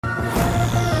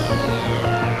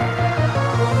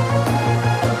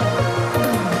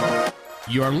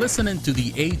You are listening to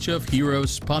the Age of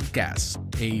Heroes podcast,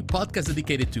 a podcast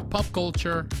dedicated to pop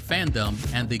culture, fandom,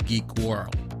 and the geek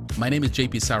world. My name is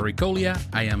JP Sauricolia.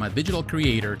 I am a digital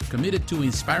creator committed to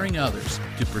inspiring others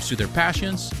to pursue their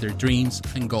passions, their dreams,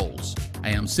 and goals.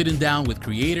 I am sitting down with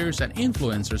creators and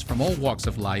influencers from all walks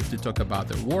of life to talk about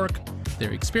their work,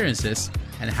 their experiences,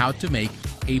 and how to make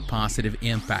a positive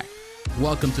impact.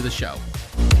 Welcome to the show.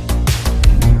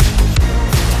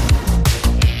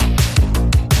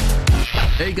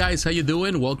 Hey guys, how you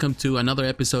doing? Welcome to another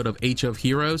episode of Age of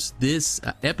Heroes. This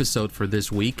episode for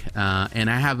this week,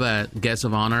 and I have a guest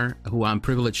of honor who I'm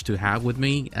privileged to have with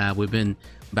me. We've been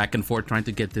back and forth trying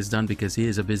to get this done because he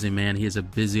is a busy man. He is a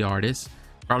busy artist,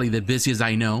 probably the busiest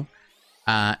I know.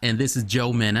 And this is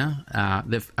Joe Menna,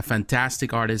 a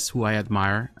fantastic artist who I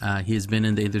admire. He has been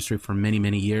in the industry for many,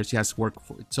 many years. He has worked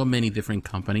for so many different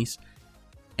companies,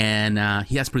 and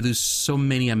he has produced so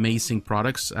many amazing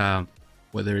products.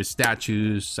 Whether it's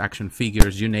statues, action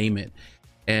figures, you name it.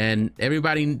 And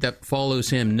everybody that follows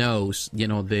him knows,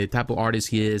 the type of artist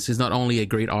he is. He's not only a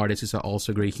great artist, he's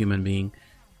also a great human being.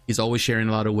 He's always sharing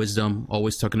a lot of wisdom,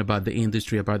 always talking about the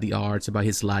industry, about the arts, about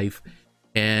his life.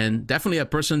 And definitely a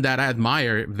person that I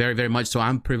admire very, very much. So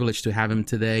I'm privileged to have him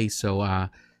today. So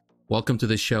welcome to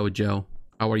the show, Joe.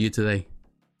 How are you today?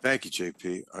 Thank you,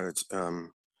 JP.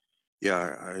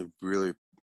 I really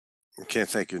can't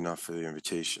thank you enough for the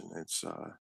invitation.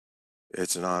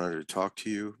 It's an honor to talk to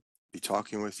you, be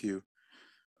talking with you.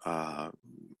 I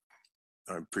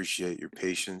appreciate your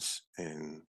patience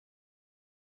and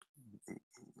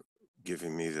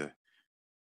giving me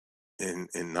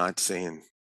and not saying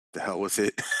the hell with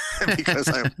it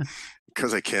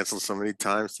because I canceled so many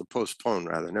times to postpone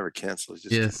rather never cancel,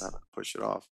 just push it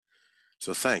off.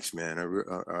 So thanks, man.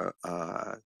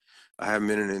 I haven't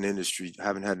had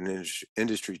an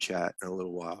industry chat in a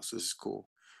little while, so this is cool.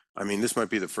 I mean, this might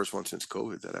be the first one since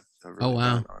COVID that I've really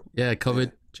done. Yeah,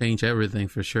 COVID changed everything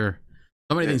for sure.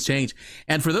 So many things changed.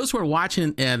 And for those who are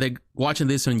watching, they're watching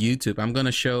this on YouTube, I'm going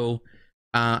to show,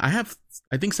 I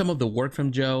think some of the work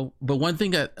from Joe, but one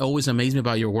thing that always amazed me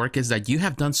about your work is that you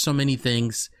have done so many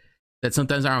things that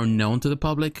sometimes are unknown to the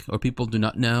public or people do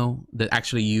not know that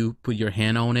actually you put your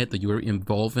hand on it, that you were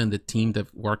involved in the team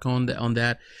that work on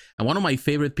that. And one of my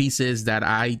favorite pieces that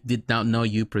I did not know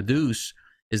you produce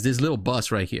is this little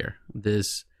bus right here.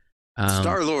 This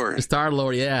Star-Lord.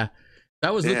 Star-Lord, yeah.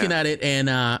 I was looking at it,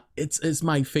 and it's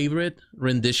my favorite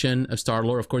rendition of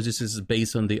Star-Lord. Of course, this is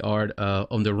based on the art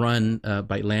on the run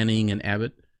by Lanning and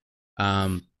Abbott.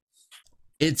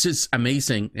 It's just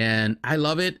amazing, and I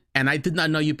love it. And I did not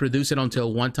know you produced it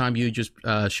until one time you just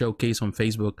showcased on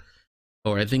Facebook,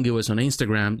 or I think it was on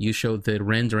Instagram. You showed the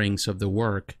renderings of the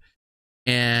work,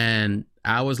 and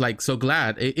I was like so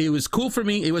glad. It was cool for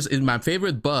me. It was my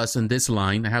favorite bus in this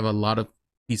line. I have a lot of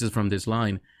pieces from this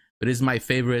line, but it's my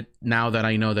favorite now that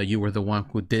I know that you were the one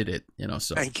who did it.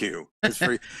 So thank you. It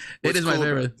is my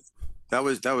favorite. That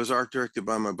was art directed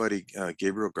by my buddy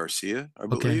Gabriel Garcia, I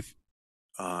believe. Okay.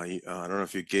 I don't know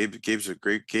if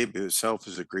Gabe himself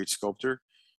is a great sculptor,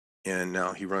 and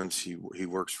now he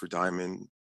works for Diamond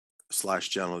 /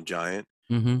 Gentle Giant.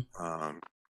 Mm-hmm. I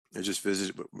just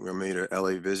we made an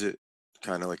LA visit,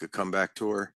 kind of like a comeback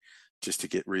tour, just to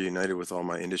get reunited with all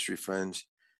my industry friends,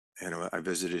 and I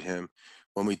visited him.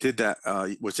 When we did that,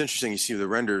 what's interesting, you see the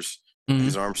renders,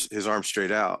 his arms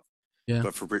straight out. Yeah.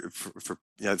 But for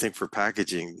I think for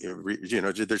packaging,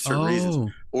 there's certain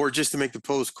reasons, or just to make the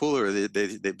pose cooler,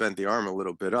 they bent the arm a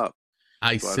little bit up.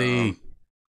 I see.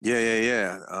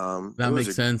 Yeah. That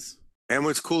makes sense. And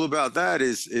what's cool about that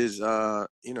is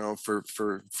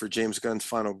for James Gunn's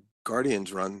final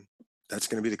Guardians run, that's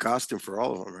going to be the costume for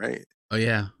all of them, right? Oh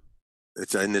yeah.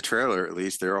 It's in the trailer, at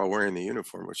least they're all wearing the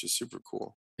uniform, which is super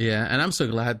cool. Yeah, and I'm so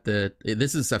glad that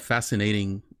this is a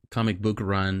fascinating comic book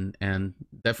run, and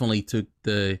definitely took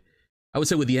I would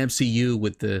say with the MCU,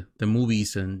 with the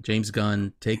movies and James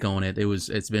Gunn take on it,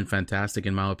 it's been fantastic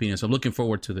in my opinion. So I'm looking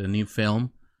forward to the new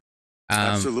film.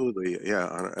 Absolutely, yeah,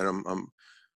 and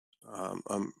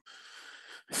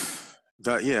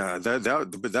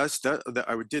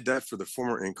I did that for the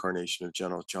former incarnation of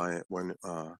Gentle Giant when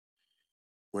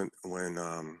we're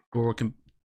working.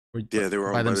 They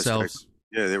were by themselves.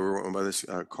 They were owned by this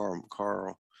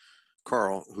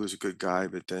Carl, who's a good guy,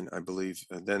 but then I believe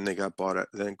then they got bought.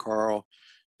 Then Carl,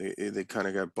 they kind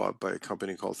of got bought by a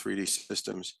company called 3D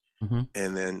Systems,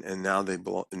 and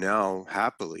now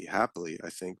happily, I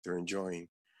think they're enjoying.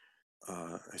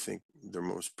 I think their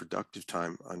most productive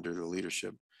time under the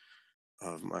leadership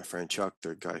of my friend Chuck,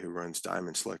 the guy who runs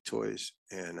Diamond Select Toys,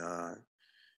 and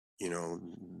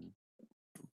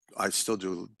I still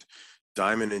do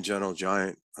Diamond and Gentle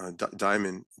Giant,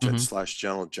 Diamond Mm-hmm. slash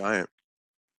Gentle Giant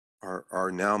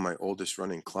are now my oldest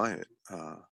running client.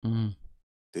 Mm-hmm.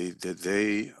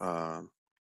 They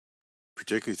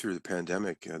particularly through the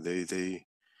pandemic,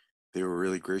 they were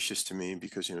really gracious to me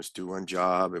because it's do one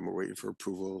job and we're waiting for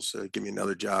approvals. Give me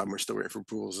another job. And we're still waiting for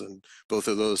approvals, and both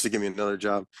of those to give me another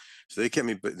job. So they kept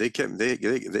me, but they kept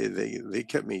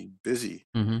me busy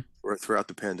Mm-hmm. throughout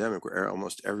the pandemic, where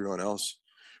almost everyone else,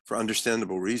 for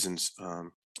understandable reasons,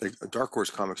 like Dark Horse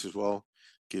Comics as well,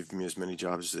 gave me as many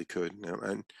jobs as they could,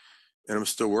 and I'm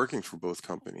still working for both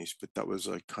companies. But that was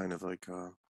like kind of like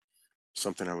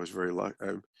something I was very luck.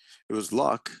 It was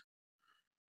luck,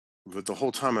 but the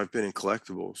whole time I've been in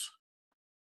collectibles,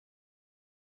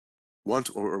 once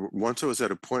I was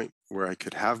at a point where I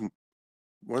could have,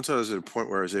 once I was at a point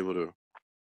where I was able to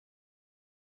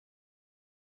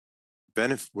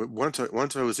benefit, once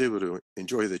I was able to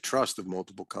enjoy the trust of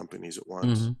multiple companies at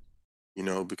once,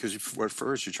 Mm-hmm. because at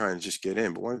first you're trying to just get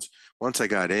in, but once I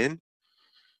got in,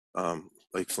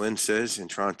 like Flynn says in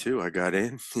Tron 2, I got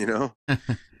in, and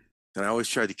I always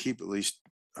tried to keep at least,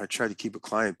 I tried to keep a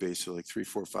client base of like three,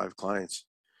 four, five clients,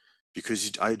 because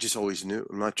I just always knew.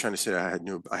 I'm not trying to say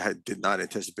did not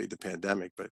anticipate the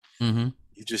pandemic, but Mm-hmm.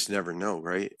 you just never know,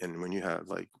 right? And when you have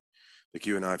like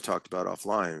you and I have talked about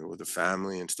offline with the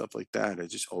family and stuff like that, I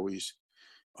just always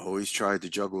tried to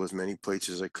juggle as many plates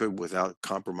as I could without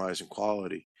compromising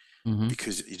quality, Mm-hmm.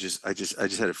 because I just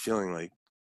had a feeling like,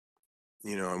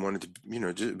 I wanted to,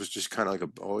 it was just kind of like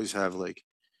always have like,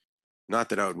 not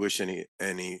that I would wish any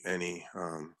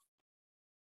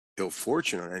ill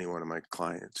fortune on any one of my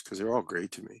clients, because they're all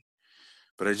great to me,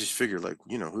 but I just figured like,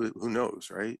 who knows,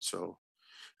 right? So,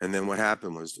 and then what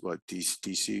happened was what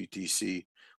DC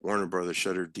Warner Brothers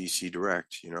shuttered DC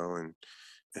Direct,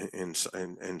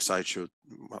 and Sideshow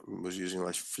was using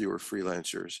less fewer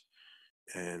freelancers,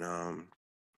 and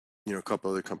a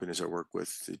couple other companies I work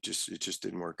with, it just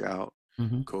didn't work out.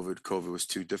 Mm-hmm. COVID was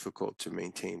too difficult to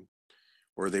maintain,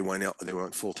 or they went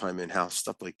full time in house,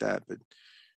 stuff like that.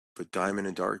 But Diamond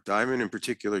in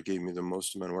particular gave me the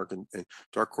most amount of work, and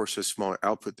Dark Horse has smaller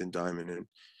output than Diamond, and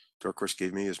Dark Horse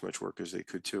gave me as much work as they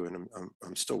could too, and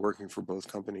I'm still working for both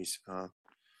companies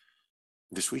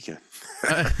this weekend.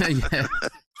 Yeah.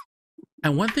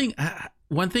 And one thing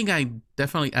I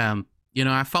definitely,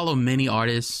 I follow many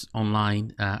artists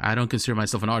online. I don't consider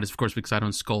myself an artist, of course, because I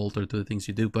don't sculpt or do the things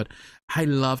you do. But I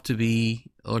love to be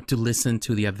or to listen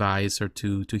to the advice or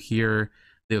to hear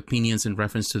the opinions in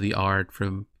reference to the art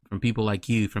from people like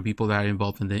you, from people that are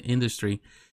involved in the industry.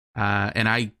 And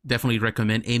I definitely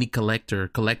recommend any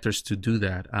collectors to do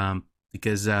that,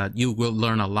 because you will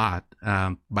learn a lot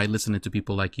by listening to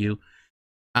people like you.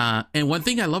 And one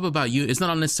thing I love about you is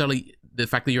not necessarily the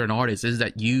fact that you're an artist, is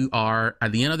that you are,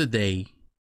 at the end of the day,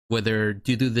 whether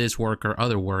you do this work or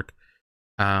other work,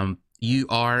 you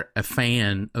are a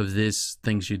fan of these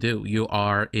things you do. You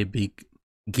are a big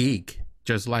geek,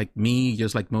 just like me,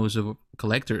 just like most of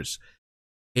collectors.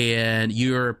 And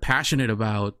you're passionate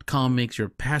about comics, you're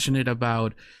passionate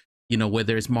about,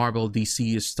 whether it's Marvel,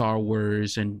 DC, Star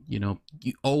Wars, and you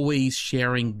always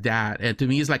sharing that. And to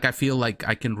me, it's like I feel like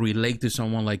I can relate to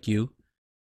someone like you,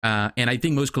 and I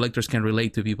think most collectors can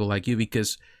relate to people like you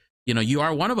because, you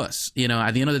are one of us.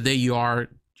 At the end of the day, you're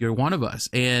one of us.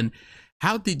 And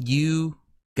how did you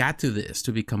got to this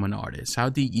to become an artist? How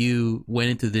did you went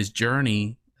into this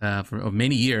journey for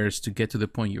many years to get to the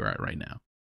point you're at right now?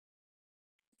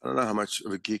 I don't know how much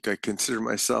of a geek I consider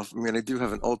myself. I mean, I do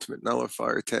have an Ultimate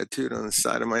Nullifier tattooed on the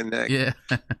side of my neck. Yeah.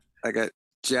 I got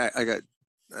Jack. I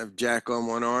have Jack on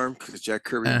one arm because Jack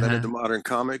Kirby Uh invented huh. the modern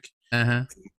comic, Uh huh.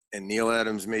 and Neil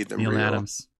Adams made them Neil real.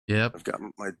 Adams. Yep. I've got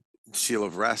my seal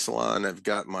of Rassilon. I've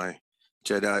got my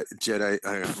Jedi.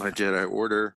 I got my Jedi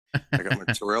Order. I got my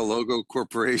Terrell Logo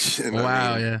Corporation. I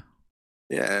Wow. mean, Yeah.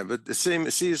 yeah, but the same.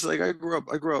 See, it's like I grew up.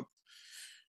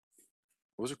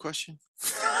 What was the question?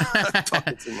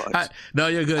 Talking too much. No,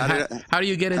 you're good. How How, did I? how do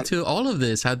you get How, into all of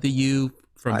this? How do you,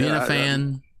 from being a I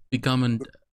fan, become a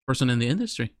person in the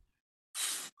industry?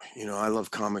 I love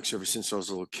comics ever since I was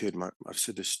a little kid.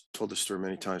 Told this story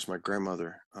many times. My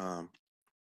grandparents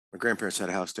had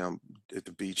a house down at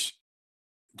the beach,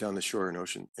 down the shore in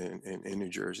Ocean in New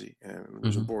Jersey, and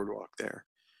there's a Mm-hmm. boardwalk there,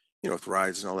 with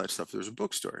rides and all that stuff. There was a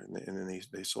bookstore, and then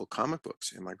they sold comic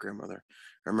books. And I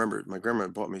remember my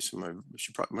grandmother bought me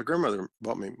my grandmother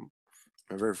bought me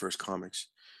my very first comics,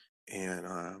 and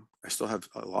I still have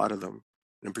a lot of them.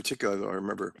 In particular, though, I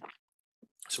remember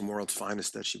some World's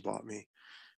Finest that she bought me.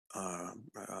 I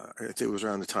think it was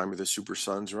around the time of the Super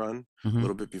Sons run, a Mm-hmm.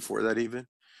 little bit before that even,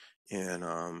 and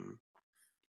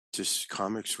just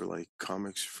comics for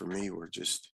me were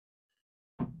just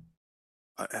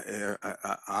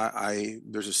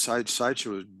there's a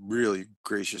sideshow was really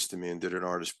gracious to me and did an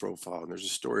artist profile, and there's a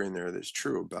story in there that's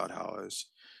true about how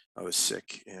I was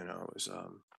sick, and I was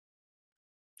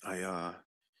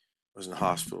in the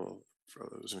hospital I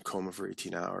was in a coma for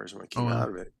 18 hours, and when I Oh came wow. out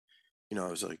of it, I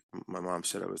was like, my mom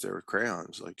said I was there with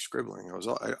crayons, like scribbling. I was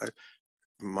all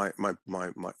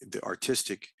the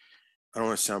artistic. I don't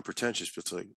want to sound pretentious, but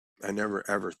it's like I never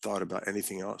ever thought about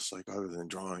anything else, like other than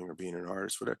drawing or being an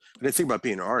artist. Whatever. I didn't think about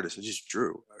being an artist. I just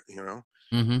drew.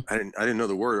 Mm-hmm. I didn't know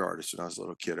the word artist when I was a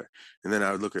little kid. And then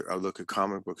I would look at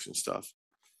comic books and stuff.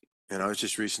 And I was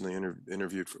just recently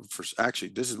interviewed for actually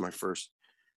this is my first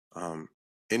um,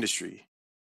 industry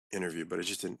interview, but it's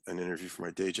just an interview for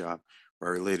my day job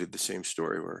where I related the same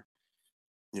story where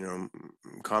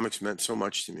comics meant so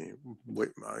much to me. Wait,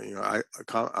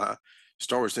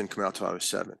 Star Wars didn't come out till I was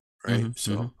 7, right? Mm-hmm. Mm-hmm.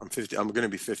 So I'm 50. I'm going to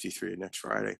be 53 next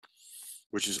Friday,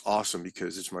 which is awesome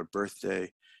because it's my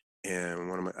birthday and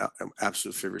one of my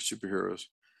absolute favorite superheroes.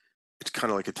 It's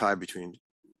kind of like a tie between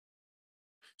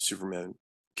Superman,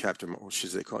 Captain,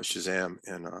 they call it Shazam,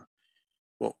 and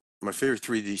well, my favorite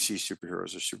three DC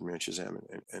superheroes are Superman, Shazam,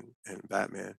 and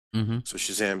Batman. Mm-hmm. So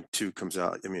Shazam 2 comes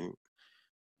out. I mean,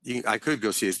 I could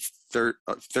go see it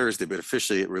Thursday, but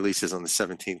officially it releases on the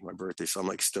 17th, my birthday. So I'm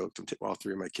like stoked. All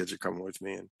three of my kids are coming with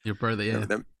me, and Your brother, yeah.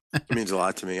 that means a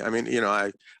lot to me. I mean,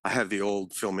 I have the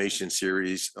old Filmation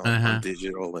series on Uh-huh.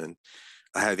 digital, and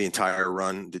I had the entire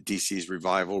run, the DC's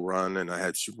revival run, and I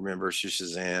had Superman versus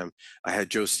Shazam. I had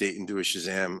Joe Staten do a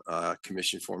Shazam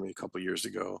commission for me a couple years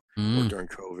ago or Mm. during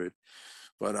COVID.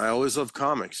 But I always loved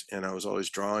comics, and I was always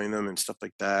drawing them and stuff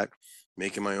like that,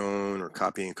 making my own or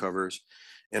copying covers.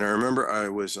 And I remember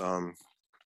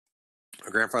my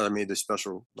grandfather made this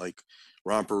special like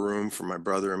romper room for my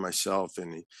brother and myself,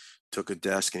 and he took a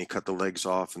desk and he cut the legs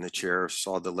off and the chair,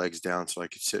 sawed the legs down so I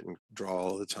could sit and draw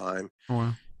all the time. Oh,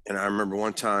 wow. And I remember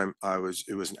one time it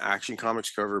was an Action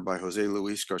Comics cover by Jose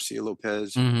Luis Garcia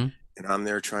Lopez, Mm-hmm. and I'm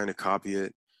there trying to copy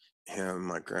it. And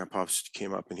my grandpa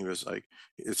came up and he was like,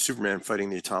 "It's Superman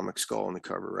fighting the atomic skull on the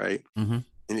cover, right?" Mm-hmm.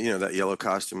 And that yellow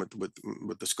costume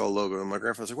with the skull logo. And my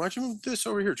grandfather's like, "Why don't you move this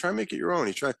over here? Try and make it your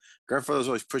own." Grandfather was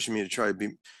always pushing me to try to be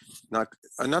not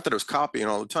not that I was copying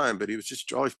all the time, but he was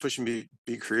just always pushing me to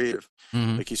be creative.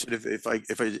 Mm-hmm. Like he said,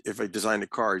 if I designed a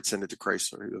car, he'd send it to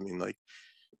Chrysler. I mean, like,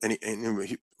 and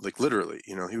he, like literally,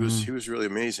 Mm-hmm. he was really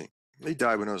amazing. He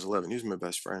died when I was 11. He was my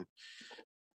best friend,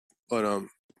 but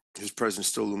his presence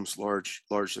still looms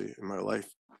largely in my life.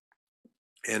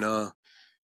 And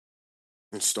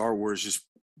and Star Wars just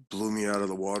blew me out of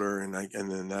the water, and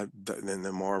then then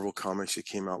the Marvel comics that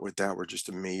came out with that were just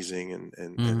amazing,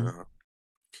 Mm-hmm.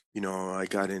 I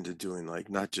got into doing like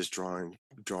not just drawing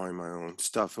my own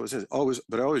stuff. But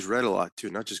I always read a lot too,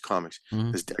 not just comics.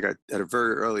 Mm-hmm. As I got at a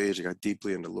very early age, I got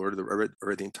deeply into I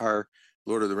read the entire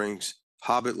Lord of the Rings,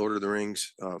 Hobbit, Lord of the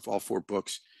Rings, all 4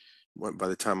 books. By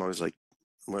the time I was like,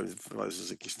 by the time I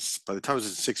was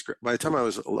in sixth grade, by the time I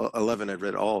was 11, I'd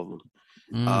read all of them.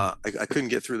 Mm. I couldn't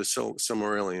get through the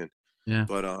Silmarillion, Yeah.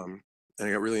 but and I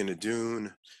got really into Dune.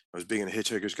 I was big into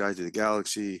Hitchhiker's Guide to the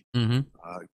Galaxy. Mm-hmm.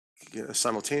 Uh,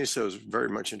 Simultaneously, I was very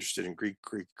much interested in Greek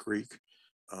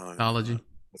Ecology.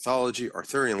 mythology.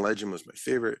 Arthurian legend was my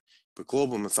favorite, but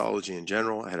global mythology in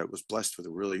general. Was blessed with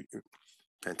a really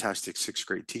fantastic sixth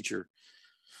grade teacher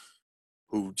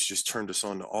who just turned us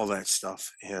on to all that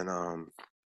stuff. And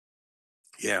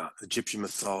yeah, Egyptian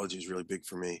mythology is really big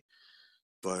for me,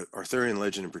 but Arthurian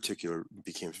legend in particular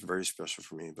became very special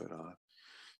for me. But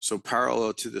so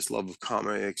parallel to this love of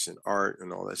comics and art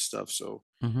and all that stuff, so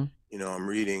Mm-hmm. I'm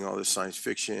reading all this science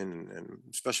fiction, and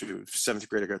especially with seventh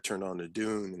grade, I got turned on to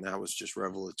Dune, and that was just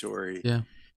revelatory. Yeah.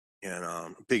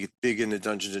 And big into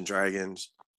Dungeons and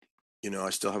Dragons. I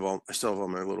still have all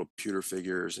my little pewter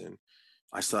figures, and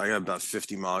I got about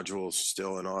 50 modules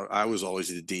still, and I was always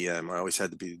the DM. I always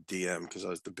had to be the DM because I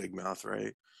was the big mouth,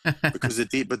 right? Because the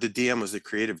DM was the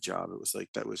creative job. It was like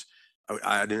that was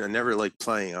I never liked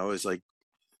playing. I was like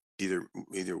either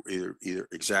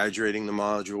exaggerating the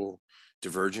module,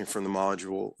 diverging from the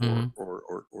module, Mm-hmm.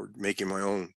 or making my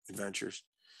own adventures.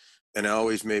 And I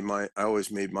always made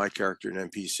my character an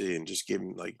NPC and just gave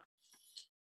him like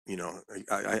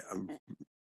I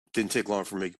didn't take long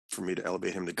for me to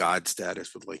elevate him to god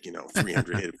status with like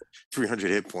 300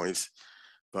 hit points.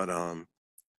 But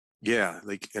yeah,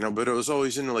 like but it was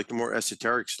always into like the more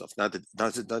esoteric stuff, not the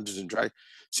Dungeons and Dragons.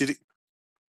 See,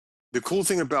 the cool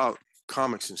thing about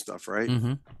comics and stuff, right?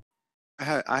 Mm-hmm.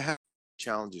 I had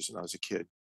challenges when I was a kid,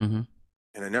 Mm-hmm.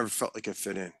 and I never felt like I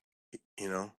fit in. You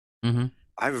know, Mm-hmm.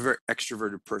 I have a very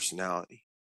extroverted personality,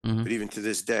 Mm-hmm. but even to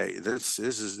this day, this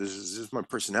is my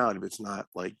personality, but it's not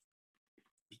like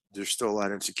there's still a lot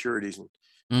of insecurities. And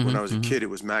when Mm-hmm. I was a Mm-hmm. kid, it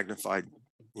was magnified,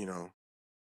 you know,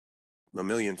 a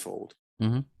millionfold.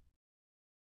 Mm-hmm.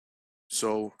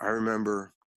 So I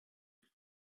remember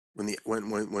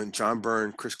when John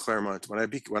Byrne, Chris Claremont, when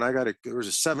I got it, there was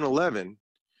a 7-Eleven.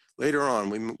 Later on,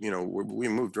 we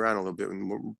moved around a little bit. And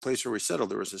the place where we settled,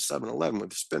 there was a 7-Eleven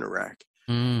with a spinner rack.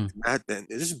 Mm-hmm. Then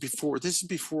this is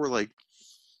before like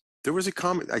there was a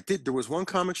comic. There was one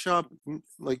comic shop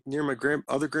like near my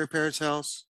other grandparents'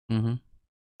 house Mm-hmm.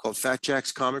 called Fat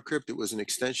Jack's Comic Crypt. It was an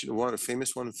extension of a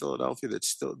famous one in Philadelphia that's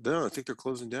still down. I think they're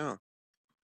closing down.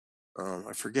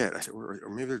 I forget. Or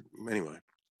maybe anyway.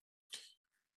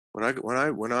 When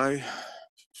I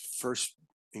first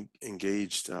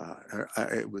engaged,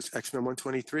 it was X-Men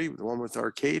 123, the one with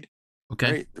arcade,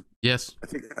 Okay. right? Yes. I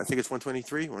think it's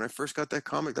 123. When I first got that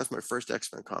comic, that's my first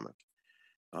X-Men comic.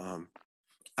 Um,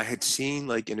 I had seen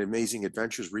like in Amazing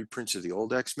Adventures reprints of the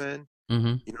old X-Men,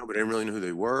 Mm-hmm. but I didn't really know who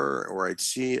they were, or I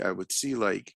would see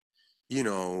like,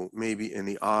 maybe in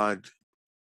the odd,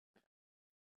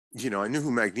 I knew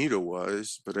who Magneto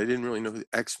was, but I didn't really know who the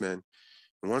X-Men.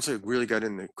 And once I really got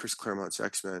into Chris Claremont's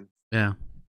X-Men, Yeah.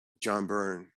 John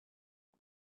Byrne,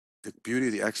 the beauty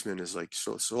of the X-Men is like,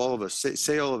 so all of us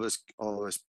say all of us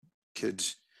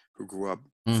kids who grew up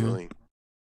Mm-hmm. feeling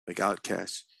like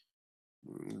outcasts,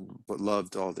 but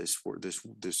loved all this world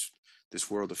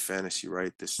of fantasy,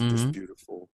 right? This Mm-hmm.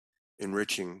 beautiful,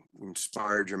 enriching,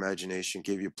 inspired your imagination,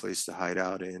 gave you a place to hide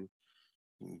out in,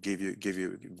 gave you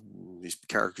these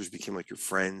characters became like your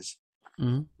friends.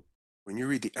 Mm-hmm. When you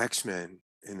read the X-Men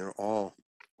and they're all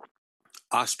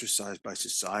ostracized by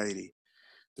society,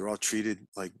 they're all treated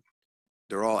like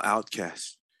they're all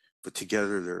outcasts, but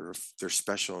together they're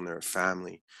special and they're a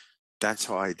family. That's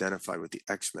how I identified with the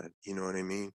X-Men. You know what I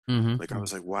mean? Like I Mm-hmm.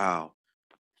 was like, wow,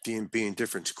 being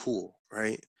different's cool,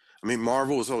 right? I mean,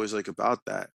 Marvel was always like about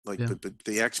that, like, Yeah. but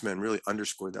the X-Men really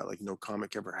underscored that, like no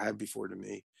comic ever had before to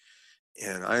me.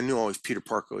 And I knew always Peter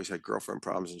Parker always had girlfriend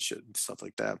problems and shit and stuff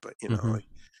like that, but Mm-hmm. like,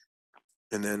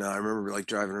 and then I remember like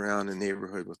driving around the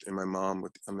neighborhood and my mom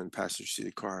I'm in the passenger seat of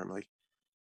the car. I'm like,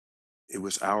 it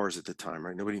was ours at the time,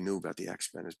 right? Nobody knew about the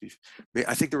X-Men.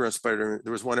 I think they were on Spider.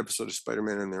 There was one episode of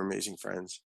Spider-Man and their Amazing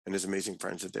Friends, and his Amazing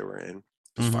Friends that they were in,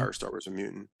 because Mm-hmm. Firestar was a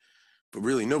mutant. But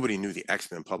really, nobody knew the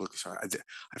X-Men publicly. So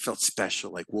I felt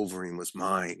special, like Wolverine was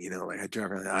mine. Like I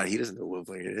drive around, he doesn't know who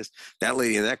Wolverine is. That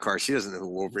lady in that car, she doesn't know who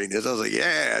Wolverine is. I was like,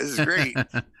 yeah, this is great,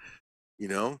 you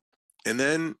know. And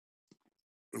then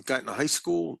got into high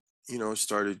school,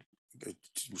 started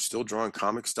still drawing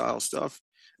comic style stuff.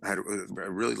 I had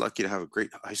really lucky to have a great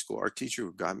high school art teacher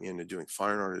who got me into doing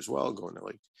fine art as well, going to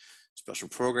like special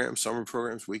programs, summer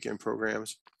programs, weekend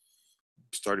programs.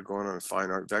 Started going on a fine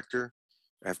art vector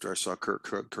after I saw Kirk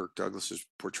Douglas's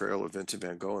portrayal of Vincent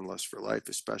Van Gogh in Lust for Life,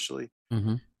 especially.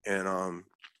 Mm-hmm. And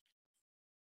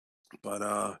but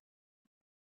I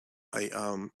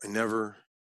never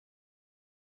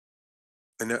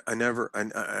I never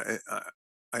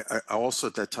I also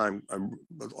at that time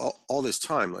all this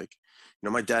time, like,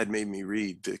 my dad made me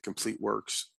read the complete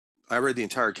works. I read the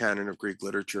entire canon of Greek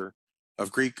literature,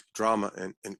 of Greek drama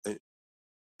and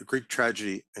Greek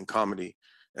tragedy and comedy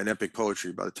and epic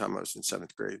poetry by the time I was in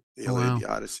seventh grade. The Oh Iliad, wow. the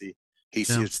Odyssey, Yeah.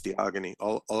 Hesiod's Theogony,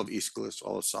 all of Aeschylus,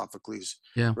 all of Sophocles.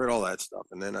 Yeah. Read all that stuff,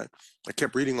 and then I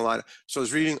kept reading a lot. So I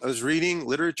was reading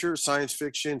literature, science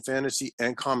fiction, fantasy,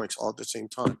 and comics all at the same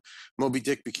time. Moby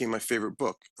Dick became my favorite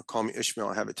book. Call Me Ishmael.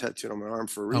 I have it tattooed on my arm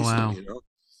for a Oh reason. wow.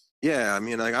 Yeah, I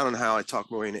mean, like, I don't know how I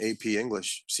talked my way into AP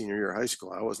English senior year of high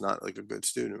school. I was not like a good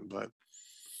student, but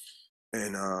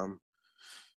and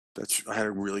that's I had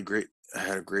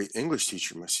a great English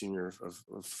teacher my senior of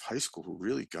high school who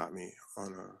really got me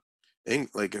on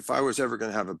like if I was ever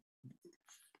going to have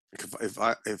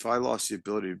if I lost the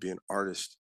ability to be an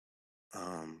artist,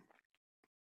 um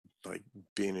like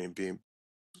being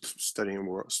studying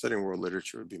world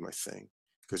literature would be my thing,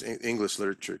 because English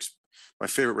literature, my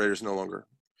favorite writer is no longer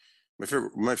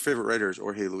my favorite writer is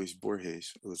Jorge Luis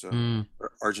Borges, who was a Mm.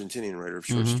 Argentinian writer of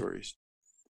short Mm-hmm. stories.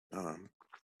 um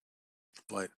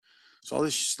but so all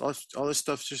this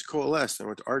stuff just coalesced. I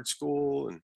went to art school,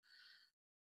 and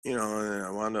I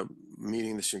wound up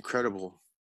meeting this incredible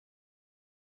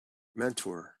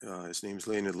mentor. His name's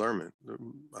Leonid Lerman.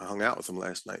 I hung out with him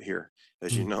last night here,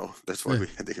 as you Mm. know. That's why Yeah. we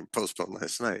had to postpone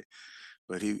last night.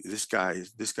 But this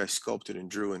guy sculpted and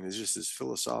drew, and it's just this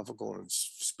philosophical and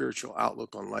spiritual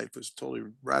outlook on life was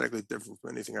totally radically different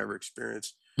from anything I ever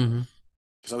experienced. Mm-hmm.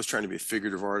 Because I was trying to be a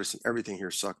figurative artist, and everything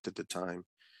here sucked at the time.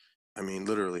 I mean,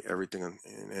 literally everything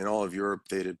in all of Europe,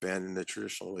 they'd abandoned the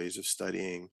traditional ways of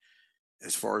studying.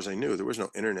 As far as I knew, there was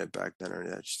no internet back then or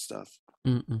that stuff.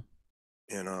 Mm-mm.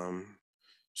 And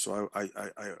So I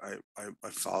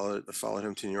followed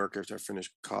him to New York after I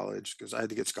finished college because I had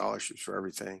to get scholarships for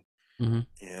everything. Mm-hmm.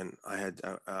 And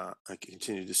I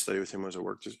continued to study with him as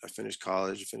I finished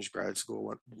college, I finished grad school,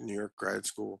 went to New York grad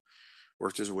school,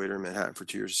 worked as a waiter in Manhattan for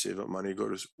 2 years to save up money to go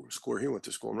to school. He went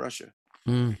to school in Russia,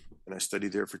 Mm-hmm. and I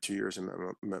studied there for 2 years. And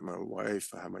met my wife.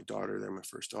 I had my daughter there, my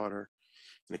first daughter,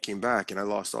 and I came back, and I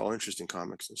lost all interest in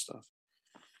comics and stuff.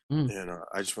 And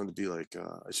I just wanted to be like,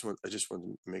 I just wanted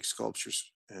to make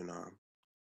sculptures, and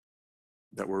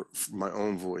that were my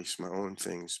own voice, my own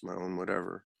things, my own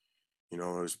whatever. I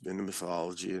was into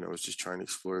mythology, and I was just trying to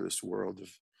explore this world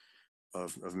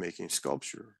of making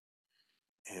sculpture.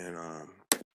 And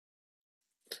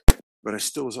but I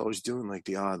still was always doing like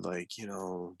the odd, like,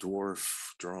 dwarf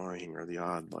drawing, or the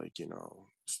odd, like,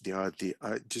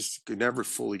 I just never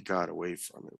fully got away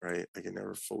from it, right? Like, I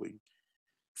never fully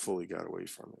got away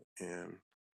from it. And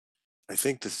I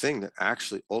think the thing that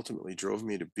actually ultimately drove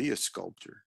me to be a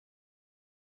sculptor,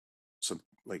 so,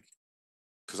 like,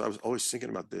 because I was always thinking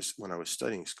about this when I was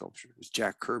studying sculpture, is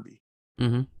Jack Kirby.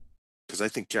 Mm-hmm. Because I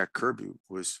think Jack Kirby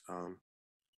was,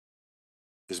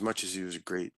 as much as he was a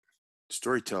great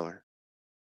storyteller,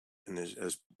 and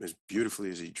as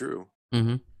beautifully as he drew,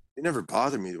 Mm-hmm. it never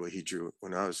bothered me the way he drew it.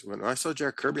 When I saw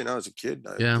Jack Kirby and I was a kid,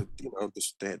 Yeah.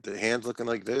 the hands looking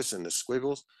like this, and the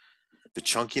squiggles, the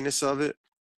chunkiness of it.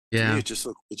 To me, Yeah. it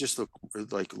just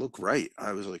looked right.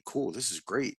 I was like, cool, this is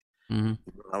great. Mm-hmm.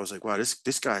 I was like, wow, this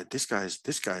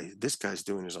guy's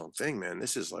doing his own thing, man.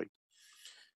 This is like,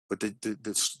 but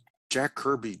the Jack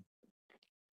Kirby,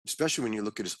 especially when you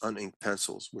look at his uninked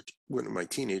pencils, which when in my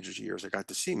teenagers years I got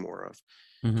to see more of,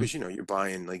 Mm-hmm. because you're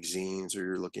buying like zines, or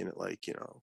you're looking at, like,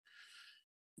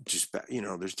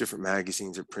 there's different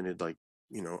magazines that printed, like,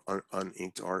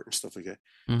 uninked art and stuff like that.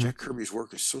 Mm-hmm. Jack Kirby's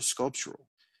work is so sculptural,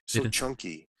 It so is.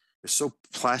 chunky, it's so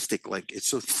plastic, like,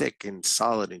 it's so thick and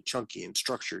solid and chunky and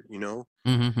structured. Mm-hmm.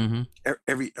 Mm-hmm.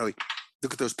 Every, like,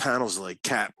 look at those panels, like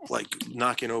Cap, like,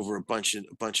 knocking over a bunch of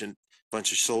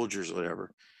soldiers or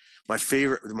whatever. My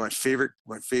favorite.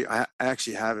 I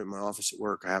actually have it in my office at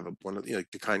work. I have one of the, like,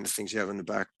 the kind of things you have in your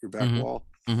back Mm-hmm. wall.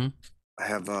 Mm-hmm. I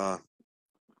have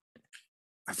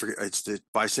I forget, it's the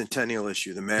bicentennial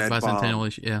issue, the The Mad Bomb. bicentennial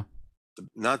issue. Yeah.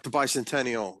 Not the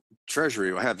bicentennial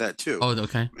treasury. I have that too. Oh,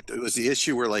 okay. But it was the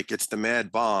issue where, like, it's the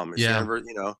Mad Bomb. It's the Yeah. ever,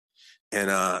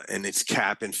 and it's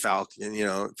Cap and Falcon. And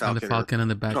the Falcon are falcon in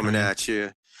the coming background. Yeah. at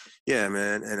you. Yeah,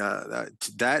 man. And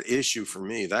that issue for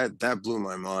me, that blew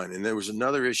my mind. And there was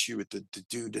another issue with the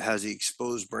dude that has the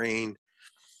exposed brain.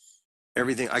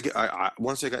 Everything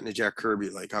once I got into Jack Kirby,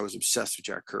 like, I was obsessed with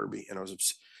Jack Kirby, and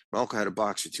my uncle had a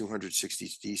box of 260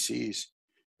 DCs.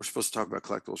 We're supposed to talk about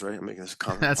collectibles, right? I'm making this a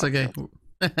comic That's okay.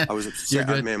 podcast. I was You're upset,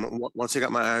 good. man. Once I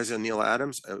got my eyes on Neil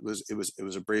Adams, it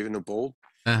was a Brave and the Bold.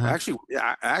 Uh-huh. Actually,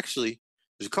 yeah, actually,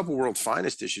 there's a couple World's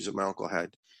Finest issues that my uncle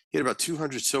had. He had about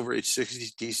 200 Silver Age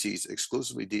 60s DCs,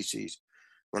 exclusively DCs.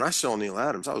 When I saw Neil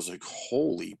Adams, I was like,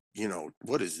 holy,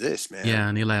 what is this, man?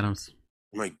 Yeah, Neil Adams.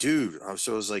 I'm like, dude.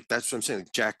 So I was like, that's what I'm saying.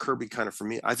 Like, Jack Kirby, kind of, for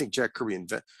me, I think Jack Kirby and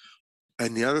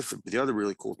the other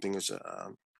really cool thing is,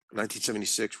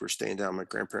 1976, we're staying down at my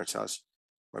grandparents' house,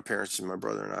 my parents and my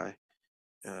brother and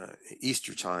I,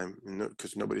 Easter time,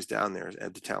 because nobody's down there,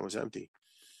 and the town was empty.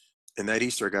 And that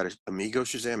Easter, I got a Amigo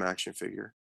Shazam action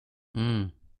figure.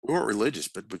 Mm. We weren't religious,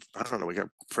 but I don't know. We got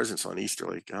presents on Easter,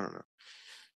 like, I don't know.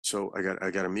 So I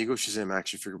got Amigo Shazam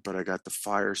action figure, but I got the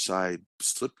Fireside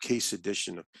slipcase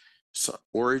edition of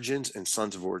Origins and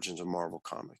Sons of Origins of Marvel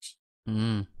Comics,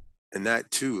 Mm. and that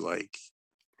too, like,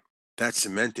 that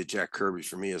cemented Jack Kirby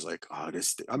for me as, like, oh,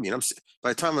 this. I mean, by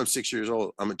the time I'm 6 years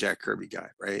old, I'm a Jack Kirby guy,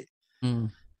 right?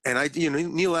 Mm. And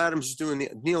Neil Adams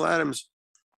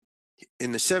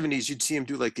in the 70s. You'd see him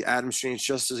do, like, the Adam Strange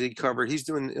Justice League cover. He's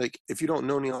doing, like, if you don't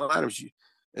know Neil Adams,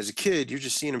 as a kid, you're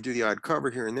just seeing him do the odd cover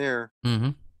here and there. Mm-hmm.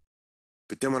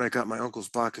 But then when I got my uncle's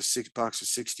box of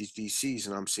 60s DCs,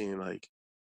 and I'm seeing, like,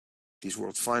 these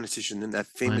World's Finest issue, and then that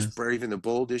famous Minus. Brave and the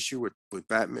Bold issue with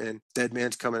Batman, Dead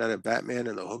Man's coming out of Batman,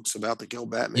 and the Hook's about to kill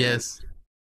Batman. Yes.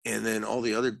 And then all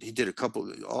the other, he did a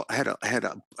couple.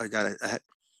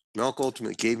 My uncle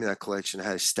ultimately gave me that collection. I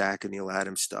had a stack of Neil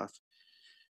Adams stuff.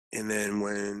 And then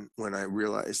when I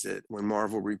realized that when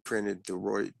Marvel reprinted the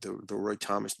Roy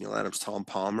Thomas, Neil Adams, Tom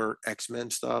Palmer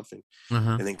X-Men stuff, and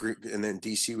Uh-huh. and then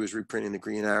DC was reprinting the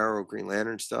Green Arrow, Green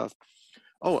Lantern stuff.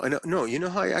 Oh, I know. No, you know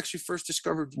how I actually first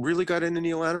really got into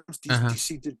Neil Adams? Uh-huh.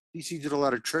 DC did a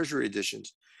lot of treasury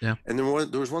editions, Yeah. and there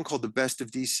was one called The Best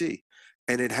of DC,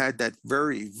 and it had that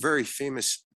very, very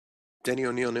famous Denny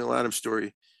O'Neil, Neil Adams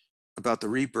story about the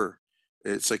Reaper.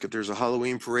 It's like, if there's a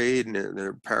Halloween parade, and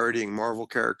they're parodying Marvel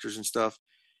characters and stuff,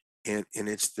 and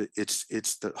it's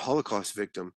the Holocaust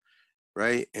victim,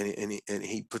 right? And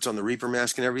he puts on the Reaper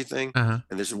mask and everything. Uh-huh.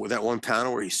 And there's that one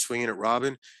panel where he's swinging at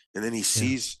Robin, and then Yeah. he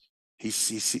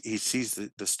sees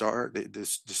the star, the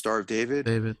Star of David,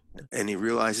 David. and he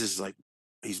realizes like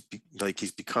he's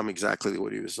become exactly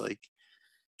what he was like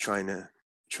trying to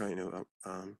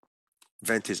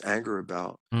vent his anger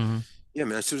about. Mm-hmm. Yeah,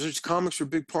 man. So just comics were a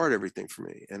big part of everything for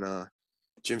me. And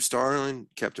Jim Starlin,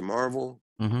 Captain Marvel,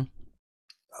 Mm-hmm.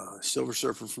 Silver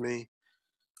Surfer for me,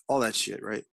 all that shit,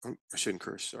 right? I shouldn't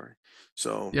curse, sorry.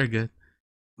 So You're good.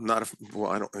 not if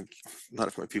well, I don't not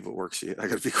if my people at work see it. I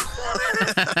gotta be cool.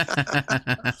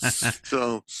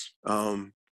 So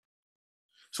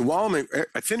so while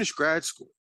I finished grad school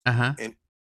Uh-huh. and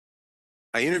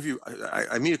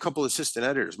I meet a couple of assistant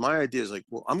editors. My idea is like,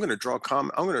 well, I'm gonna draw I'm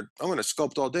gonna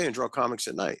sculpt all day and draw comics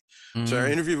at night. So I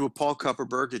Mm. interviewed with Paul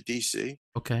Kupperberg at DC,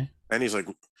 Okay. and he's like,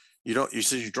 you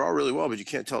said you draw really well, but you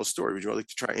can't tell a story. Would you like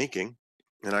to try inking?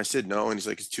 And I said no. And he's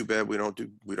like, it's too bad we don't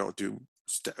do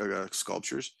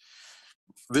sculptures.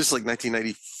 This is like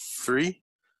 1993.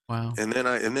 Wow. And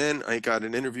then I got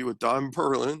an interview with Don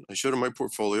Perlin. I showed him my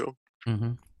portfolio.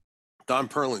 Mm-hmm. Don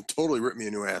Perlin totally ripped me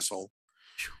a new asshole.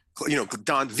 Don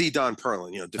Perlin, Don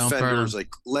Defenders, Perlin. like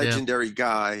Yeah. legendary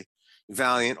guy,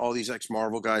 Valiant, all these ex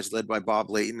Marvel guys led by Bob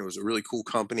Layton. It was a really cool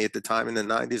company at the time in the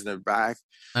 90s, and they're back.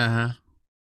 Uh-huh.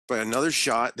 But another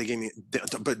shot, they gave me.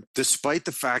 But despite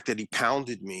the fact that he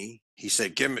pounded me, he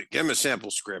said, "Give him a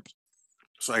sample script."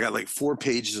 So I got like 4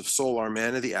 pages of Solar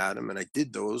Man of the Atom, and I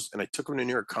did those, and I took them to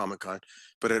New York Comic Con.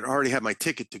 But I'd already had my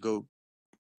ticket to go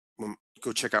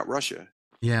check out Russia,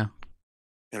 Yeah.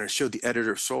 and I showed the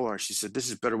editor of Solar. She said, "This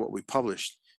is better what we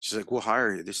published." She's like, "We'll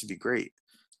hire you. This would be great."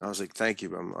 I was like, "Thank you,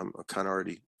 but I'm kind of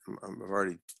already I've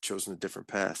already chosen a different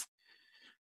path."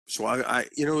 So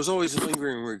it was always a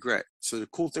lingering regret. So the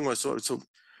cool thing was, so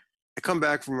I come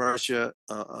back from Russia.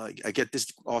 I get this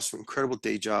awesome, incredible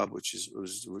day job, which is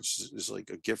like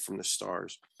a gift from the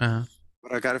stars. Uh-huh.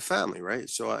 But I got a family, right?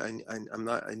 So I'm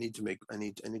not. I need to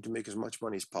make as much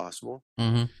money as possible.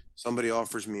 Mm-hmm. Somebody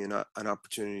offers me an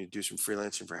opportunity to do some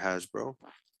freelancing for Hasbro.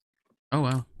 Oh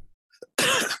wow.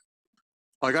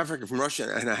 I got from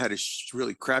Russia, and I had a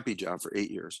really crappy job for 8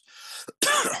 years,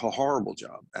 a horrible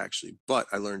job actually. But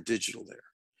I learned digital there.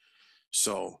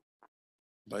 So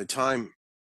by the time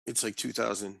it's like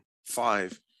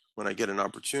 2005 when I get an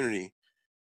opportunity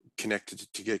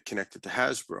to get connected to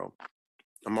Hasbro,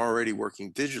 I'm already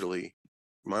working digitally.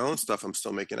 My own stuff I'm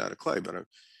still making out of clay, but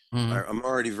Mm-hmm. I'm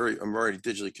already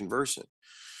digitally conversant.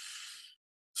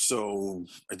 So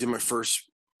I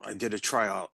did a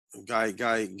tryout.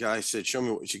 Guy said, show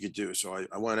me what you could do. So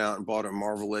I went out and bought a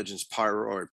Marvel Legends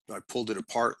Pyro. I pulled it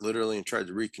apart literally and tried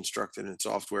to reconstruct it in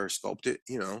software, sculpt it,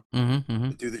 Mm-hmm. Mm-hmm.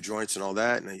 do the joints and all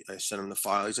that. And I sent him the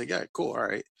file. He's like, yeah, cool. All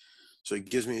right. So he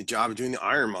gives me a job of doing the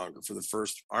Ironmonger for the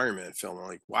first Iron Man film. I'm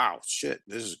like, wow, shit,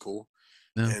 this is cool.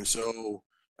 Yeah. And so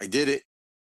I did it,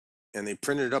 and they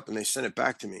printed it up and they sent it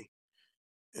back to me.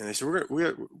 And they said,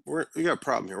 we got a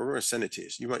problem here. We're going to send it to you.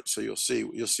 So you'll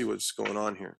see what's going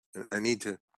on here. And I'm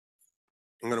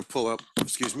going to pull up,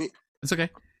 excuse me. It's okay.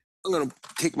 I'm going to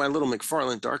take my little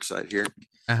McFarlane dark side here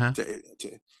Uh-huh.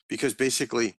 because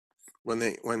basically when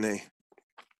they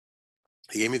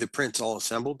gave me the prints all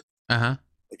assembled, Uh-huh.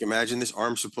 like imagine this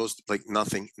arm supposed to, like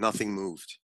nothing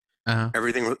moved. Uh-huh.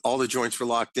 Everything, all the joints were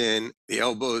locked in, the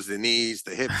elbows, the knees,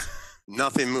 the hips,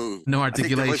 nothing moved. No I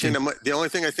think articulation. the only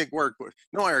thing I think worked was,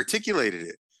 no, I articulated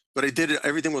it, but I did it.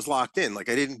 Everything was locked in. Like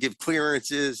I didn't give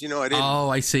clearances. Oh,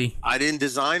 I see. I didn't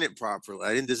design it properly.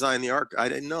 I didn't design the arc. I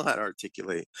didn't know how to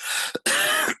articulate.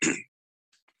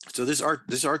 So this art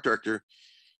director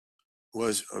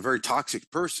was a very toxic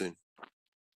person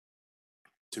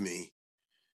to me.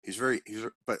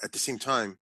 But at the same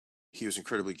time, he was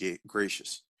incredibly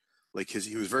gracious. Like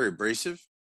he was very abrasive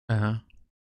Uh-huh.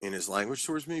 in his language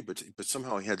towards me, but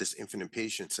somehow he had this infinite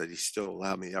patience that he still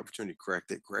allowed me the opportunity to correct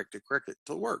it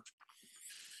till it worked.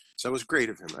 So that was great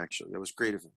of him, actually. That was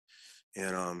great of him.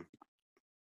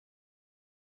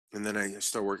 And then I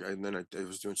started working. And then I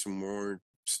was doing some more.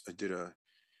 I did a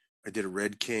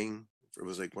Red King. It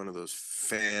was like one of those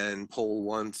fan poll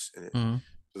ones, and Mm-hmm.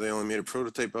 so they only made a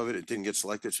prototype of it. It didn't get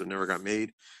selected, so it never got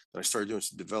made. Then I started doing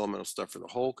some developmental stuff for the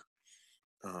Hulk.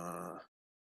 I'm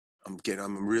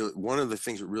really, one of the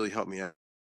things that really helped me out,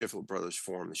 Shiflett Brothers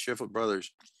form. The Shiflett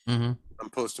Brothers, Mm-hmm. I'm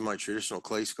posting my traditional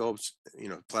clay sculpts,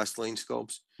 plastiline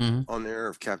sculpts Mm-hmm. on there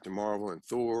of Captain Marvel and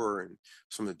Thor and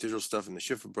some of the digital stuff. And the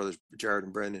Shiflett Brothers, Jared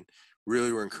and Brendan,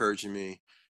 really were encouraging me.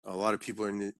 A lot of people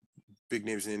big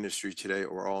names in the industry today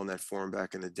were all in that forum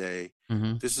back in the day.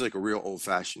 Mm-hmm. This is like a real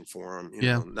old-fashioned forum,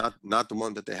 Yeah. not the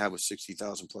one that they have with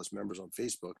 60,000 plus members on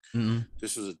Facebook. Mm-hmm.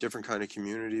 This was a different kind of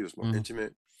community. It was more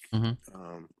intimate. Mm-hmm.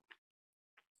 Um,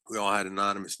 we all had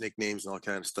anonymous nicknames and all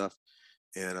kind of stuff,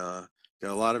 and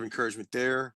got a lot of encouragement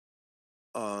there.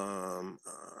 I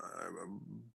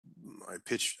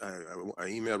pitched. I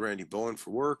emailed Randy Bowen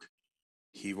for work.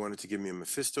 He wanted to give me a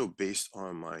Mephisto based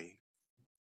on my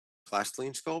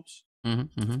plastiline sculpts Mm-hmm.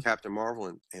 of Mm-hmm. Captain Marvel,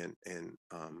 and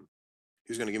he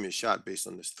was going to give me a shot based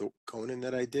on this Conan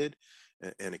that I did,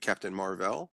 and a Captain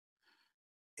Marvel.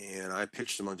 And I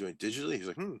pitched him on doing it digitally. He's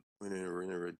like, we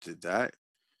never did that.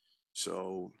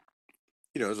 So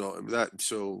it was all that.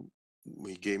 So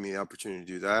he gave me the opportunity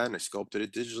to do that, and I sculpted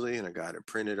it digitally, and I got it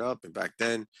printed up. And back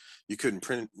then, you couldn't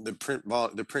print the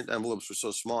print envelopes were so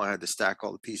small. I had to stack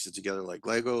all the pieces together like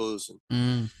Legos and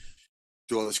Mm-hmm.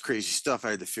 do all this crazy stuff.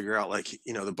 I had to figure out like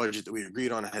the budget that we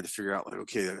agreed on. I had to figure out like,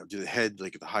 okay, I'll do the head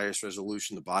like at the highest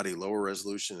resolution, the body lower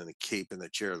resolution, and the cape and the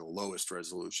chair the lowest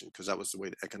resolution, because that was the way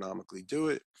to economically do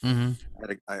it. Mm-hmm.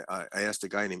 I asked a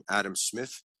guy named Adam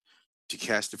Smith to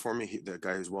cast it for me. The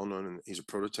guy who's well known, and he's a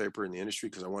prototyper in the industry,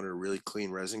 because I wanted a really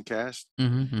clean resin cast.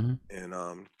 Mm-hmm.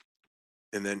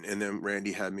 And then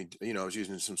Randy had me. I was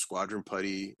using some squadron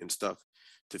putty and stuff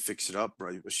to fix it up.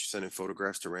 Right, she sending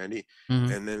photographs to Randy,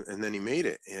 Mm-hmm. and then he made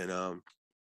it. And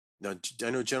now I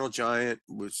know Gentle Giant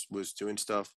was doing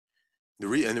stuff. The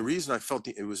reason I felt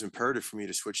it was imperative for me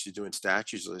to switch to doing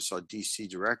statues is I saw DC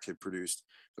Direct had produced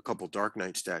a couple Dark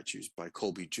Knight statues by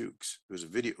Colby Jukes. It was a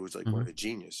video. It was like Mm-hmm. a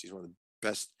genius. He's one of the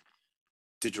best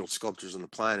digital sculptors on the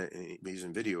planet, and he's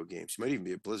in video games. He might even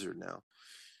be at Blizzard now.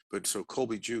 But so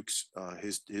Colby Jukes,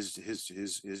 his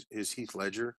Heath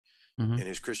Ledger Mm-hmm. and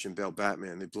his Christian Bale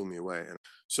Batman, they blew me away. And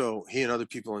so he and other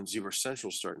people in Zebra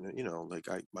Central starting to, like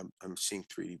I'm seeing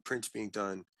 3D prints being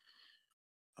done.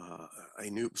 I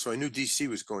knew DC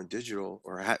was going digital,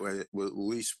 or at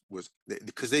least was,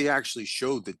 because they actually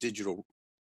showed the digital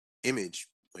image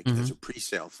like Mm-hmm. as a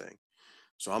pre-sale thing.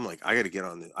 So I'm like, I got to get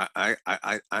on the.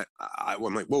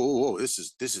 I'm like, whoa, this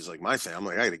is like my thing. I'm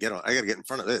like, I got to get on. I got to get in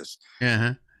front of this.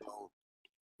 Uh-huh. So,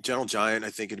 Gentle Giant, I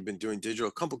think, had been doing digital.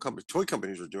 A couple companies, toy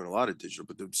companies, were doing a lot of digital,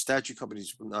 but the statue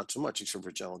companies were not so much, except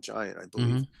for Gentle Giant, I Mm-hmm.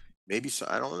 believe. Maybe so.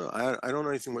 I don't know. I don't know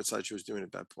anything what Sideshow was doing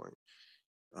at that point.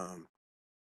 Um,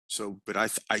 but I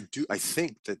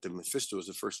think that the Mephisto was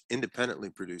the first independently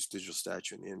produced digital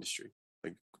statue in the industry.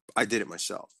 Like, I did it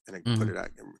myself, and I put Mm-hmm. it out.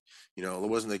 It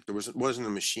wasn't like wasn't a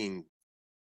machine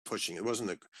pushing. It wasn't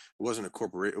a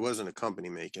corporate. It wasn't a company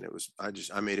making it. It was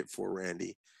I made it for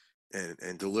Randy, and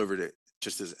delivered it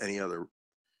just as any other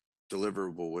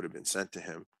deliverable would have been sent to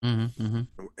him. Mm-hmm.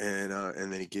 Mm-hmm.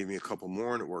 And then he gave me a couple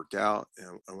more, and it worked out.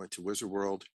 And I went to Wizard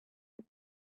World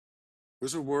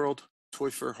Toy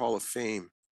Fair Hall of Fame,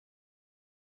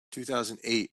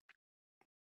 2008,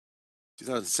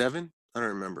 2007. I don't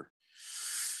remember.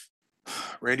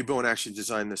 Randy Bowen actually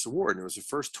designed this award, and it was the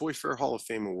first Toy Fair Hall of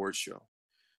Fame award show.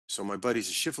 So my buddies,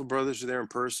 the Schiffel brothers, are there in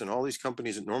person. All these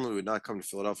companies that normally would not come to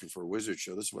Philadelphia for a Wizard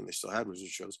show. This is when they still had Wizard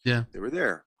shows. Yeah. They were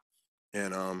there,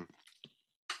 and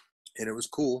it was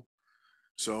cool.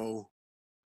 So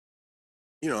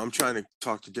I'm trying to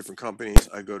talk to different companies.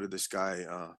 I go to this guy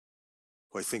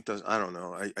who I think does. I don't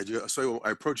know. I do. So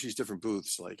I approach these different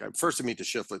booths. Like, first I meet the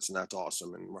Shiflets, and that's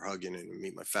awesome. And we're hugging and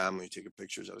meet my family, taking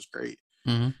pictures. That was great.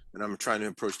 Mm-hmm. And I'm trying to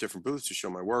approach different booths to show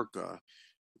my work.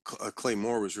 Clay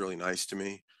Moore was really nice to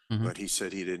me, Mm-hmm. but he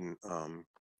said he didn't.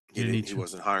 You need He to.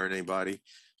 wasn't hiring anybody.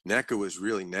 NECA was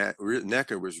really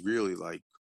NECA was really like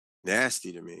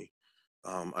nasty to me.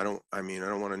 I don't. I mean, I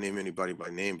don't want to name anybody by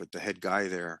name, but the head guy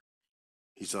there,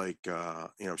 he's like,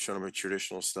 I'm showing him my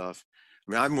traditional stuff.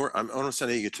 I mean, I don't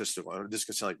sound egotistical. This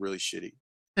can sound like really shitty.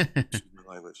 Excuse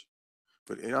my language.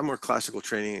 But I'm more classical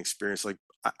training experience. Like,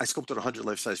 I sculpted 100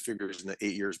 life-size figures in the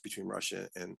 8 years between Russia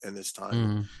and this time.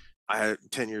 Mm-hmm. I had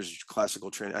 10 years of classical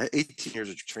training. I had 18 years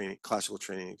of classical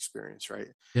training experience, right?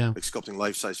 Yeah. Like sculpting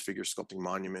life-size figures, sculpting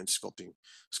monuments,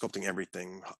 sculpting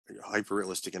everything,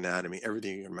 hyper-realistic anatomy,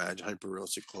 everything you can imagine,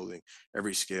 hyper-realistic clothing,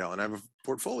 every scale. And I have a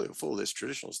portfolio full of this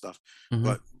traditional stuff, Mm-hmm.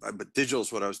 but digital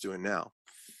is what I was doing now.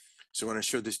 So when I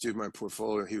showed this dude my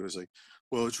portfolio, he was like,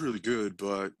 well, it's really good,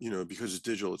 but because it's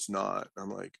digital, it's not. I'm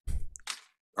like,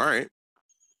 all right.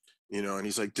 And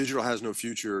he's like, digital has no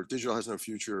future. Digital has no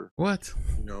future. What?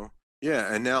 You know,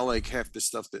 yeah. And now, like, half the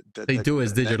stuff They do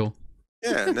is digital.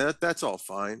 yeah, and that's all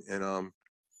fine. And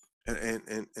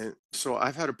so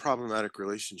I've had a problematic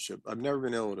relationship. I've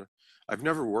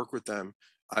never worked with them.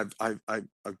 I've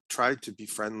tried to be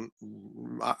friendly.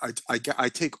 I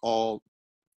take all,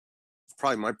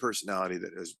 probably my personality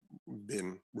that has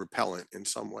been repellent in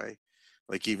some way.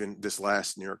 Like even this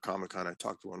last New York Comic Con, I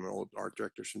talked to one of my old art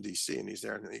directors from DC, and he's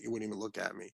there, and he wouldn't even look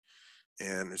at me.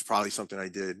 And it's probably something I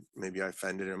did. Maybe I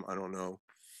offended him. I don't know.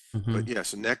 Mm-hmm. But yeah,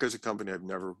 so NECA is a company I've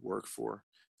never worked for,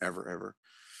 ever.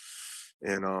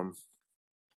 And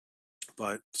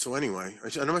but so anyway,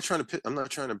 I'm not trying to. I'm not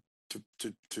trying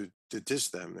to diss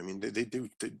them. I mean, they do.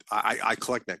 I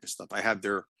collect NECA stuff.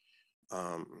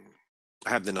 Um, I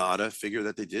have the Nada figure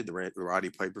that they did, the Roddy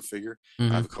Piper figure. I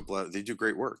Mm-hmm. have a couple of. They do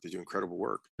great work. They do incredible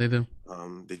work. They do.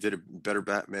 They did a better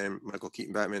Batman, Michael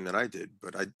Keaton Batman than I did,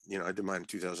 but I did mine in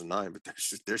 2009.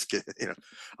 But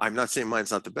I'm not saying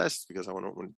mine's not the best because I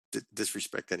don't want to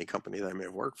disrespect any company that I may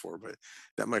have worked for, but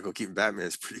that Michael Keaton Batman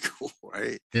is pretty cool,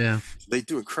 right? Yeah. So they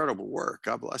do incredible work.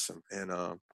 God bless them. And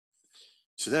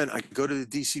so then I go to the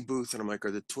DC booth and I'm like,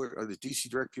 are the DC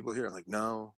direct people here? I'm like,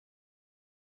 no.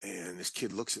 And this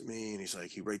kid looks at me and he's like,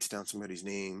 he writes down somebody's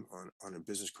name on a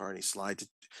business card and he slides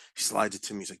it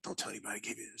to me. He's like, don't tell anybody I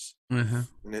gave you this. Uh-huh.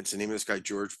 And it's the name of this guy,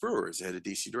 George Brewer, is the head of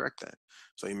DC Direct then.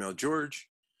 So I emailed George.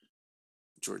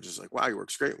 George is like, wow, he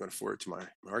works great. I'm going to forward it to my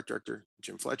art director,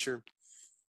 Jim Fletcher.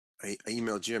 I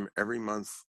email Jim every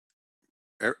month,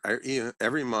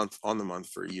 every month on the month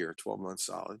for a year, 12 months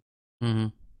solid. Mm-hmm.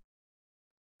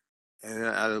 And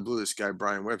out of the blue, this guy,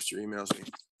 Brian Webster, emails me.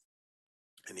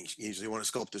 And he usually want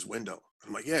to sculpt this window.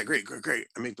 I'm like, yeah, great.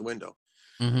 I make the window.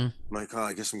 Mm-hmm. I'm like, oh,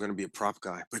 I guess I'm going to be a prop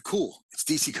guy, but cool. It's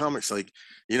DC Comics. Like,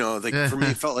 like for me,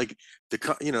 Yeah. it felt like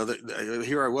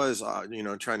here I was,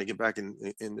 trying to get back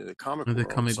into the comic The world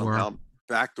comic world. somehow,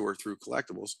 backdoor through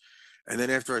collectibles. And then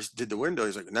after I did the window,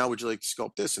 he's like, now would you like to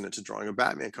sculpt this? And it's a drawing of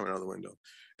Batman coming out of the window.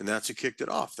 And that's what kicked it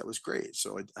off. That was great.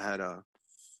 So I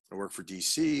worked for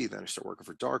DC. Then I started working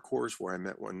for Dark Horse, where I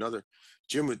met one another.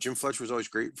 Jim Fletcher was always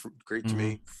great to Mm-hmm.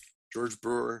 me. George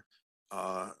Brewer,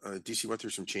 DC went through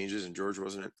some changes, and George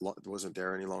wasn't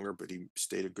there any longer, but he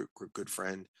stayed a good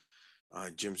friend.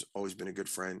 Jim's always been a good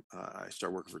friend. I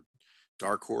started working for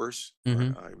Dark Horse.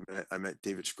 Mm-hmm. I met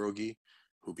David Scroggie,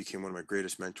 who became one of my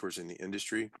greatest mentors in the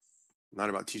industry. Not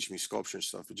about teaching me sculpture and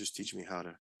stuff, but just teaching me how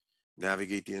to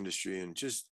navigate the industry. And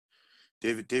just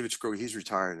David Scroggie, he's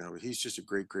retired now, but he's just a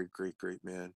great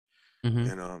man.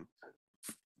 Mm-hmm. And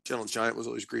Gentle Giant was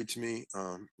always great to me.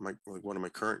 One of my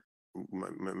current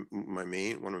my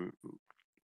main one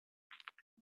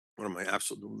of my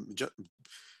absolute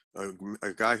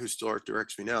a guy who still art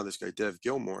directs me now. This guy Dev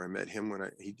Gilmore. I met him when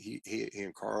he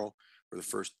and Carl were the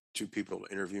first two people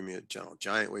to interview me at Gentle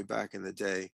Giant way back in the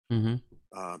day. Mm-hmm.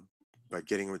 By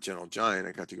getting with Gentle Giant,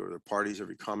 I got to go to their parties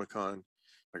every Comic Con.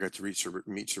 I got to meet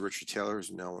Sir Richard Taylor,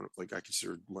 who's now I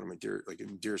consider one of my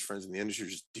dearest friends in the industry,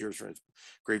 just dearest friends,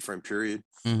 great friend, period.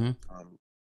 Mm-hmm.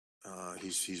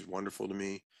 He's wonderful to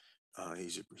me.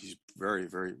 He's very,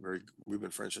 very, very. We've been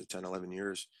friends for 10, 11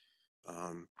 years.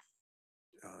 Um,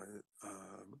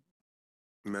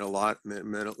 met a lot,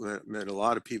 met a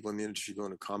lot of people in the industry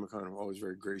going to Comic Con. Are always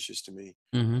very gracious to me.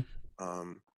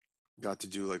 Mm-hmm. Got to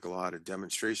do like a lot of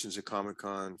demonstrations at Comic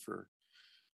Con for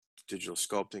digital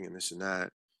sculpting and this and that.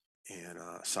 And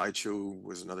Sideshow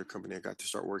was another company I got to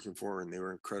start working for, and they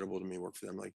were incredible to me. Worked for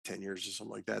them like 10 years or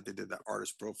something like that. They did that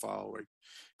artist profile like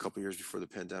a couple years before the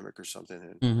pandemic or something.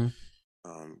 And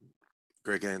Mm-hmm.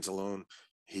 Greg Anzalone,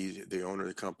 the owner of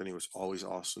the company, was always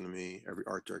awesome to me. Every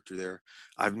art director there.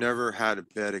 I've never had a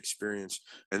bad experience.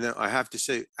 And then I have to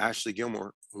say, Ashley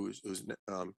Gilmore, who's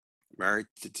married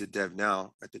to Dev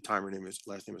now. At the time, her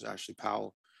last name was Ashley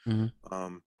Powell.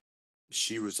 Mm-hmm.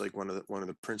 She was like one of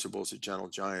the principals at Gentle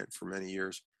Giant for many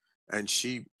years, and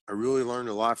I really learned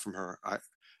a lot from her.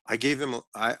 I gave them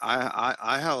I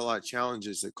have a lot of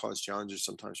challenges that cause challenges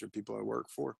sometimes for people I work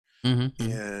for,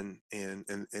 Mm-hmm.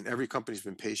 and every company's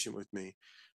been patient with me,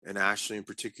 and Ashley in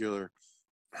particular.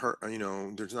 Her,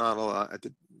 there's not a lot at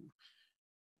the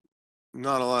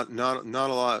not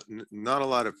a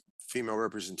lot of female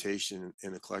representation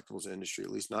in the collectibles industry, at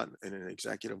least not in an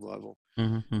executive level.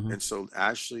 Mm-hmm. And so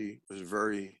Ashley was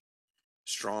very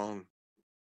strong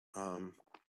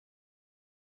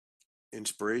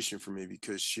inspiration for me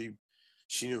because she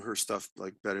knew her stuff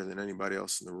like better than anybody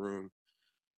else in the room.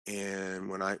 And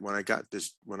when I got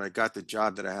the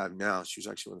job that I have now, she was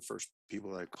actually one of the first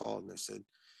people that I called, and I said,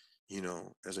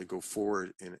 as I go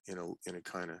forward in a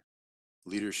kind of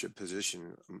leadership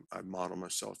position, I model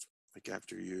myself like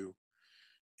after you.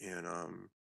 And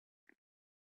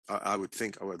I would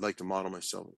think I would like to model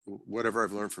myself. Whatever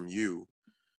I've learned from you,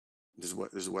 this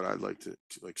is what I'd like to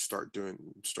like start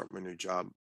my new job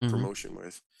Mm-hmm. promotion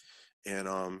with. And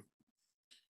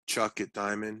Chuck at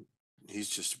Diamond, he's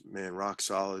just, man, rock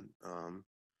solid.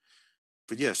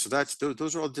 But yeah, so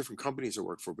those are all different companies I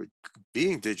work for. But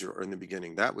being digital in the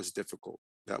beginning, that was difficult.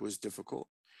 That was difficult.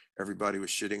 Everybody was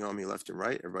shitting on me left and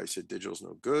right. Everybody said digital's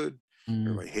no good. Mm.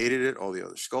 Everybody hated it. All the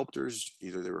other sculptors,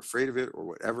 either they were afraid of it or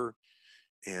whatever.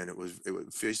 And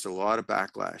it faced a lot of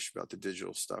backlash about the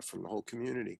digital stuff from the whole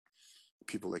community.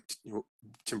 People like,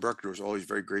 Tim Bruckner was always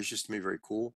very gracious to me, very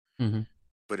cool, Mm-hmm.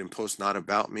 but in posts not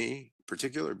about me in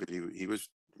particular, but he was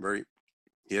very,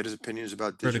 he had his opinions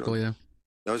about digital. Critical, yeah.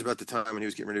 That was about the time when he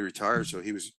was getting ready to retire. So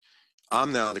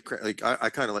I'm now like, I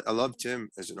kind of like, I love Tim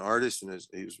as an artist, and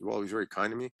he was always very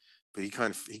kind to me, but he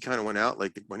kind of went out,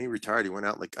 like when he retired, he went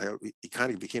out like, he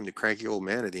kind of became the cranky old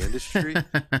man of the industry.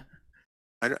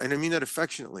 And I mean that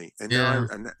affectionately. And Yeah.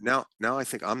 now I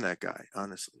think I'm that guy.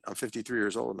 Honestly, I'm 53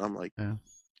 years old, and I'm like, Yeah.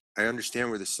 I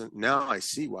understand now I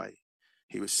see why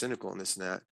he was cynical and this and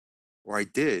that, or I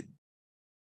did,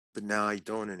 but now I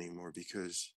don't anymore,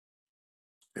 because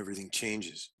everything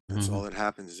changes. That's Mm-hmm. all that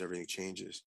happens, is everything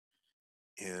changes.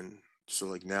 And so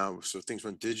like now, so things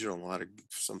went digital, and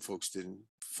some folks didn't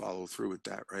follow through with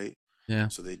that, right? Yeah.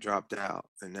 So they dropped out,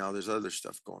 and now there's other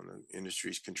stuff going on. The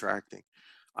industry's contracting.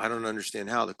 I don't understand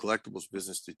how the collectibles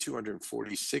business did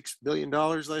 $246 billion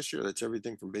last year. That's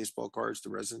everything from baseball cards to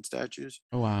resin statues.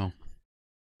 Oh, wow.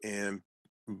 And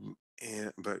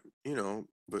but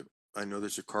but I know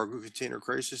there's a cargo container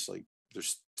crisis. Like,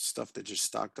 there's stuff that just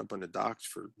stocked up on the docks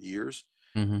for years,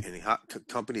 Mm-hmm. and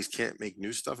companies can't make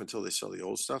new stuff until they sell the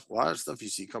old stuff. A lot of stuff you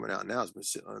see coming out now has been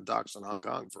sitting on the docks in Hong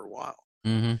Kong for a while.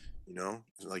 Mm-hmm.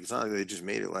 Like, it's not like they just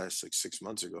made it last like 6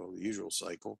 months ago. The usual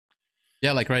cycle.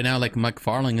 Yeah, like right now, like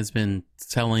McFarlane has been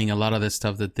selling a lot of the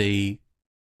stuff that they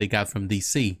got from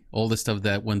DC. All the stuff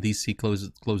that when DC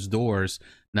closed doors,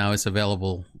 now it's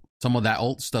available. Some of that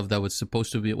old stuff that was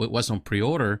supposed to be, it was on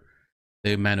pre-order,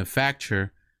 they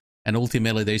manufacture, and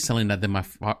ultimately they're selling at the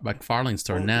McFarlane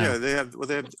store Well, now. yeah, they have. Well,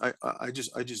 they have. I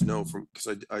just know from,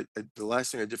 because the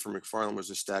last thing I did for McFarlane was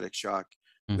a Static Shock.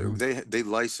 Mm-hmm. They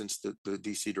licensed the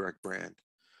DC Direct brand,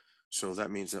 so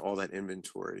that means that all that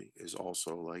inventory is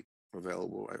also like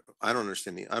available. I don't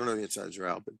understand I don't know the insides are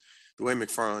out, but the way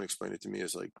McFarlane explained it to me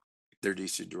is like, they're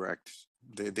DC Direct.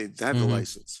 They have the Mm-hmm.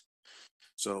 license.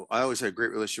 So I always had a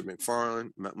great relationship with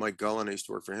McFarlane. Mike Gullen, I used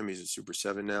to work for him. He's a Super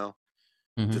 7 now.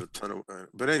 Mm-hmm. Did a ton of,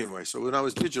 but anyway, so when I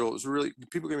was digital, it was really,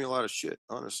 people gave me a lot of shit,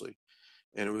 honestly,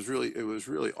 and it was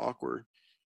really awkward.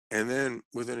 And then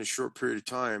within a short period of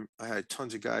time, I had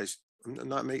tons of guys. I'm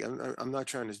not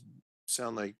trying to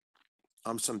sound like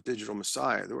I'm some digital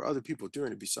messiah. There were other people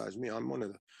doing it besides me. I'm one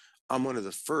of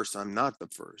the first. I'm not the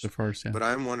The first, first, yeah. but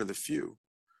I'm one of the few.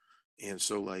 And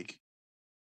so like,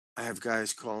 I have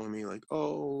guys calling me like,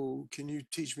 "Oh, can you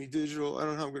teach me digital? I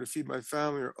don't know how I'm going to feed my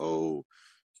family," or, "Oh,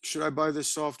 should I buy this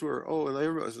software?" Oh, and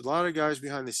there's a lot of guys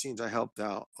behind the scenes I helped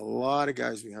out. A lot of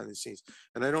guys behind the scenes,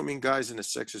 and I don't mean guys in a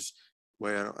sexist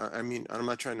way. I mean, I'm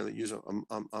not trying to use a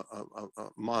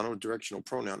mono-directional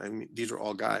pronoun. I mean, these are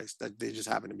all guys, that they just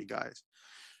happen to be guys.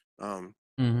 Um,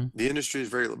 Mm-hmm. the industry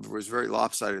was very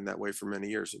lopsided in that way for many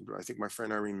years. I think my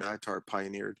friend Irene Matar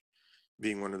pioneered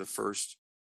being one of the first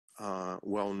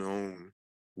well-known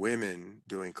women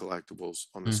doing collectibles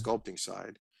on the sculpting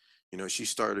side. She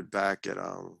started back at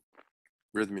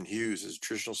Rhythm and Hughes as a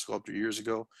traditional sculptor years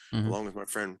ago, Mm-hmm. along with my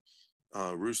friend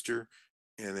Rooster.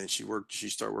 And then she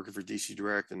started working for DC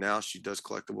Direct, and now she does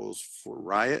collectibles for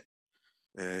Riot.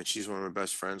 And she's one of my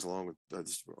best friends, along with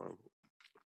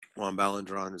Juan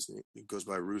Balandron. He goes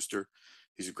by Rooster.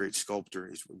 He's a great sculptor.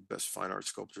 He's the best fine art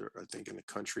sculptor, I think, in the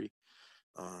country.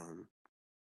 Um,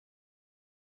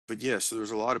 but yeah, so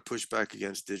there's a lot of pushback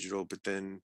against digital, but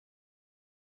then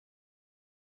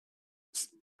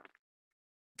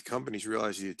the companies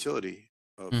realize the utility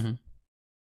of Mm-hmm.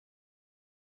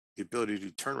 the ability to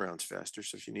do turnarounds faster.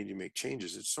 So if you need to make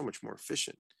changes, it's so much more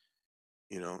efficient.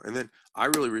 And then I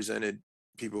really resented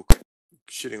people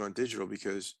shitting on digital,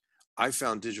 because I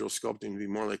found digital sculpting to be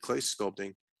more like clay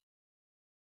sculpting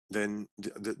than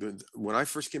when I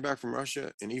first came back from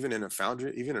Russia, and even in a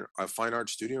foundry, even in a fine art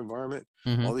studio environment,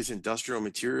 Mm-hmm. all these industrial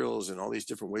materials and all these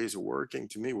different ways of working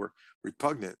to me were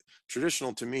repugnant.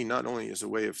 Traditional to me not only is a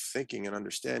way of thinking and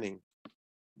understanding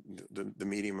the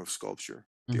medium of sculpture,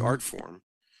 the Mm-hmm. art form,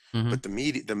 Mm-hmm. but the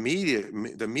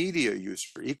media use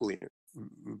for equally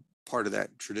part of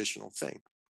that traditional thing.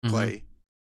 Mm-hmm. Clay,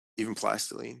 even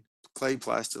plastiline, clay,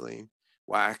 plastiline,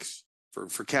 wax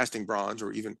for casting bronze,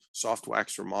 or even soft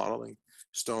wax for modeling,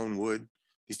 stone, wood,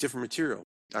 these different materials.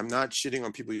 I'm not shitting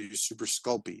on people who use super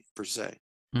sculpey per se,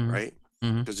 Mm-hmm. right?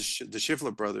 Mm-hmm. Because the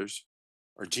Schiffler brothers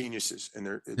are geniuses, and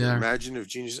they're Yeah. imaginative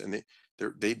geniuses, and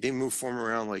they move form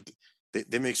around like,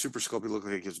 they make super sculpey look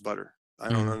like it's butter. I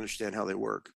don't Mm-hmm. understand how they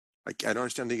work. I don't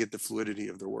understand how they get the fluidity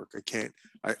of their work. I can't.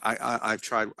 I've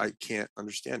tried. I can't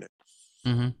understand it.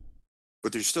 Mm-hmm.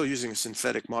 but they're still using a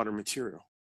synthetic modern material.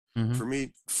 Mm-hmm.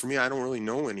 For me, I don't really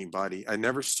know anybody. I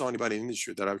never saw anybody in the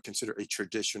industry that I would consider a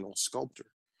traditional sculptor,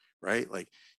 right? Like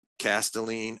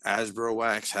Castelline, Hasbro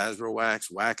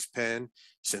wax pen,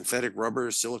 synthetic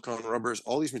rubbers, silicone rubbers,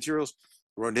 all these materials.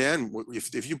 Rodin,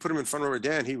 if you put him in front of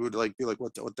Rodin, he would like be like,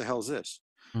 what the hell is this?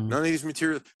 Mm-hmm. None of these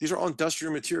materials, these are all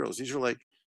industrial materials. These are like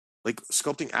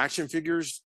sculpting action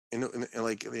figures in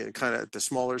like kind of at the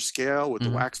smaller scale with the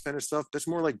Mm-hmm. wax pen and stuff. That's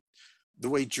more like the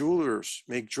way jewelers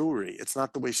make jewelry. It's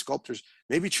not the way sculptors.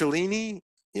 Maybe Cellini,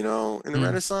 in the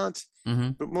Renaissance,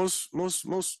 Mm-hmm. but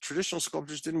most traditional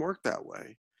sculptors didn't work that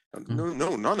way. Mm-hmm. No,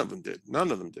 no, none of them did.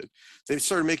 None of them did. They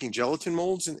started making gelatin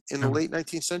molds in the Oh. late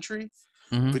 19th century,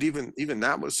 Mm-hmm. but even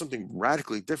that was something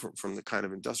radically different from the kind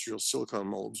of industrial silicone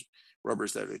molds,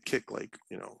 rubbers that would kick like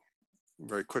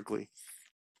very quickly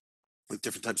with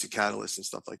different types of catalysts and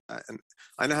stuff like that. And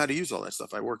I know how to use all that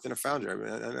stuff. I worked in a foundry. I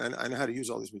mean, I know how to use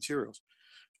all these materials.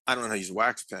 I don't know how to use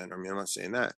wax pen. I mean, I'm not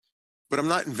saying that, but I'm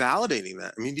not invalidating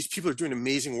that. I mean, these people are doing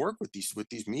amazing work with these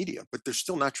media, but they're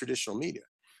still not traditional media.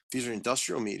 These are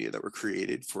industrial media that were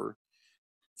created for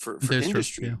That's true. Yeah,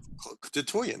 industry, the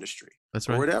toy industry, that's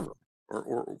or right. whatever,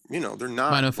 or they're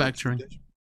not like Manufacturing.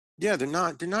 yeah, they're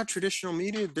not traditional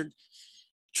media. They're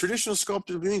traditional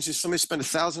sculptor means is somebody spent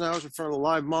 1,000 hours in front of a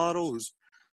live model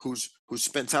who's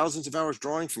spent thousands of hours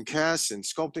drawing from casts and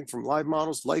sculpting from live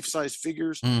models, life-size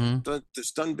figures, Mm-hmm.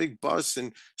 that's done big busts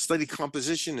and studied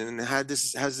composition and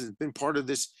has been part of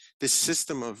this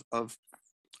system of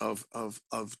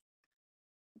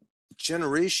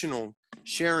generational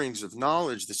sharings of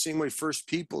knowledge, the same way first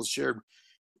peoples shared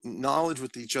knowledge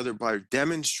with each other by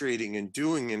demonstrating and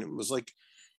doing. And it was like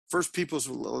first peoples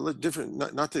were a little different,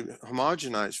 not to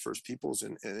homogenize first peoples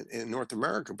in North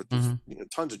America, but there's Mm-hmm.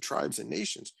 tons of tribes and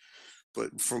nations.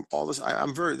 But from all this,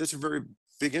 that's a very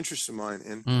big interest of mine.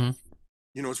 And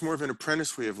Mm-hmm. it's more of an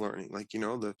apprentice way of learning. Like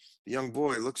the young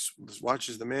boy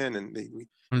watches the man, and And he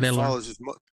they learn.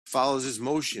 follows his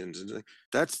motions, and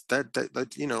that's that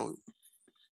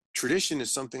tradition is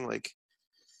something like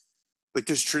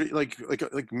there's like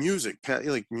music,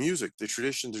 like music, the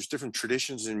tradition. There's different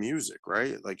traditions in music,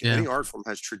 right? Like Yeah. any art form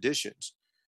has traditions,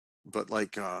 but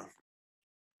like are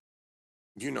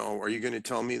you going to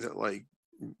tell me that like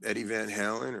Eddie Van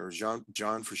Halen or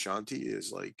John Frusciante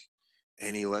is like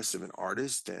any less of an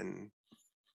artist than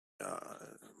uh,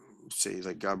 say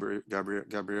like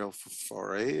Gabriel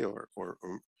Fauré or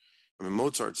I mean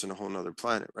Mozart's in a whole nother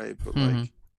planet, right? But Mm-hmm.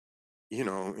 like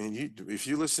and if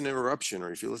you listen to Eruption,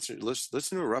 or if you listen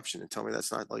to Eruption and tell me that's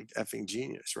not like effing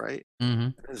genius, right?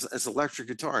 Mm-hmm. It's electric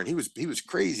guitar, and he was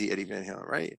crazy, Eddie Van Halen,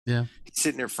 right? Yeah. He's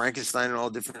sitting there Frankenstein and all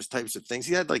different types of things.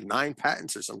 He had like 9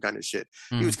 patents or some kind of shit.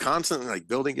 He Mm-hmm. was constantly like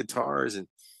building guitars, and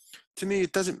to me,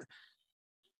 it doesn't.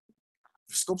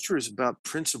 Sculpture is about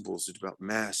principles. It's about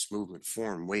mass, movement,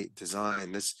 form, weight,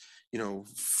 design. This,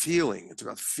 feeling. It's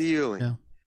about feeling. Yeah.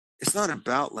 It's not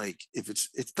about like if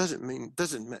it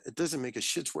doesn't make a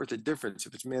shit's worth of difference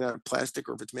if it's made out of plastic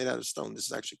or if it's made out of stone. This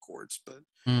is actually quartz, but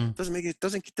Mm-hmm. it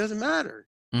doesn't matter.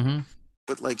 Mm-hmm.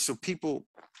 But like so people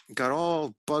got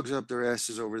all bugs up their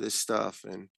asses over this stuff,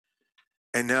 and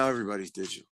now everybody's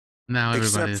digital Now everybody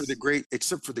except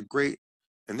for the is. great,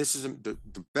 and this is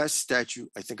the best statue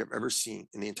I think I've ever seen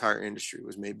in the entire industry.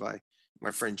 Was made by my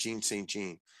friend Gene St.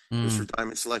 Jean. It was Mm. for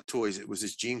Diamond Select Toys. It was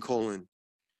this Gene Colan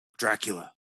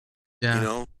Dracula, Yeah.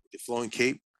 the flowing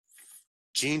cape.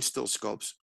 Gene still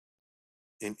sculpts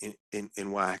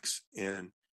in wax,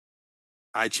 and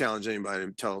I challenge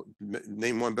anybody to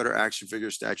name one better action figure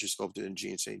statue sculpted in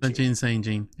Gene St. The Jean. Gene St.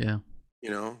 Jean. Yeah.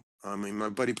 I mean, my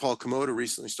buddy Paul Komodo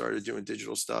recently started doing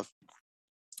digital stuff.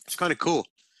 It's kind of cool.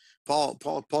 Paul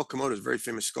Komodo is a very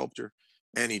famous sculptor,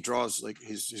 and he draws like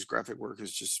his graphic work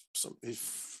is just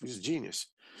he's a genius.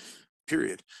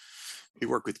 Period. He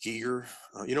worked with Giger,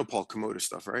 Paul Komodo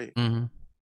stuff, right? Mm-hmm.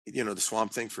 The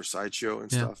Swamp Thing for Sideshow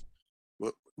and Yeah. stuff.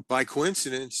 But by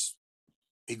coincidence,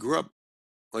 he grew up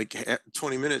like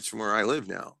 20 minutes from where I live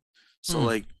now. So Mm.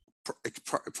 like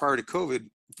prior to COVID,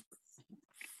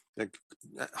 like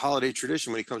holiday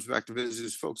tradition when he comes back to visit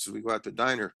his folks, we go out to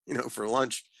diner, for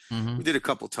lunch. Mm-hmm. We did a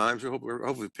couple times. We're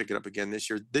hopefully pick it up again this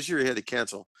year. This year he had to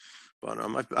cancel, but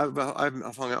I've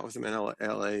hung out with him in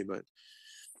LA. But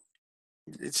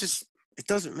it's just it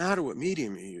doesn't matter what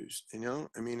medium you use.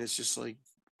 I mean, it's just like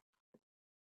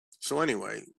so.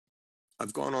 Anyway,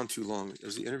 I've gone on too long.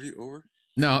 Is the interview over?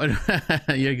 No,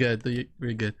 you're good.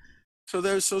 You're good. So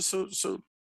there's so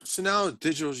now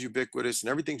digital is ubiquitous and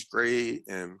everything's great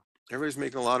and everybody's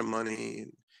making a lot of money,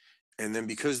 and then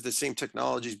because the same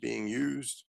technology is being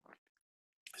used,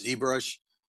 ZBrush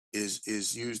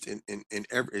is used in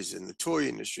every, is in the toy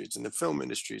industry, it's in the film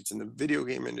industry, it's in the video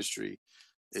game industry,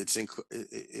 it's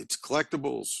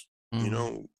collectibles. You Mm-hmm.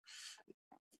 know,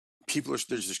 people are,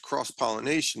 there's this cross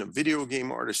pollination of video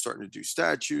game artists starting to do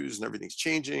statues, and everything's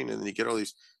changing, and then you get all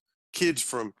these kids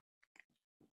from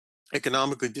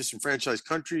economically disenfranchised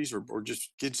countries, or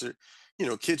just kids that, you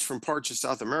know, kids from parts of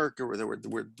South America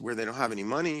where they don't have any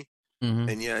money, Mm-hmm.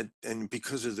 and yet, and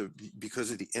because of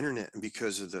the internet, and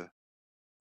because of the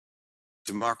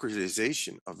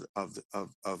democratization of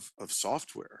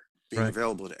software being Right.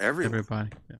 available to everyone. Everybody.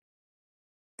 Yeah.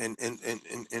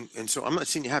 And so I'm not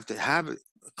saying you have to have a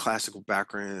classical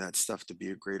background in that stuff to be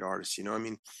a great artist. You know, I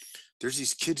mean, there's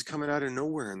these kids coming out of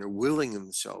nowhere and they're willing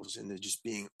themselves and they're just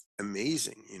being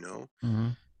amazing, you know? Mm-hmm.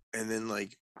 And then,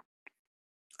 like,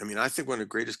 I mean, I think one of the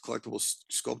greatest collectible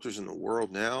sculptors in the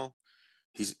world now,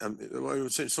 he's,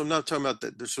 so I'm not talking about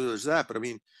that. So there's that, but I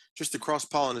mean, just the cross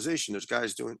pollination. There's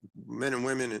guys doing, men and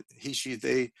women, and he, she,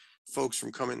 they, folks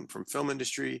from coming from film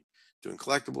industry, doing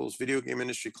collectibles, video game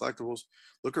industry collectibles.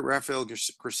 Look at Raphael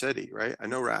Grassetti, right? I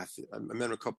know Raph. I met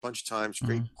him a couple bunch of times.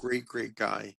 Mm-hmm. Great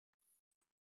guy.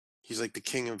 He's like the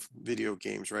king of video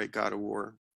games, right? God of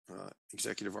War,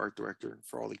 executive art director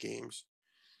for all the games.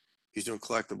 He's doing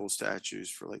collectible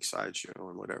statues for like Sideshow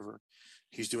and whatever.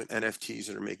 He's doing NFTs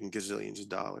that are making gazillions of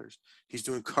dollars. He's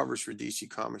doing covers for DC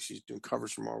Comics. He's doing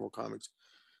covers for Marvel Comics.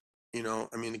 You know,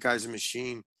 I mean, the guy's a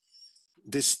machine.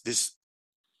 This,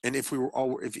 and if we were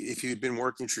all, if he had been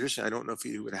working tradition, I don't know if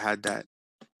he would have had that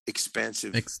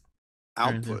expansive Yeah.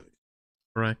 output.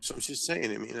 Correct. So I'm just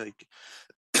saying. I mean, like,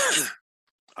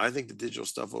 I think the digital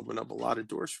stuff opened up a lot of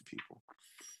doors for people.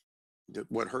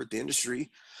 What hurt the industry?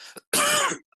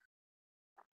 I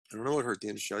don't know what hurt the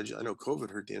industry. I know COVID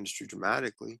hurt the industry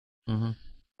dramatically. Mm-hmm.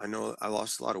 I know I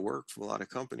lost a lot of work from a lot of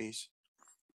companies,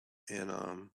 and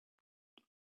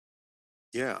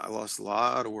yeah, I lost a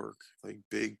lot of work, like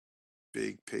big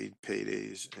paid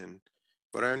paydays, and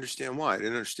but I understand why. I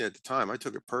didn't understand at the time. I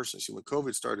took it personally. See, when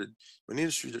COVID started, when the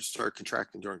industry just started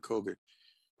contracting during COVID,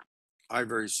 I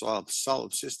very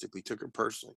solipsistically took it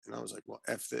personally, and I was like, well,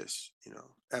 f this, you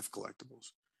know, f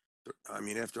collectibles. I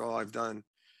mean, after all I've done,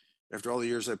 after all the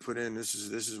years I put in, this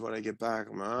is what I get back.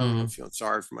 I'm, I don't know, Mm-hmm. feeling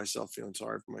sorry for myself,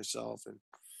 and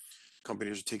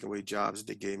companies are taking away jobs that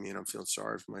they gave me, and I'm feeling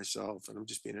sorry for myself, and I'm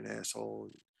just being an asshole.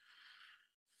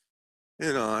 And,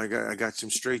 you know, I got some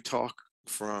straight talk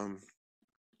from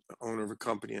the owner of a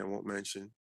company I won't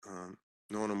mention.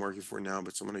 No one I'm working for now,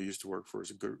 but someone I used to work for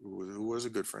is a good, who was a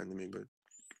good friend to me, but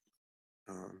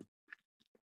um,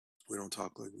 we don't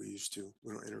talk like we used to.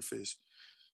 We don't interface.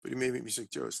 But he made me say,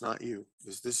 Joe, it's not you.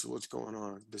 This is what's going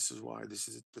on. This is why. This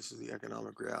is the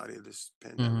economic reality of this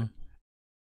Mm-hmm. pandemic.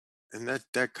 And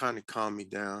that kind of calmed me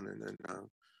down. And then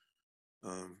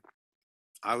um,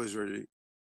 I was ready.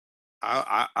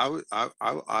 I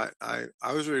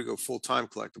was ready to go full time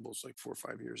collectibles like 4 or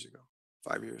 5 years ago,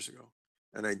 5 years ago,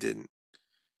 and I didn't.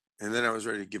 And then I was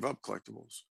ready to give up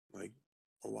collectibles like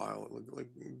a while, like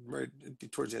right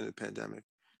towards the end of the pandemic,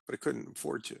 but I couldn't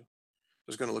afford to. I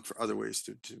was going to look for other ways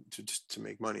to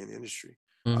make money in the industry.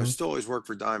 I Mm-hmm. was still always work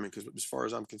for Diamond because, as far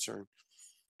as I'm concerned,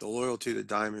 the loyalty to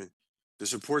Diamond, the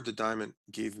support that Diamond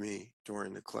gave me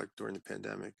during the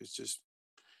pandemic is just,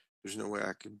 there's no way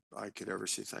I could ever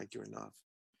say thank you enough.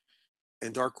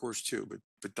 And Dark Horse too,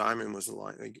 but Diamond was the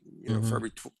line. Like, you know,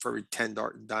 Mm-hmm. for every 10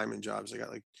 Diamond jobs, I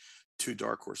got like 2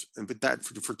 Dark Horse. And but that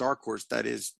for Dark Horse, that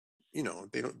is, you know,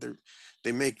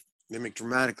 they make they make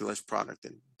dramatically less product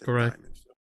than Correct. Diamond.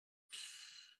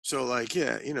 So like,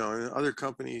 yeah, you know, and other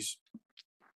companies,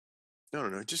 I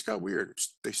don't know, it just got weird.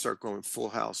 They start going full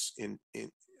house in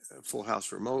full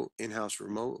house remote, in-house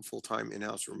remote, full-time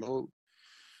in-house remote,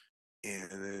 and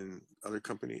then other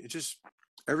company. It just,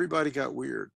 everybody got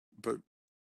weird, but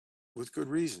with good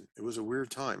reason. It was a weird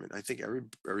time, and I think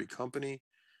every company,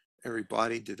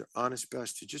 everybody did their honest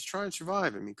best to just try and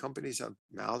survive. I mean, companies have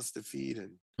mouths to feed,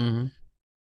 and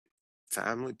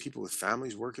Mm-hmm. people with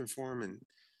families working for them, and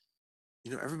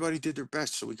you know, everybody did their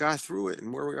best. So we got through it,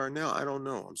 and where we are now, I don't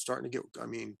know. I'm starting to get. I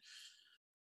mean,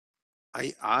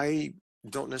 I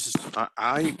don't necessarily.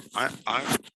 I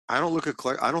don't look at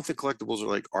collect. I don't think collectibles are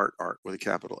like art with a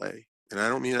capital A, and I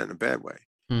don't mean that in a bad way.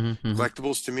 Mm-hmm. Mm-hmm.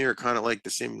 Collectibles to me are kind of like the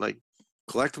same. Like,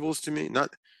 collectibles to me,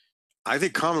 not. I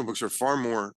think comic books are far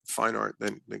more fine art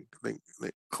than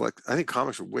collect. I think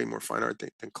comics are way more fine art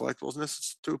than collectibles, and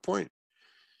that's to a point.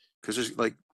 Because there's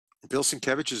like, Bill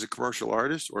Sienkiewicz is a commercial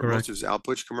artist, or most Correct. of his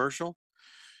output's commercial,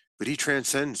 but he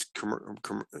transcends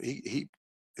he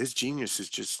his genius is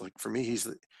just like, for me,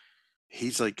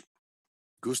 he's like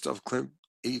Gustav Klimt,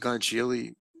 Egon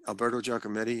Schiele, Alberto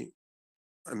Giacometti,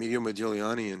 Emilio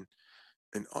Modigliani, and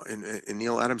and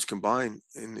Neil Adams combined,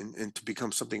 and to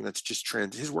become something that's just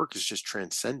his work is just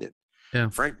transcendent. Yeah.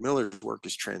 Frank Miller's work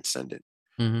is transcendent.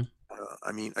 Mm-hmm.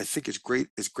 I mean, I think it's great.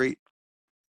 It's great,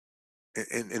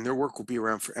 and their work will be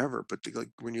around forever. But like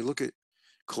when you look at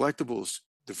collectibles,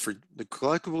 the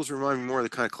collectibles remind me more of the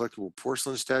kind of collectible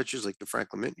porcelain statues like the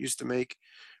Franklin Mint used to make,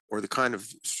 or the kind of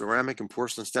ceramic and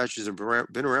porcelain statues that have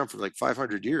been around for like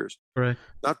 500 years. Correct.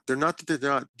 Not they're not that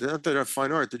they're not that they're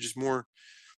fine art. They're just more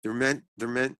they're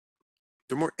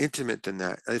more intimate than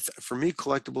that. For me,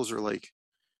 collectibles are like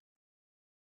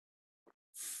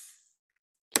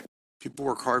people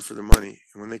work hard for their money,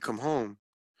 and when they come home,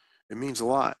 it means a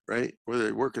lot, right? Whether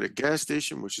they work at a gas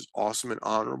station, which is awesome and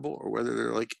honorable, or whether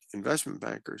they're like investment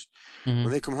bankers, Mm-hmm.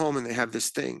 when they come home and they have this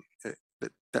thing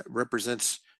that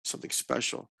represents something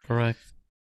special. Correct.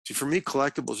 See, for me,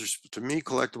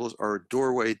 collectibles are a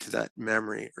doorway to that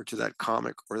memory or to that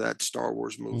comic or that Star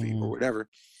Wars movie or Mm. whatever.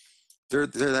 They're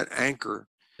that anchor.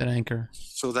 That anchor.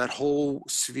 So that whole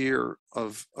sphere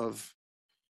of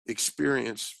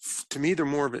experience, to me, they're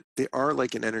more of it. They are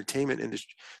like an entertainment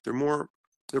industry.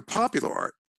 They're popular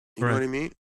art. You know what Correct. I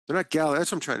mean? They're not gallery.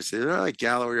 That's what I'm trying to say. They're not like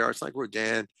gallery art. It's like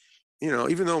Rodin.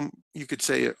 Even though you could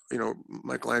say,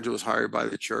 Michelangelo was hired by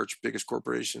the church, biggest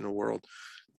corporation in the world.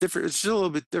 Different. It's still a little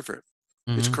bit different.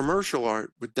 It's Mm-hmm. commercial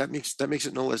art, but that makes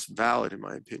it no less valid, in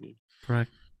my opinion.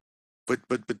 Correct. But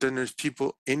then there's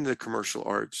people in the commercial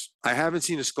arts. I haven't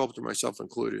seen a sculptor, myself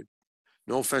included.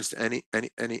 No offense to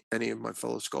any of my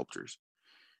fellow sculptors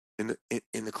in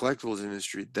the collectibles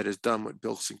industry that has done what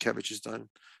Bill Sienkiewicz has done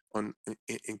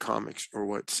in comics, or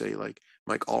what, say, like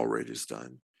Mike Allred has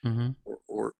done, Mm-hmm.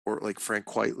 or like Frank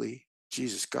Quitely.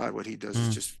 Jesus God, what he does is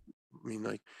Mm. just. I mean,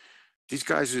 like these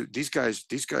guys,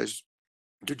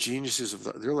 they're geniuses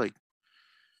they're like,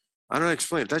 I don't know how to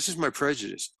explain it. That's just my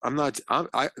prejudice. I'm not.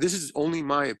 This is only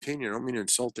my opinion. I don't mean to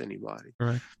insult anybody.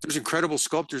 Correct. There's incredible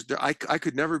sculptors. I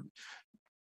could never.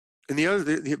 And the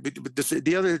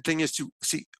other thing is to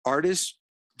see artists.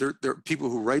 They're people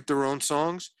who write their own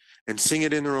songs and sing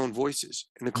it in their own voices.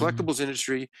 In the Mm-hmm. collectibles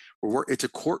industry, where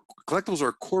collectibles are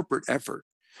a corporate effort.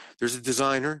 There's a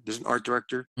designer. There's an art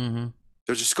director. Mm-hmm.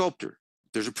 There's a sculptor.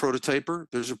 There's a prototyper.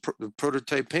 There's a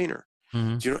prototype painter.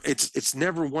 Mm-hmm. It's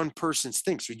never one person's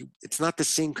thing. So it's not the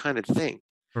same kind of thing.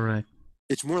 Correct.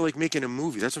 It's more like making a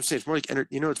movie. That's what I'm saying. It's more like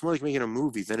it's more like making a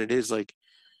movie than it is like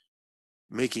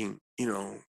making,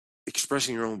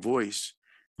 expressing your own voice.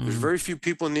 There's Mm-hmm. very few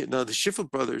people now the Schiffel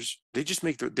brothers. They just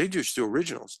do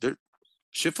originals. They're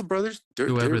Schiffel brothers.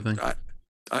 Do everything.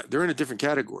 They're in a different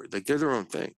category. Like they're their own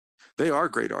thing. They are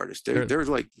great artists. They're, They're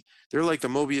like the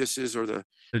Mobiuses or the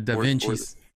they're Da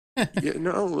Vinci's. yeah,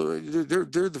 no,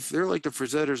 they're like the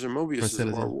Frazetters and Mobiuses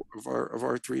Rosetta. of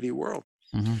our 3D world.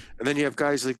 Mm-hmm. And then you have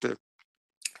guys like the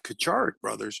Kacharik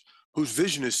brothers, whose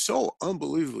vision is so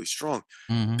unbelievably strong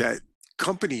Mm-hmm. that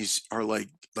companies are like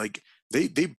they.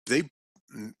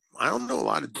 I don't know a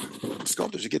lot of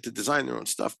sculptors that get to design their own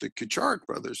stuff. The Kacharik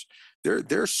brothers,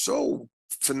 they're so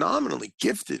phenomenally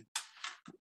gifted.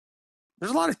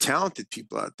 There's a lot of talented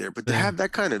people out there, but to Yeah. have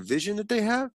that kind of vision that they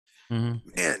have, Mm-hmm.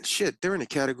 man, shit, they're in a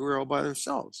category all by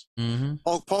themselves. Mm-hmm.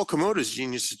 Paul Komoda's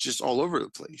genius is just all over the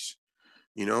place.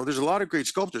 There's a lot of great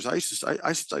sculptors. I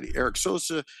study Eric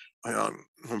Sosa.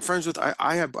 I'm friends with.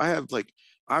 I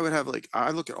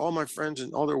look at all my friends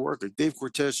and all their work, like Dave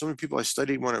Cortez. So many people I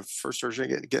studied when I first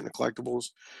started getting the collectibles.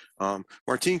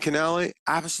 Martin Canale,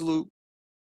 absolute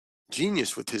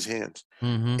genius with his hands,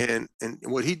 Mm-hmm. and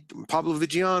what Pablo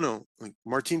Vigiano, like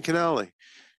Martin Canale,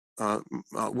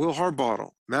 Will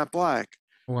Harbottle, Matt Black.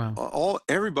 Wow.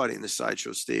 Everybody in the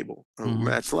Sideshow stable. Mm-hmm.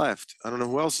 Matt's left. I don't know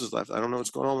who else is left. I don't know what's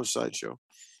going on with Sideshow.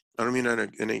 I don't mean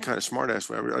in any kind of smart ass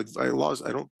way. I lost.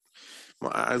 I don't.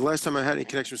 Last time I had any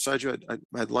connection with Sideshow, I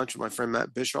had lunch with my friend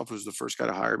Matt Bischoff, who was the first guy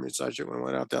to hire me at Sideshow when I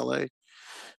went out to LA.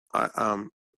 I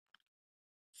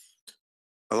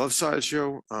love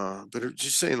Sideshow, but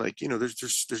just saying, like,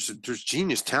 there's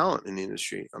genius talent in the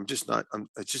industry. I'm just not.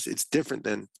 It's different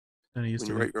than When you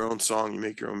write your own song, you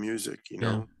make your own music.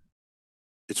 Yeah.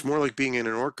 It's more like being in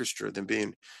an orchestra than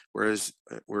being. Whereas,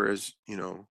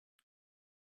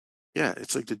 yeah,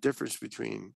 it's like the difference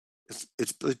between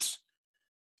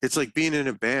it's like being in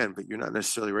a band, but you're not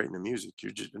necessarily writing the music.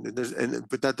 You're just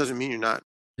but that doesn't mean you're not.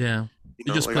 Yeah.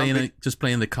 You're just like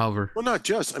playing the cover. Well, not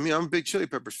just. I mean, I'm a big Chili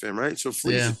Peppers fan, right? So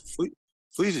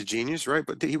Flea's a genius, right?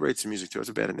 But he writes the music too. It's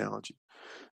a bad analogy.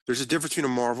 There's a difference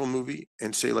between a Marvel movie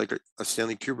and, say, like a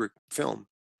Stanley Kubrick film.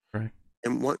 Right.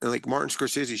 And like Martin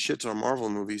Scorsese shits on Marvel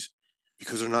movies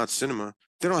because they're not cinema.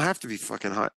 They don't have to be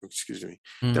fucking high. Excuse me.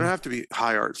 Mm-hmm. They don't have to be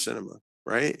high art cinema,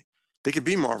 right? They could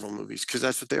be Marvel movies because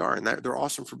that's what they are, and they're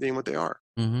awesome for being what they are.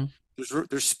 Mm-hmm.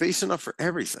 There's space enough for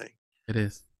everything. It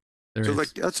is. There So like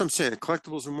is. that's what I'm saying.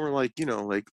 Collectibles are more like,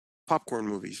 like popcorn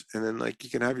movies, and then like you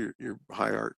can have your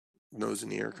high art, nose in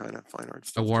the air kind of fine art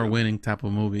stuff too. Award-winning type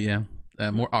of movie. Yeah,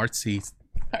 more artsy,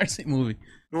 artsy movie.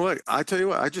 You know what? I tell you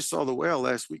what, I just saw The Whale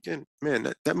last weekend.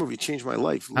 Man, that movie changed my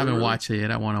life. I haven't Literally watched it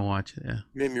yet. I want to watch it. Yeah.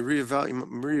 made me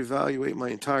reevaluate my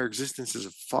entire existence as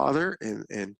a father, and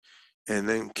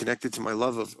then connected to my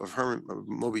love of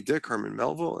Moby Dick, Herman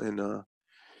Melville, and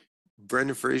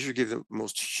Brendan Fraser gave the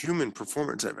most human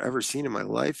performance I've ever seen in my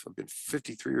life. I've been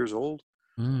 53 years old.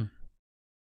 Mm.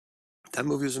 That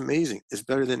movie was amazing. It's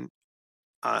better than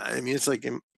I mean, it's like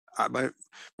my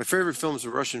favorite film is a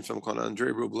Russian film called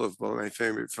Andrei Rublev by my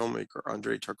favorite filmmaker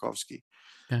Andrei Tarkovsky.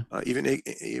 Yeah. Even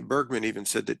Bergman even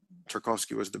said that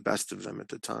Tarkovsky was the best of them at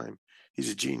the time. He's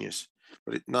a genius,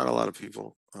 but not a lot of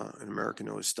people in America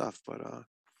know his stuff. But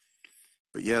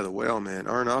yeah, The Whale, man.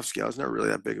 Aronofsky, I was never really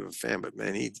that big of a fan, but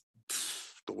man,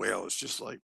 The Whale is just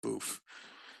like boof.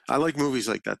 I like movies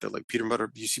like that. That like Peanut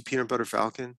Butter. You see Peanut Butter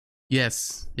Falcon?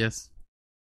 Yes. Yes.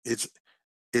 It's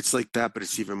it's like that, but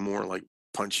it's even more like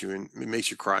punch you and it makes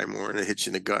you cry more and it hits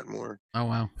you in the gut more. Oh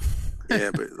wow.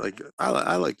 Yeah, but like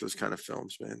I like those kind of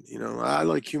films, man. I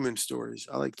like human stories.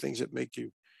 I like things that make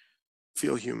you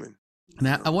feel human.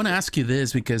 Now I want to ask you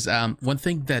this because one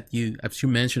thing that as you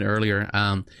mentioned earlier,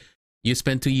 you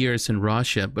spent 2 years in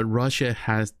Russia, but Russia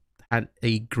has had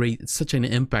such an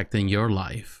impact in your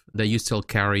life that you still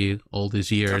carry all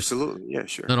these years. Absolutely, yeah,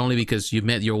 sure. Not only because you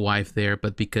met your wife there,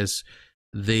 but because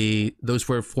those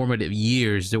were formative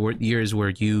years. There were years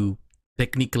where you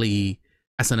technically,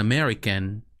 as an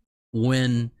American,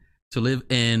 went to live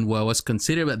in what was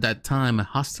considered at that time a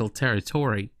hostile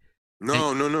territory.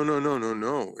 No.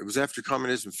 It was after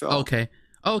communism fell. Okay.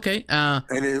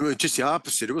 And it was just the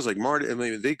opposite. It was like Marty. I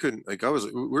mean, they couldn't like. I was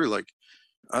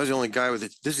the only guy with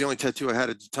it. This is the only tattoo I had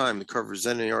at the time. The cover of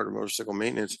Zen and the Art of Motorcycle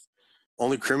Maintenance.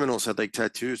 Only criminals had like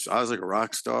tattoos. I was like a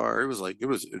rock star. It was like it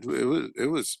was,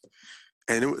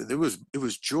 and it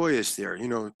was joyous there.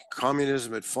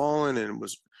 Communism had fallen, and it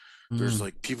was there's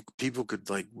like people could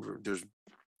like there's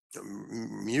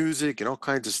music and all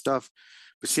kinds of stuff.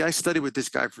 But see, I studied with this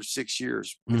guy for 6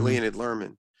 years, Leonid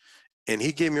Lerman, and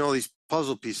he gave me all these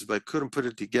puzzle pieces, but I couldn't put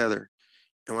it together.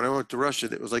 And when I went to Russia,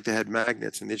 it was like they had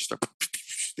magnets, and they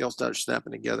all started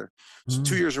snapping together. So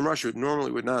 2 years in Russia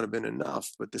normally would not have been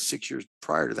enough, but the 6 years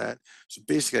prior to that, so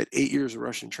basically I had 8 years of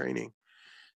Russian training.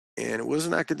 And it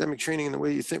wasn't academic training in the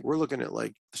way you think. We're looking at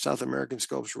like South American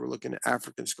sculpture, we're looking at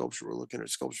African sculpture, we're looking at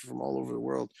sculpture from all over the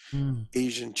world,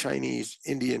 Asian, Chinese,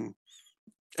 Indian,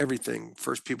 everything.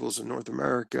 First peoples in North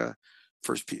America,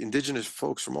 indigenous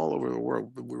folks from all over the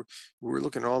world. We're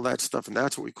looking at all that stuff, and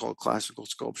that's what we call classical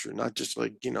sculpture, not just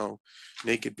like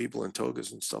naked people in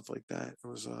togas and stuff like that. It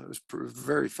was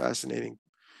very fascinating.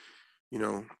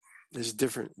 There's a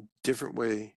different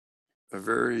way, a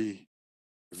very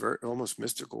almost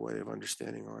mystical way of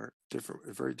understanding art.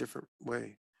 A very different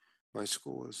way. My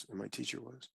school was, and my teacher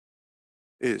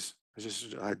is.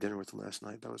 I had dinner with him last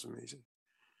night. That was amazing.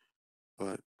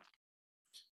 But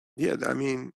yeah, I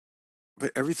mean,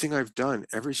 but everything I've done,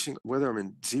 whether I'm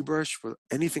in ZBrush,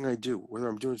 anything I do, whether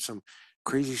I'm doing some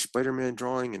crazy Spider-Man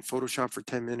drawing in Photoshop for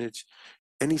 10 minutes,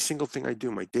 any single thing I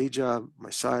do, my day job,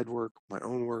 my side work, my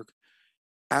own work,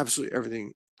 absolutely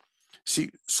everything.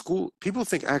 See, people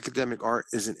think academic art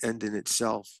is an end in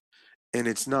itself, and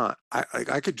it's not.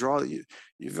 I could draw.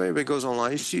 If anybody goes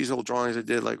online, you see these old drawings I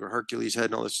did, like a Hercules head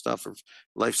and all this stuff, of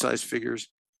life-size figures.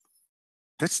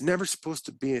 That's never supposed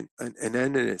to be an end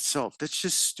in itself. That's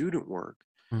just student work.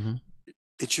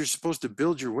 You're supposed to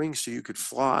build your wings so you could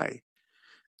fly.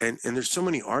 And there's so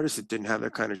many artists that didn't have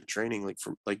that kind of training,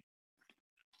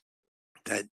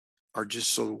 that are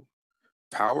just so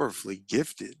powerfully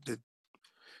gifted that,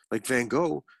 like Van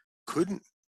Gogh couldn't.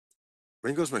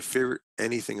 Van Gogh's my favorite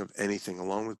anything of anything,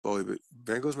 along with Bowie, but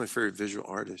Van Gogh's my favorite visual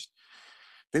artist.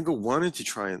 Van Gogh wanted to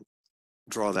try and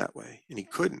draw that way, and he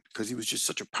couldn't because he was just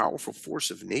such a powerful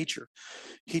force of nature.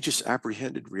 He just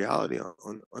apprehended reality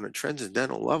on a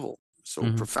transcendental level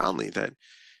so profoundly that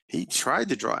he tried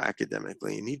to draw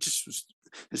academically, and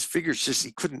his figures just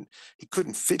he couldn't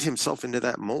fit himself into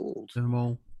that mold.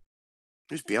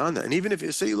 He was beyond that. And even if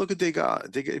you look at Degas,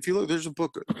 if you look, there was a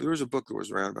book that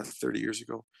was around about 30 years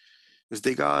ago. It was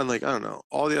Degas, and like, I don't know,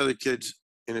 all the other kids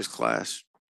in his class,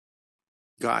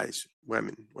 guys,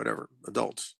 women, whatever,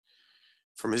 adults,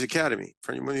 from his academy,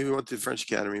 when he went to the French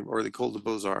Academy or the École des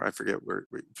Beaux-Arts, I forget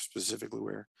specifically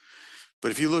where.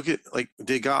 But if you look at like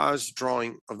Degas'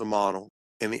 drawing of the model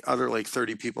and the other like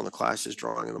 30 people in the class's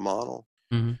drawing of the model,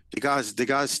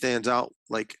 Degas stands out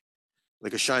like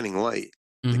like a shining light,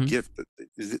 the Mm-hmm. gift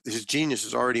that his genius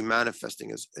is already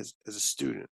manifesting as a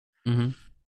student. Mm-hmm.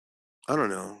 I don't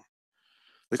know.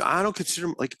 Like I don't consider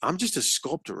like I'm just a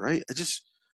sculptor, right?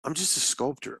 I'm just a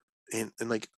sculptor, and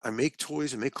like I make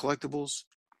toys and make collectibles.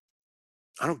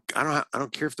 I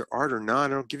don't care if they're art or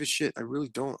not. I don't give a shit. I really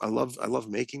don't. I love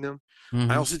making them. I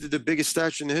Mm-hmm. also did the biggest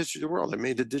statue in the history of the world. I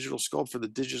made the digital sculpt for the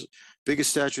biggest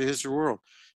statue in the history of the world,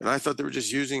 and I thought they were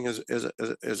just using as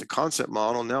a concept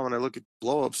model. Now when I look at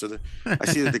blowups of I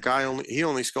see that the guy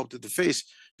only sculpted the face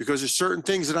because there's certain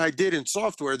things that I did in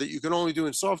software that you can only do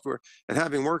in software. And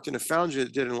having worked in a foundry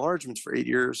that did enlargements for 8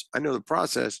 years, I know the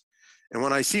process. And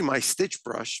when I see my stitch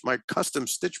brush, my custom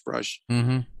stitch brush,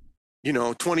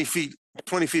 Mm-hmm. 20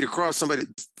 feet across somebody's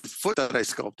foot that I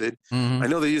sculpted. Mm-hmm. I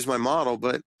know they use my model,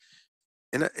 but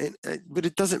but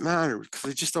it doesn't matter because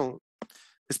I just don't.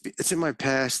 It's in my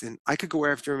past, and I could go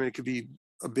after him, and it could be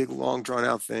a big, long, drawn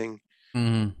out thing.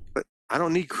 Mm-hmm. But I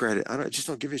don't need credit. I just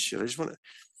don't give a shit. I just want to.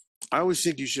 I always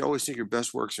think you should always think your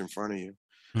best work's in front of you.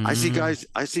 I see Mm-hmm. guys.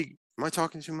 I see. Am I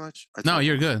talking too much? I No, talk too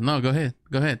you're much. good. No, go ahead.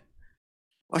 Go ahead.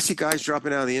 I see guys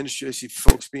dropping out of the industry. I see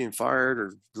folks being fired,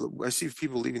 or I see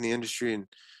people leaving the industry and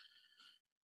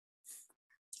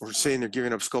or saying they're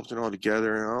giving up sculpting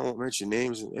altogether. And I won't mention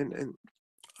names. And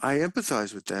I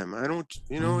empathize with them. I don't,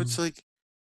 Mm-hmm. it's like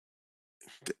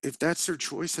if that's their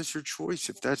choice, that's their choice.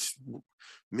 If that's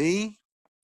me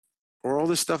or all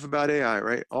this stuff about AI,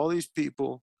 right? All these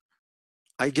people,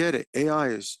 I get it. AI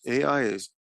is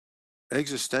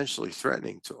existentially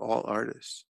threatening to all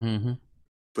artists, Mm-hmm.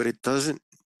 but it doesn't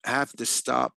have to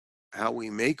stop how we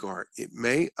make art. It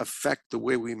may affect the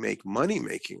way we make money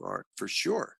making art for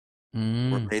sure. Or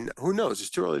Mm-hmm. who knows? It's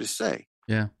too early to say.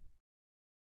 Yeah.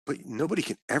 But nobody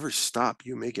can ever stop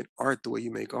you making art the way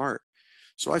you make art.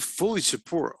 So I fully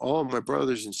support all of my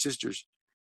brothers and sisters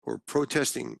who are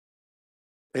protesting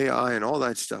AI and all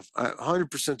that stuff. I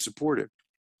 100% support it.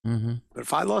 Mm-hmm. But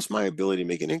if I lost my ability to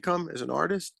make an income as an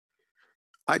artist,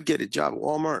 I'd get a job at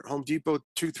Walmart, Home Depot,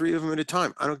 2, 3 of them at a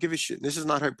time. I don't give a shit. And this is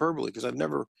not hyperbole because I've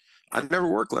never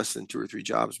worked less than 2 or 3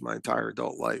 jobs my entire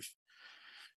adult life.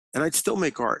 And I'd still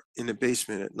make art in the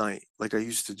basement at night like I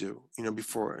used to do,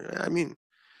 before. I mean,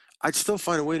 I'd still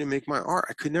find a way to make my art.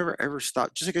 I could never ever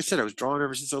stop. Just like I said, I was drawing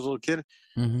ever since I was a little kid.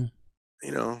 Mm-hmm.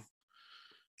 You know,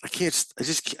 I can't. I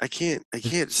just. I can't. I It,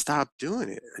 can't stop doing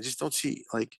it. I just don't see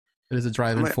like. it is a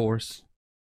driving My, force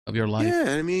of your life.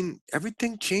 yeah, I mean,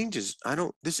 everything changes. I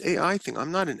don't. This AI thing.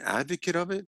 I'm not an advocate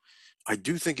of it. I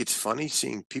do think it's funny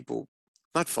seeing people.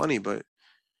 Not funny, but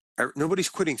nobody's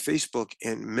quitting Facebook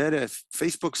and Meta.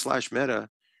 Facebook/Meta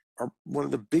are one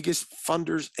of the biggest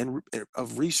funders and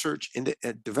of research into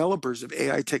developers of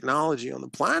AI technology on the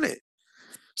planet.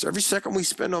 So every second we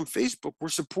spend on Facebook, we're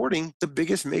supporting the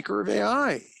biggest maker of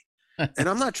AI. And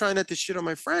I'm not trying not to shit on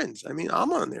my friends. I mean,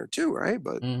 I'm on there too, right?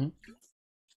 But Mm-hmm.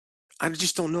 I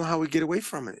just don't know how we get away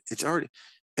from it. It's already,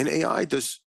 and AI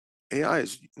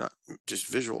is not just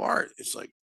visual art. It's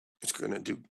like, it's going to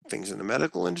do things in the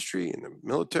medical industry, in the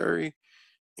military,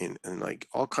 in like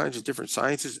all kinds of different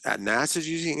sciences. At NASA's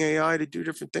using AI to do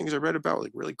different things I read about,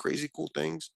 like really crazy cool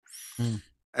things. Mm.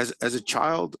 As a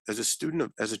child, as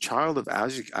a child of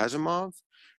Asimov,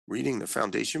 reading the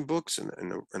Foundation books and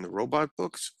the robot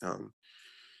books,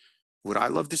 would I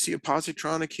love to see a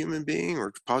positronic human being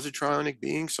or positronic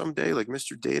being someday, like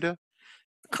Mr. Data?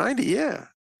 Kind of, yeah.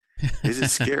 Is it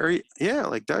scary? Yeah,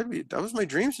 like that was my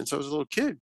dream since I was a little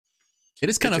kid. It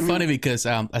is kind I of mean, funny because,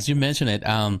 as you mentioned it,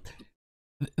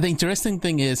 the interesting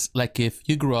thing is, like, if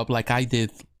you grew up like I did,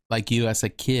 like you as a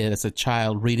kid, as a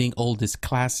child, reading all these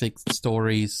classic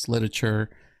stories,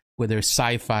 literature, where there's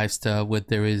sci-fi stuff, where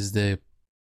there is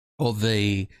all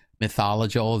the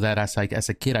mythology, all that. As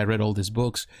a kid, I read all these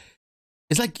books.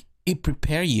 It's like it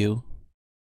prepare you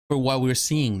for what we're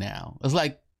seeing now. It's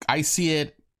like I see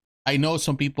it. I know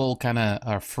some people kind of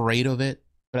are afraid of it,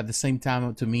 but at the same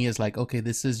time, to me, it's like, okay,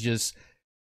 this is just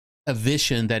a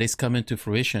vision that is coming to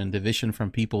fruition. The vision from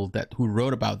people who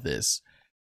wrote about this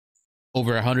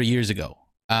over 100 years ago.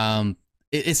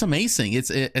 It's amazing.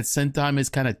 At some time it's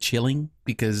kind of chilling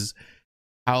because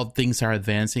how things are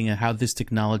advancing and how this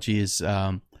technology is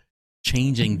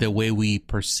changing the way we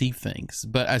perceive things.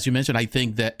 But as you mentioned, I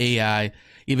think that AI,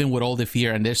 even with all the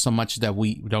fear, and there's so much that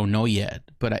we don't know yet,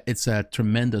 but it's a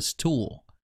tremendous tool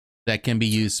that can be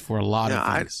used for a lot of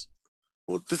yeah. things.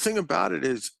 Well, the thing about it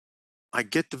is, I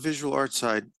get the visual art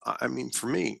side. I mean, for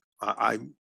me,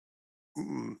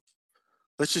 mm,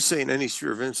 let's just say in any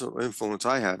sphere of influence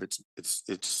I have,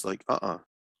 it's like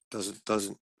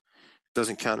doesn't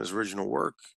doesn't count as original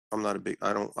work. I'm not a big.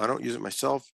 I don't use it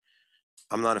myself.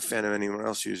 I'm not a fan of anyone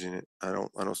else using it.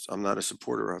 I'm not a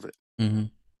supporter of it. Mm-hmm.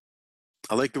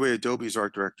 I like the way Adobe's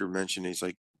art director mentioned. He's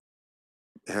like,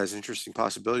 it has interesting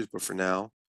possibilities, but for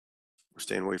now, we're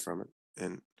staying away from it.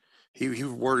 And he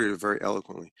worded it very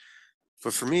eloquently.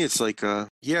 But for me, it's like,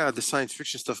 yeah, the science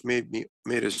fiction stuff made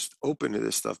us open to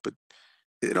this stuff, but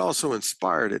it also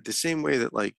inspired it the same way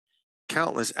that like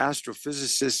countless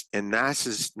astrophysicists and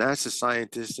NASA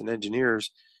scientists and engineers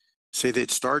say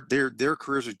that their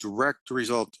careers are a direct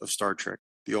result of Star Trek,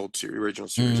 the original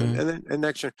series, Mm, and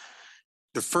next gen.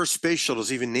 The first space shuttle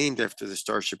is even named after the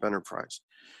Starship Enterprise.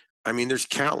 I mean, there's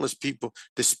countless people.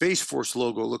 The Space Force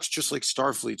logo looks just like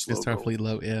Starfleet's the logo. Starfleet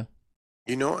low, yeah.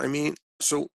 You know, I mean,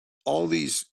 so all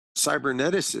these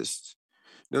cyberneticists.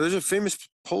 Now, there's a famous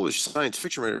Polish science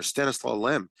fiction writer, Stanislaw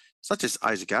Lem. It's not just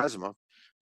Isaac Asimov.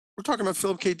 We're talking about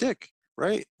Philip K. Dick,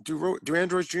 right? Do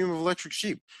androids dream of electric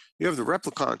sheep? You have the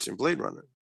replicants in Blade Runner,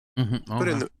 Oh, but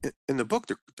wow. in the book,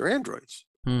 they're androids.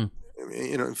 Hmm. I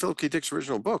mean, you know, in Philip K. Dick's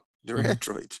original book, they're Hmm.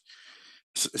 androids.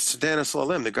 Stanislaw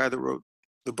Lem, the guy that wrote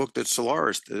the book that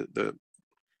Solaris, the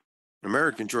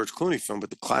American George Clooney film, but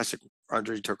the classic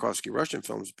Andrei Tarkovsky Russian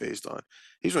film is based on.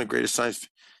 He's one of the greatest science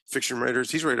fiction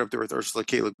writers. He's right up there with Ursula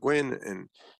K. Le Guin and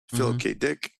Philip Hmm. K.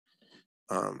 Dick.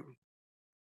 Um,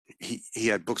 he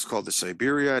had books called The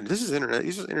Siberia. This is internet.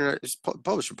 He's internet. It's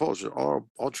published in Polish, all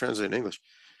translated in English.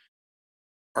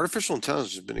 Artificial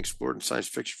intelligence has been explored in science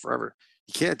fiction forever.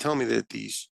 You can't tell me that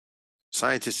these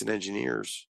scientists and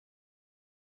engineers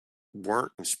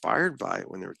weren't inspired by it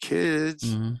when they were kids.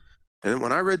 Hmm. And then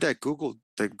when I read that Google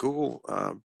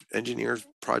engineers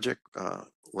project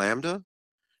Lambda,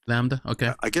 Lambda,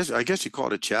 okay. I guess you call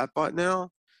it a chatbot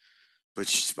now.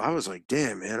 But I was like,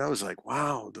 damn, man. I was like,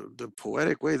 wow, the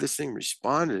poetic way this thing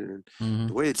responded and Hmm.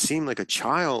 the way it seemed like a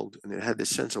child and it had this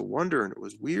sense of wonder and it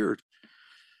was weird.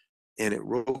 And it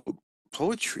wrote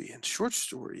poetry and short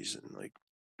stories and like,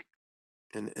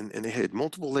 and it had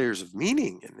multiple layers of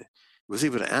meaning and it was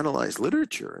able to analyze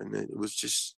literature. And it was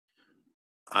just,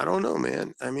 I don't know,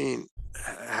 man. I mean,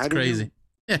 It's how do you, crazy.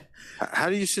 Yeah. how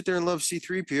do you sit there and love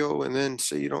C3PO and then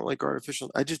say you don't like artificial?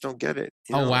 I just don't get it.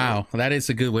 You Oh, know, wow. That is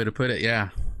a good way to put it. Yeah.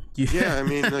 yeah, Yeah. I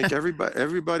mean, like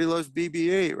everybody loves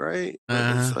BB-8, right? But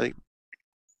Uh, it's like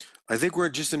I think we're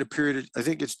just in a period of, I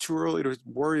think it's too early to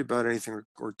worry about anything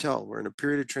or tell. We're in a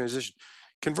period of transition.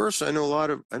 Conversely, I know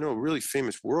a really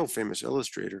famous, world famous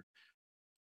illustrator,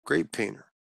 great painter,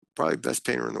 probably best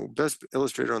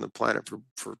illustrator on the planet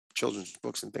for children's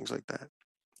books and things like that.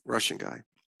 Russian guy.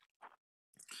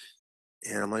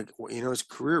 And I'm like, well, you know, his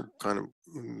career kind of,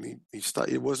 he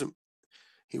started, it wasn't,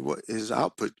 his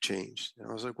output changed. And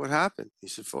I was like, what happened? He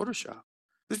said, Photoshop.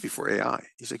 This is before AI.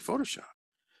 He's like, Photoshop.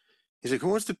 He's like, who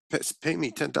wants to pay me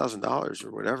 $10,000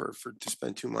 or whatever to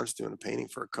spend 2 months doing a painting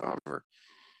for a cover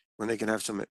when they can have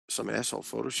some asshole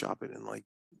Photoshop it in like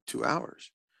 2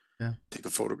 hours? yeah. Take a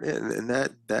photo, and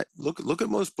that look at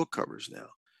most book covers now.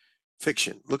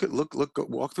 Fiction.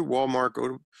 Walk through Walmart, go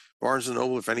to Barnes and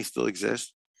Noble if any still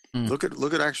exist. Mm.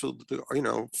 Look at actual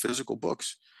physical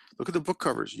books. Look at the book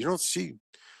covers. You don't see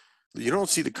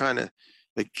the kind of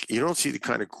you don't see the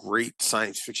kind of great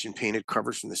science fiction painted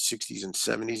covers from the 60s and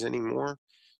 70s anymore.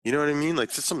 You know what I mean? Like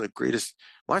that's some of the greatest,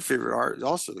 my favorite art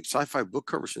also like sci-fi book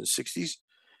covers from the 60s.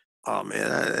 Oh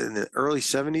man, in the early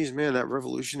 70s, man, that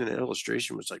revolution in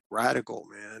illustration was like radical,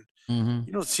 man. Hmm.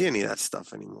 You don't see any of that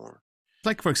stuff anymore.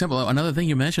 Like, for example, another thing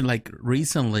you mentioned, like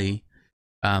recently,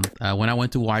 when I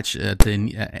went to watch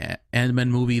the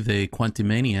Ant-Man movie, the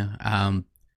Quantumania,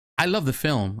 I love the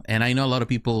film, and I know a lot of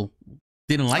people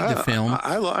didn't like the film.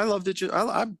 I loved it.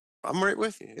 I'm right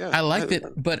with you. Yeah. I liked it,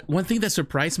 but one thing that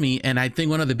surprised me, and I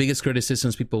think one of the biggest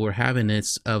criticisms people were having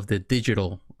is of the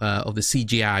digital, of the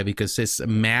CGI, because it's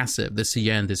massive, the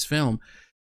CGI in this film.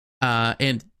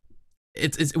 And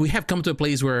it's we have come to a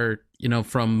place where, you know,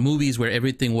 from movies where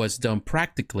everything was done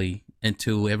practically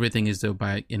into everything is done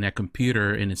by in a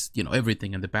computer and it's, you know,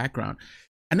 everything in the background.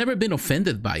 I've never been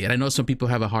offended by it. I know some people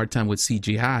have a hard time with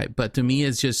CGI, but to me,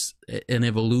 it's just an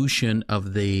evolution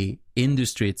of the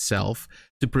industry itself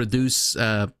to produce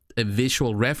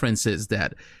visual references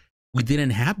that we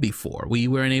didn't have before. We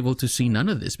weren't able to see none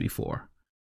of this before.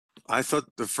 I thought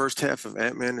the first half of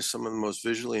Ant-Man is some of the most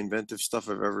visually inventive stuff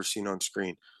I've ever seen on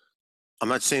screen. I'm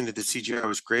not saying that the CGI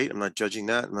was great. I'm not judging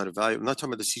that. I'm not talking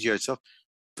about the CGI itself,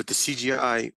 but the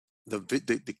CGI,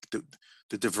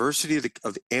 the diversity of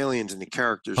the aliens and the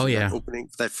characters Oh in that yeah. opening,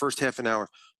 that first half an hour,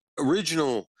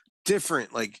 original,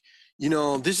 different. Like, you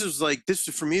know, this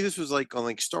for me. This was like on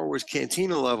like Star Wars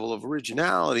Cantina level of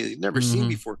originality you've never seen Mm-hmm.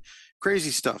 before.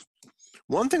 Crazy stuff.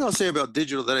 One thing I'll say about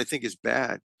digital that I think is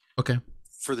bad Okay.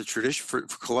 for the tradition for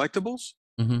collectibles,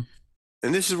 Mm-hmm.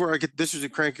 and this is where I get this is the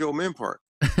cranky old man part.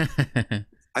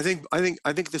 I think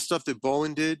the stuff that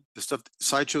Bowen did, the stuff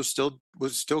Sideshow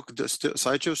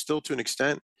Sideshow still to an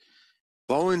extent.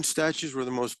 Bowen statues were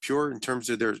the most pure in terms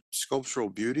of their sculptural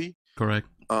beauty. Correct.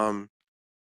 Um,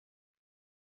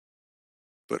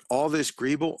 but all this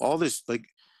Griebel, all this like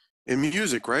in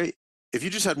music, right? If you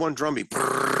just had one drum beat,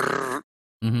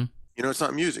 Mm-hmm. it's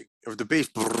not music. Or the bass,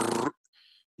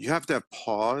 you have to have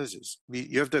pauses.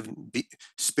 You have to have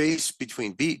space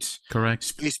between beats, Correct.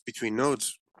 space between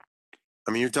notes.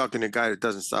 I mean, you're talking to a guy that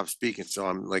doesn't stop speaking, so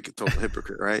I'm like a total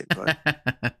hypocrite, right?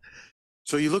 But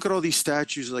so you look at all these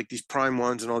statues, like these prime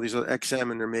ones and all these other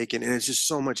XM, and they're making, and it's just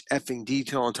so much effing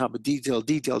detail on top of detail,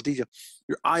 detail, detail.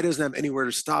 Your eye doesn't have anywhere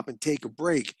to stop and take a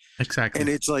break. Exactly. And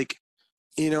it's like,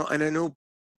 and I know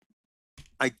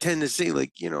I tend to say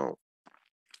like,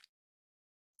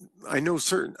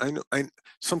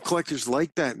 some collectors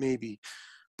like that maybe,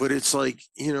 but it's like,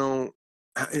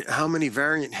 how many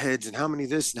variant heads and how many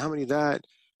this and how many that,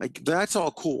 like that's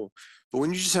all cool. But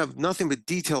when you just have nothing but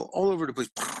detail all over the place,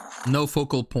 no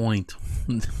focal point.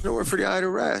 nowhere for the eye to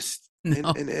rest.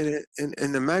 No.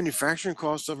 And the manufacturing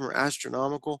costs of them are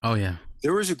astronomical. Oh yeah.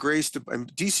 There was a grace to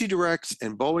DC Directs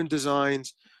and Bowen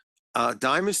Designs.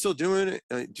 Diamond's still doing it.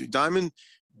 I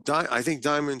think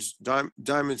Diamond's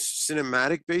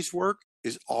cinematic based work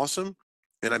is awesome,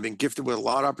 and I've been gifted with a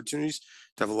lot of opportunities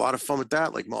to have a lot of fun with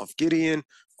that, like Moff Gideon,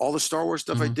 all the Star Wars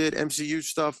stuff I did, MCU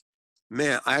stuff.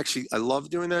 Man, I love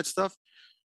doing that stuff.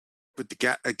 But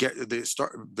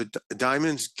but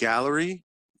Diamond's gallery,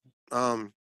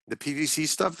 the PVC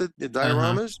stuff, the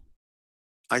dioramas,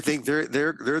 I think they're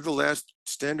the last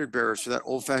standard bearers for that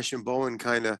old fashioned Bowen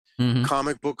kind of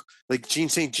comic book, like Gene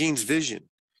St. Jean's Vision.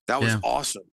 That was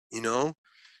awesome,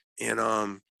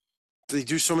 and they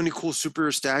do so many cool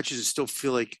superhero statues that still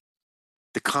feel like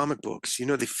the comic books.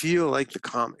 They feel like the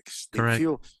comics. They Correct.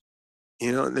 feel,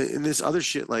 and this other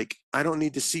shit. Like I don't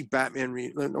need to see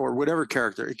Batman or whatever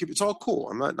character. It's all cool.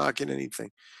 I'm not knocking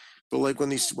anything, but like when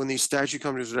these statue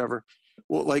companies, whatever.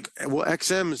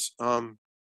 XM's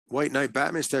White Knight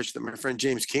Batman statue that my friend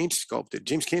James Cain sculpted.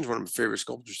 James Cain's one of my favorite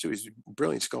sculptors too. He's a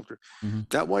brilliant sculptor.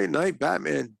 That White Knight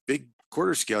Batman big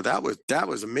quarter scale, that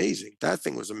was amazing. That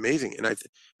thing was amazing. And I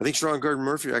think Sean Gordon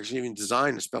Murphy actually even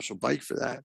designed a special bike for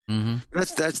that.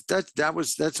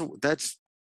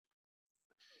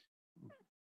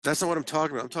 That's not what I'm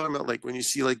talking about. I'm talking about like when you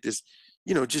see like this,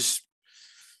 just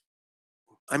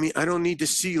I don't need to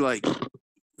see like,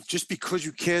 just because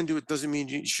you can do it doesn't mean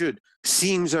you should.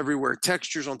 Seams everywhere,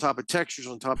 textures on top of textures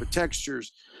on top of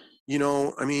textures.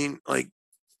 Like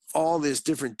all this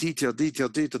different detail.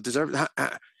 Does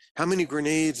how many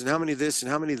grenades and how many this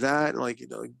and how many that, and like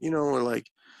or like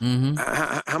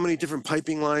how many different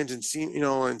piping lines and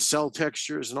and cell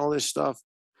textures and all this stuff.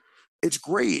 It's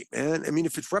great, man.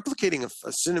 If it's replicating a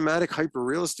cinematic hyper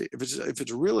realistic, if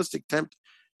it's a realistic attempt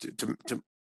to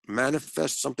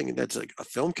manifest something that's like a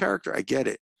film character, I get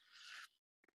it.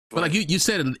 But like you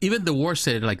said, even the war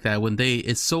said it like that when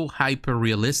it's so hyper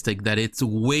realistic that it's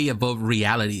way above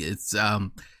reality. It's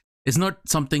not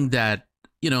something that,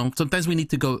 sometimes we need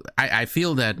to go. I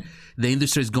feel that the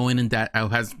industry is going in that,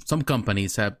 some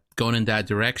companies have gone in that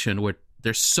direction where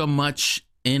there's so much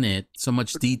in it, so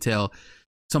much detail,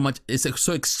 so much, it's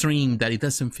so extreme that it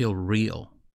doesn't feel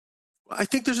real. I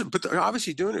think but they're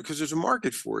obviously doing it because there's a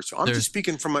market for it. So I'm just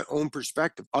speaking from my own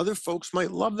perspective. Other folks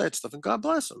might love that stuff, and God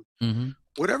bless them.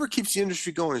 Whatever keeps the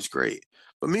industry going is great.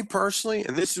 But me personally,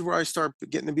 and this is where I start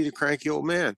getting to be the cranky old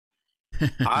man,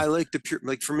 I like the pure,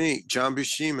 like for me, John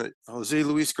Buscema, Jose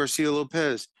Luis Garcia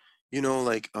Lopez, Jim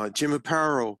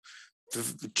Aparo,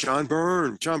 John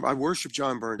Byrne. I worship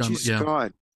John Byrne. Jesus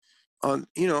God. But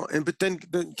then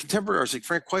the contemporary artists like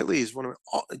Frank Whiteley is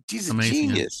he's a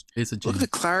genius. It's a genius. Look at the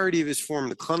clarity of his form,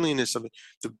 the cleanliness of it,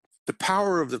 the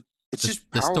power of it's just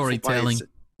the storytelling.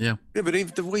 Yeah, but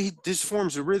even the way his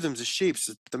forms, the rhythms, the shapes,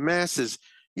 the masses,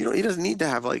 he doesn't need to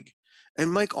have like,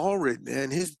 and Mike Allred,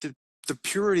 man, the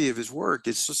purity of his work,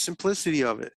 it's the simplicity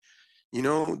of it, and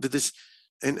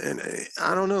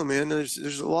I don't know, man,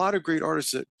 there's a lot of great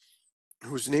artists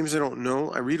whose names I don't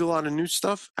know. I read a lot of new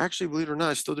stuff. Actually, believe it or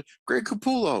not, I still do. Greg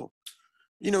Capullo.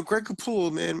 Greg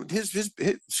Capullo, man, his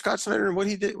Scott Snyder and what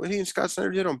he and Scott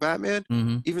Snyder did on Batman,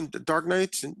 even the Dark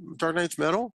Knights and Dark Knights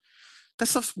Metal, that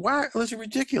stuff's whack. It's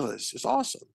ridiculous. It's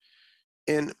awesome.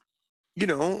 And,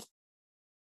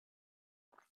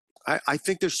 I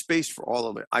think there's space for all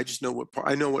of it. I just know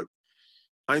I know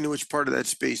which part of that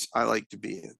space I like to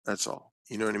be in. That's all.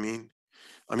 You know what I mean?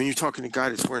 You're talking to a guy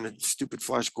that's wearing a stupid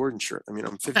Flash Gordon shirt.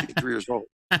 I'm 53 years old.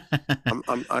 One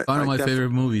of my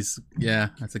favorite movies. Yeah,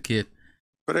 as a kid.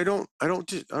 but I don't want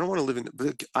to live in.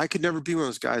 But I could never be one of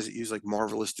those guys that use like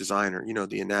Marvelous Designer,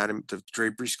 the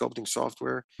drapery sculpting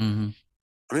software. Mm-hmm.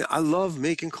 I mean, I love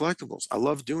making collectibles. I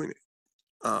love doing it.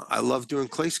 I love doing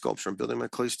clay sculpture. I'm building my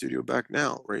clay studio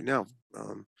right now.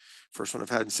 First one I've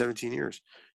had in 17 years.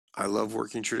 I love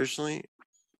working traditionally.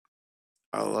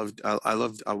 I want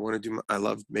to I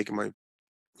love making my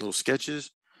little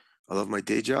sketches. I love my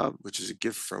day job, which is a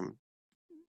gift from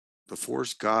the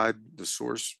force, God, the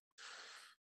source,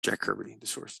 Jack Kirby, the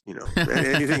source,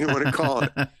 anything you want to call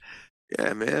it.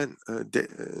 Yeah, man.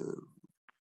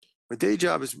 My day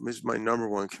job is my number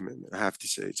one commitment. I have to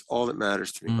say, it's all that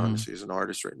matters to me, Mm-hmm. honestly, as an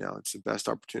artist right now. It's the best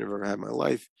opportunity I've ever had in my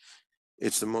life.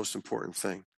 It's the most important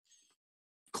thing.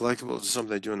 Collectibles is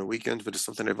something I do on the weekends, but it's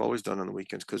something I've always done on the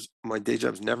weekends because my day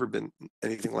job's never been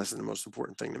anything less than the most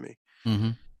important thing to me. Mm-hmm.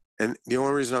 And the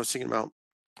only reason I was thinking about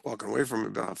walking away from it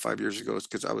about 5 years ago is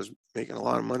because I was making a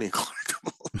lot of money in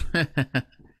collectibles.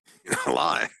 A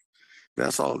lot.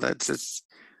 That's all. That's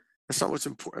not what's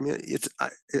important. I mean,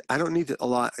 I don't need a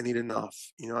lot. I need enough.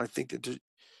 I think that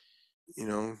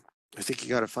I think you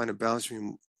got to find a balance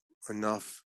between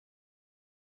enough.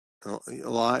 A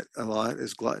lot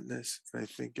is gluttonous, and I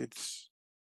think it's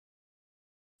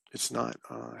not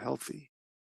healthy.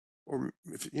 Or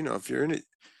if you're in it,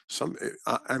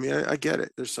 I mean, I get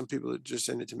it. There's some people that just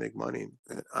in it to make money,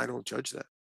 and I don't judge that.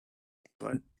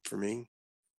 But for me,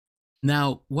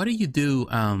 Now, what do you do?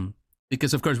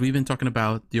 Because of course we've been talking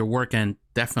about your work, and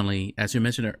definitely, as you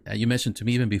mentioned to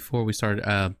me even before we started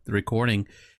the recording,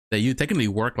 that you technically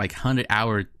work like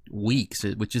 100-hour weeks,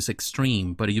 which is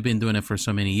extreme. But you've been doing it for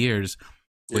so many years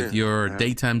with your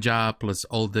daytime job plus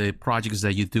all the projects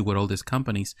that you do with all these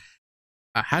companies.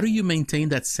 How do you maintain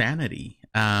that sanity?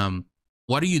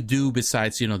 What do you do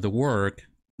besides the work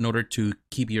in order to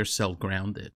keep yourself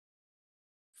grounded?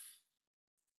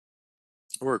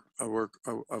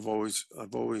 I've always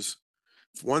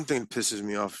one thing that pisses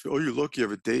me off. Oh, you're lucky you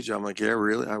have a day job. I'm like, yeah,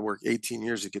 really? I worked 18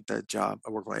 years to get that job. I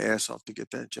worked my ass off to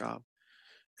get that job.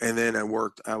 And then I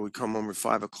would come home at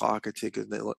 5 o'clock. I'd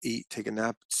eat, take a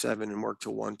nap at 7 and work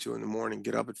till 1, 2 in the morning,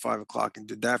 get up at 5 o'clock and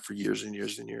did that for years and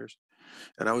years and years.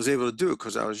 And I was able to do it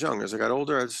because I was young. As I got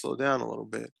older, I had to slow down a little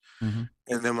bit. Mm-hmm.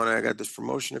 And then when I got this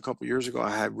promotion a couple of years ago,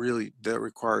 that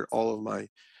required all of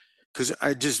because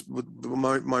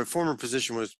my former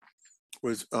position was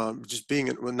just being,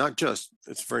 well, not just,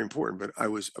 it's very important, but I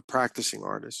was a practicing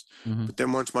artist. Mm-hmm. But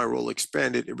then once my role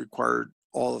expanded, it required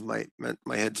all of my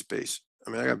headspace. I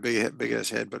mean, I got big ass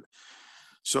head, but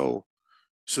so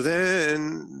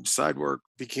then side work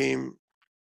became,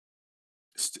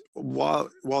 while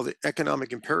the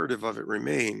economic imperative of it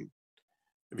remained,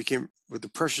 it became, with the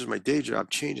pressures of my day job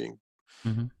changing,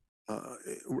 Mm-hmm.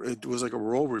 it was like a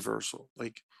role reversal.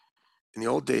 Like in the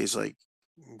old days, like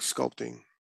sculpting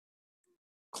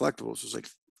collectibles was like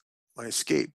my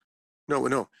escape. No.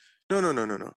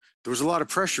 There was a lot of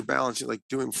pressure balancing, like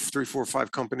doing 3, 4,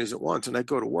 5 companies at once. And I'd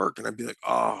go to work and I'd be like,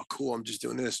 oh, cool, I'm just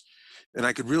doing this. And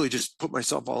I could really just put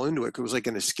myself all into it. It was like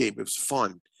an escape. It was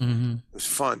fun. Mm-hmm. It was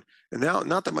fun. And now,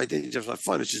 not that my day job's not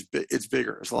fun, it's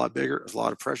bigger. It's a lot bigger. It's a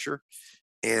lot of pressure.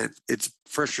 And it's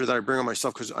pressure that I bring on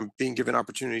myself because I'm being given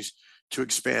opportunities to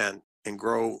expand and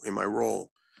grow in my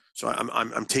role. So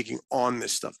I'm taking on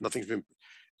this stuff.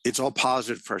 It's all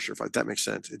positive pressure, if that makes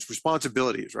sense. It's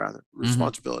responsibilities, rather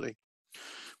responsibility.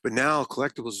 But now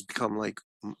collectibles has become like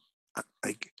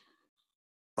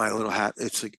my little hat.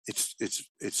 It's like it's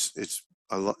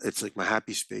like my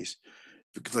happy space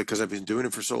because I've been doing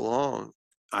it for so long.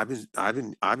 I've been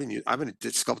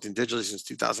sculpting digitally since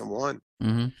 2001.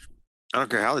 Mm-hmm. I don't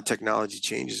care how the technology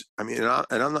changes. I mean, and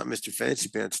I'm not Mr. Fancy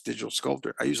Pants digital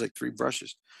sculptor. I use like 3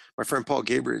 brushes. My friend Paul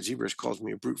Gabriel at ZBrush calls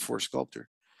me a brute force sculptor.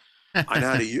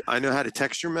 I know how to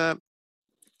texture map.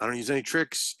 I don't use any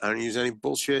tricks. I don't use any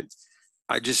bullshit.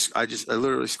 I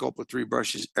literally sculpt with 3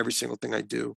 brushes every single thing I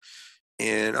do,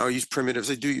 and I'll use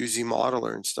primitives. I do use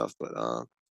Z-modeler and stuff, but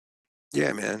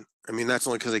yeah, man. I mean, that's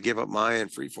only because I gave up Maya and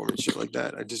freeform and shit like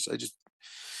that.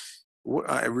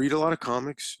 I read a lot of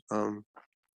comics.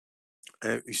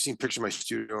 You've seen pictures of my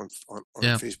studio on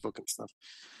Facebook and stuff.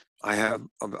 I have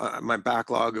my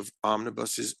backlog of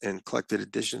omnibuses and collected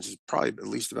editions is probably at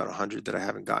least about 100 that I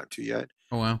haven't gotten to yet.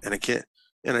 Oh wow! And I can't.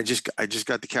 And I just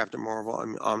got the Captain Marvel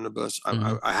omnibus.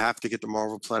 I have to get the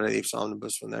Marvel Planet of the Apes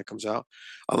omnibus when that comes out.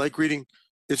 I like reading.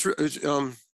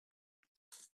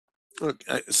 Look,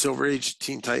 Silver Age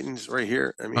Teen Titans right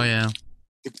here. I mean, oh yeah.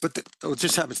 It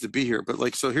just happens to be here. But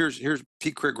like, so here's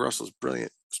Pete Craig Russell's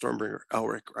brilliant Stormbringer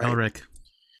Elric, right? Elric.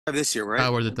 I have this here, right?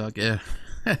 Howard the Duck, yeah.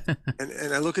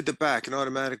 and I look at the back and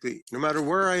automatically, no matter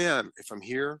where I am, if I'm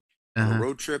here on a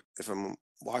road trip, if I'm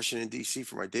Washington D.C.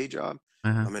 for my day job.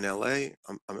 Uh-huh. I'm in L.A.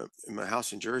 I'm in my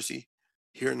house in Jersey,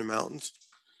 here in the mountains.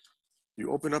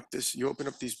 You open up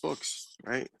these books,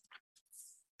 right?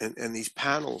 And these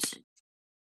panels.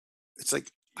 It's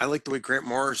like I like the way Grant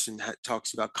Morrison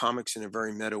talks about comics in a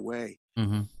very meta way.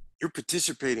 Mm-hmm. You're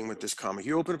participating with this comic.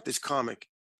 You open up this comic,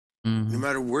 no Mm-hmm.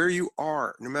 matter where you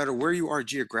are, no matter where you are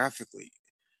geographically,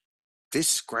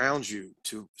 this grounds you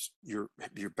to your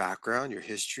background, your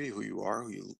history, who you are,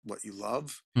 what you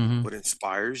love, Mm-hmm. what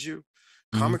inspires you.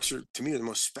 Mm-hmm. Comics are to me the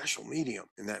most special medium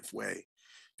in that way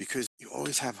because you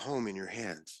always have home in your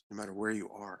hands, no matter where you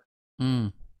are.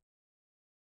 Mm.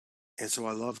 And so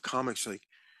I love comics. Like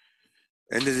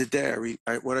end of the day,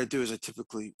 what I do is I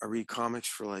read comics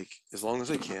for like as long as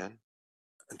I can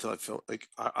until I feel like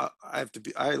I have to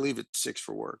be. I leave at 6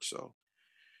 for work, so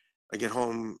I get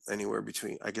home like anywhere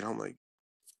between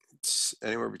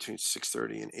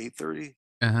 6:30 and 8:30,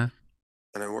 Uh-huh.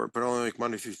 and I work, but only like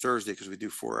Monday through Thursday because we do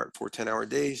four 10-hour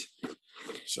days.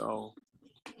 So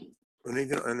when they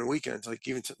go on the weekends, like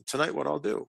even tonight, what I'll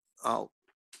do,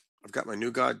 I've got my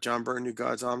John Byrne New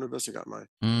Gods omnibus. I got my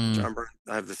Mm. John Byrne.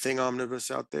 I have the Thing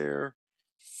omnibus out there.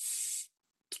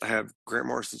 I have Grant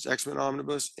Morrison's X-Men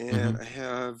omnibus, Mm-hmm. and I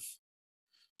have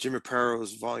Jim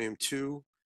Apato's Volume 2,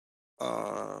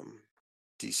 um,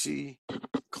 DC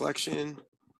collection.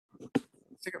 I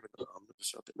think I've an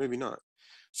omnibus out there, maybe not.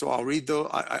 So I'll read though.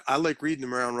 I like reading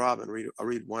them around robin. I'll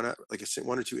read like I said,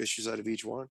 1 or 2 issues out of each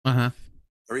one. Uh-huh.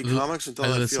 I read comics I until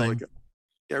do I the feel like same.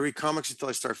 I read comics until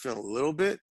I start feeling a little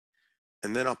bit,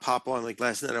 and then I'll pop on. Like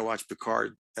last night, I watched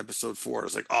Picard episode 4. I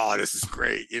was like, oh, this is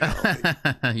great.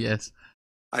 Like, Yes.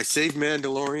 I saved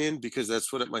Mandalorian because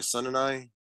that's what my son and I.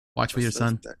 Watch with your That's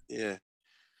son. that. Yeah.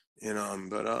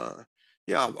 But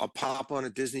yeah, I'll pop on a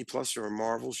Disney Plus or a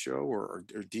Marvel show or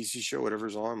DC show,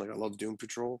 whatever's on. Like I love Doom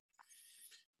Patrol.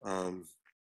 Um,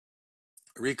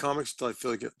 I read comics until I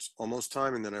feel like it's almost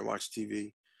time, and then I watch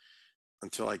TV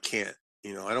until I can't.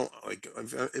 I don't like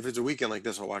if it's a weekend like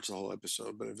this, I'll watch the whole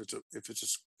episode. But if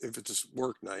it's a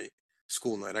work night,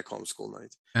 school night, I call them school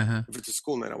nights. Uh-huh. If it's a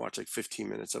school night, I watch like 15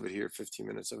 minutes of it here, 15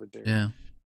 minutes of it there. Yeah.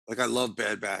 Like I love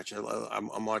Bad Batch.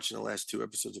 I'm watching the last 2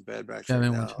 episodes of Bad Batch Yeah, I've right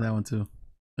been now. watching that one too.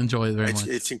 Enjoy it very much.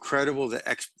 It's incredible.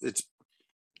 It's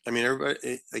I mean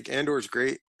everybody like Andor is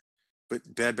great, but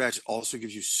Bad Batch also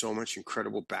gives you so much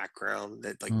incredible background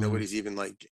that like Mm. nobody even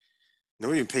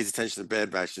pays attention to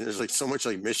Bad Batch. And there's like so much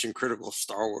like mission critical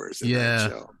Star Wars in that Yeah.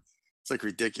 show. It's like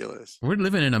ridiculous. We're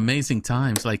living in amazing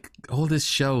times. Like all these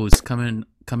shows coming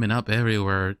up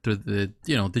everywhere through the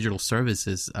digital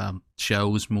services,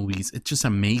 shows, movies. It's just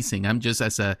amazing. I'm just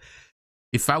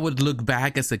if I would look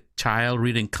back as a child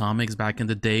reading comics back in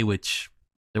the day, which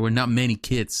there were not many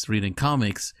kids reading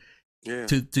comics, Yeah.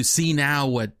 to see now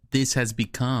what this has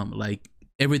become. Like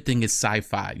everything is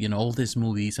sci-fi, all these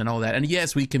movies and all that. And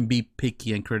yes, we can be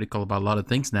picky and critical about a lot of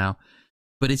things now,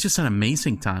 but it's just an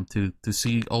amazing time to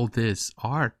see all this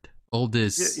art, all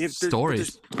this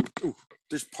stories.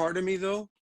 There's part of me though.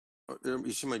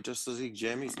 You see my Justice League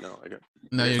jammies? No, I got.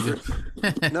 No, you're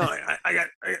good. No, I got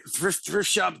first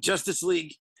shop Justice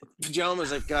League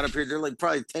pajamas I've got up here. They're like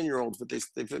probably 10-year-olds, but they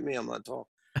fit me. I'm not tall.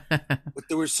 But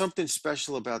there was something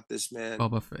special about this man.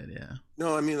 Boba Fett, yeah.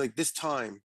 No, I mean like this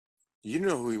time, you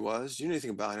know who he was. You knew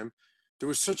anything about him. There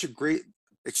was such a great,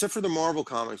 except for the Marvel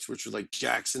comics, which were like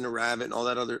Jackson the Rabbit and all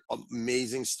that other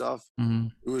amazing stuff. Mm-hmm.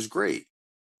 It was great.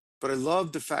 But I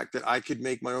love the fact that I could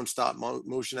make my own stop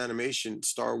motion animation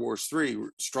Star Wars 3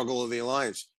 Struggle of the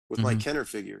Alliance with my Kenner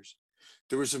figures.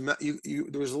 There was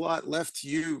there was a lot left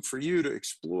for you to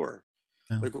explore.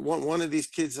 Yeah. Like one of these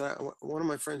kids, one of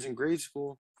my friends in grade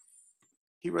school,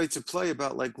 he writes a play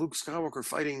about like Luke Skywalker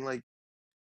fighting like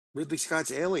Ridley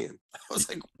Scott's Alien. I was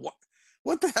like,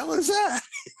 what the hell is that?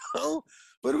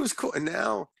 But it was cool. And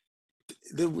now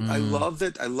I love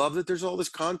that. I love that there's all this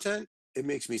content. It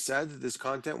makes me sad that this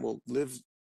content will live.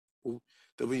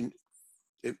 There'll be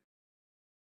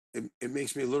it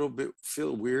makes me a little bit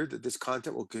feel weird that this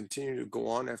content will continue to go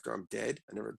on after I'm dead.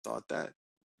 I never thought that.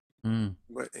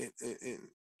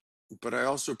 But I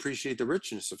also appreciate the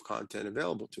richness of content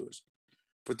available to us.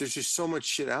 But there's just so much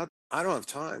shit out. I don't have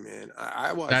time, man.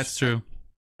 I watch. That's true.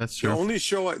 That's true. The only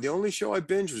show I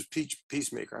binged was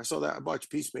Peacemaker. I saw that. I watched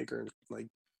Peacemaker in like.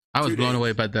 I was blown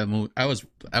away by that movie. I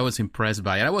was impressed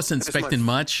by it. I wasn't expecting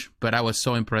much, but I was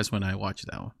so impressed when I watched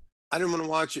that one. I didn't want to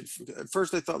watch it. At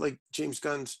first, I thought like James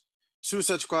Gunn's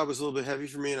Suicide Squad was a little bit heavy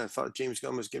for me, and I thought James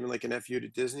Gunn was giving like an FU to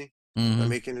Disney by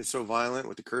making it so violent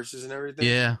with the curses and everything.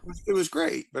 Yeah, it was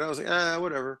great, but I was like,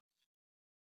 whatever.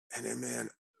 And then, man,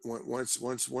 once,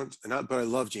 but I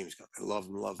love James Gunn. I love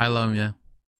him. I love him. Yeah.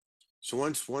 So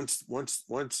once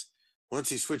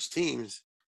he switched teams,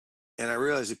 and I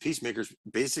realized that Peacemaker's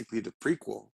basically the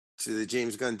prequel to the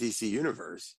James Gunn DC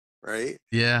universe, right?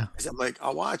 Yeah. So I'm like,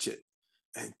 I'll watch it,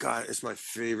 and God, it's my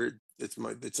favorite. It's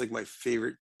like my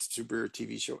favorite superhero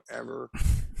TV show ever.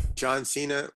 John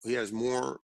Cena, he has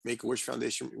more Make a Wish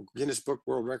Foundation Guinness Book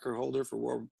World Record holder for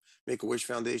World Make a Wish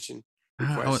Foundation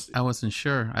requests. I wasn't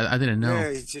sure. I didn't know. Yeah,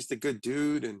 he's just a good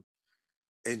dude,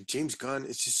 and James Gunn,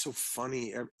 it's just so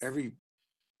funny. Every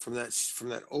from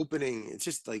that opening, it's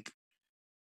just like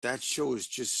that show is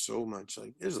just so much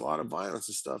like there's a lot of violence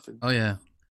and stuff, and Oh yeah.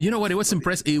 You know what? It was but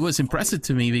impressive. It was funny. impressive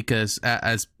to me because,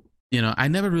 as you know, I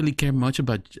never really cared much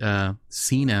about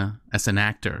Cena as an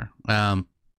actor.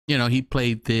 You know, he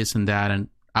played this and that, and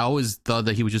I always thought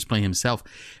that he was just playing himself.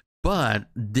 But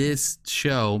this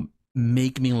show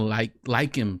make me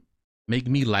like him, make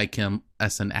me like him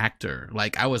as an actor.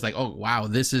 Like I was like, oh wow,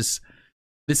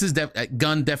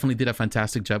 Gunn definitely did a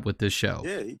fantastic job with this show.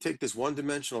 Yeah, you take this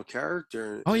one-dimensional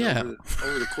character, Oh and yeah,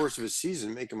 over the course of a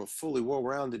season, make him a fully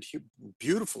well-rounded,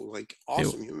 beautiful, like it,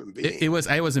 awesome human being. it was.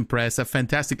 I was impressed. A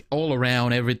fantastic all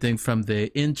around everything from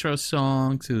the intro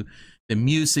song to the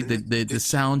music, And the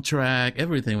soundtrack.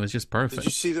 Everything was just did you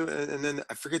perfect. see and then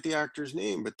I forget the actor's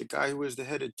name, but the guy who was the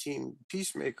head of Team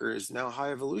Peacemaker is now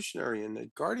High Evolutionary in the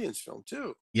Guardians film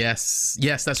too. Yes,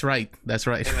 yes, that's right. That's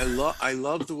right. And I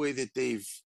love the way that they've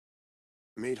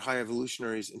made High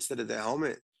Evolutionaries instead of the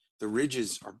helmet, the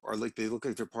ridges are like they look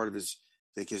like they're part of his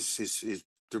like his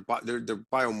they're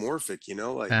biomorphic, you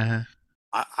know, like Uh-huh.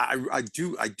 I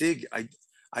do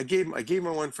I gave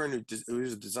my one friend who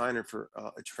was a designer for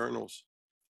Eternals.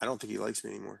 I don't think he likes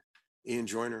me anymore. Ian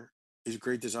Joyner. He's a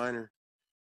great designer.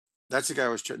 That's the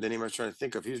guy the name I was trying to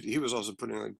think of. He was also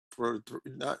putting like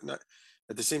not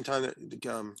at the same time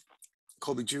that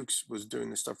Colby Jukes was doing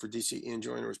the stuff for DC. Ian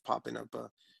Joyner was popping up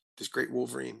this great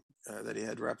Wolverine that he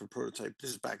had rapid prototype.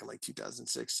 This is back in like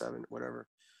 2006, 7, whatever.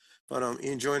 But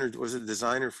Ian Joyner was a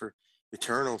designer for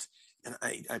Eternals, and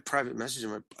I private messaged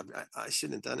him. I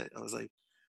shouldn't have done it. I was like,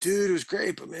 dude, it was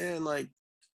great, but man, like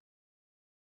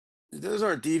those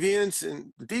aren't deviants,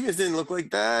 and the deviants didn't look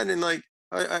like that, and like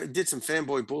I did some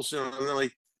fanboy bullshit on them,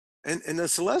 like, and the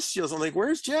Celestials. I'm like,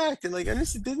 where's Jack? And like, and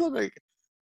this didn't look like.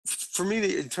 For me,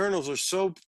 the Eternals are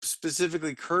so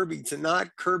specifically Kirby to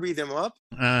not Kirby them up.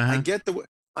 I Uh-huh. get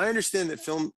I understand that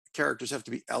film characters have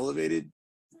to be elevated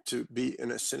to be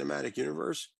in a cinematic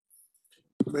universe.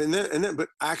 But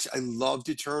actually, I loved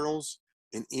Eternals,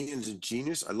 and Ian's a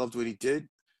genius. I loved what he did.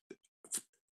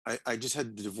 I just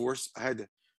had the divorce. I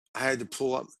had to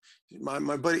pull up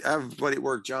my buddy. I have a buddy at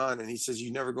work, John, and he says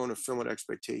you never go into a film with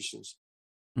expectations.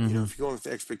 You know, Mm-hmm. if you go in with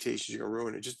expectations, you're gonna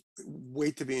ruin it. Just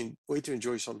wait to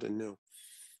enjoy something new.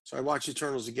 So I watched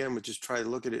Eternals again, but just try to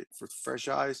look at it with fresh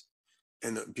eyes.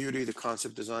 And the beauty, the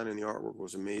concept design, and the artwork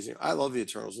was amazing. I love the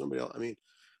Eternals. Nobody else. I mean,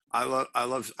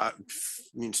 I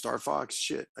mean, Star Fox.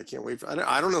 Shit, I can't wait for.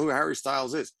 I don't know who Harry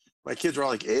Styles is. My kids are all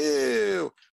like,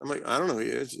 "Ew." I'm like, I don't know who he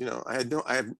is. You know, I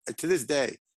have to this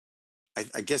day.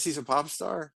 I guess he's a pop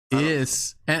star. I don't know.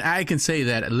 Is and I can say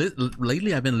that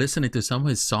lately I've been listening to some of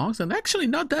his songs and actually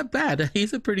not that bad.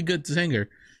 He's a pretty good singer.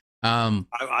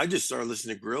 I just started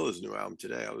listening to Gorilla's new album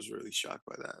today. I was really shocked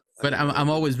by that. I But didn't know I'm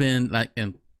that. always been like,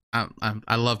 and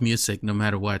I love music no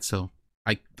matter what. So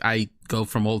I go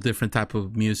from all different type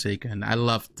of music, and I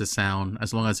love the sound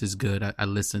as long as it's good. I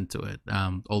listen to it.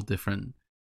 All different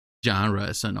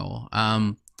genres and all.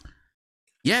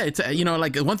 Yeah, it's you know,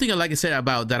 like one thing like I said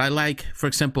about that I like, for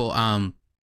example,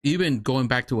 even going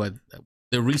back to what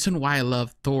the reason why I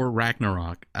love Thor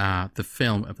Ragnarok, the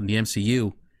film from the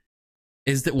MCU,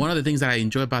 is that one of the things that I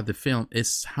enjoy about the film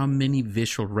is how many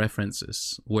visual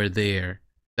references were there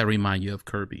that remind you of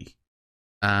Kirby.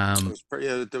 It was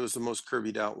yeah, that was the most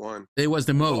Kirby'd out one. It was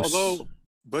the most. Although,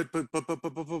 but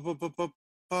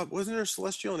wasn't there a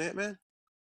Celestial in Ant Man?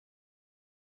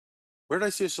 Where did I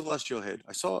see a Celestial head?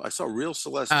 I saw a real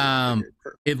Celestial. Like Um,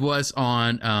 it was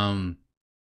on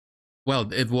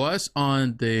well, it was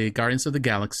on the Guardians of the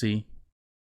Galaxy.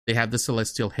 They have the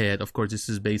Celestial head. Of course, this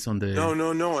is based on the.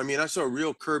 no. I mean, I saw a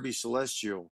real Kirby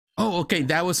Celestial. Oh, okay,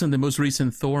 that was in the most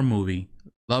recent Thor movie,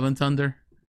 Love and Thunder.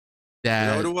 Is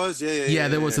that what That it was? yeah,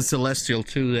 there was Yeah. a Celestial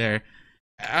too there.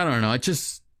 I don't know. It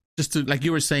just to like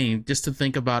you were saying, just to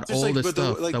think about Just all like, the but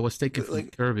the stuff that was taken from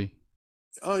like, Kirby.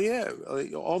 oh yeah,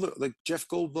 like all the like Jeff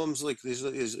Goldblum's like his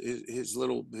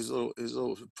little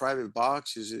private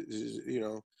box, you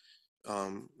know,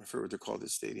 I forget what they're called, the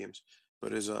stadiums,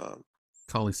 but his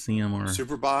Coliseum or his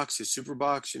super box,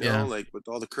 you know, yeah. like with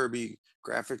all the Kirby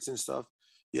graphics and stuff.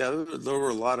 Yeah, there were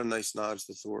a lot of nice nods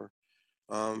to Thor.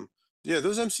 Um, yeah,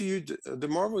 those MCU, the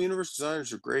Marvel Universe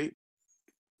designers are great.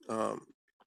 Um,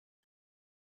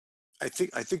 I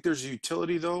think there's a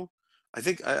utility though.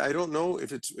 I don't know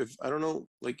if I don't know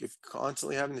like if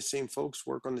constantly having the same folks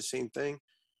work on the same thing,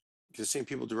 the same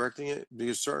people directing it,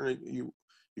 because certainly you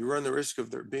run the risk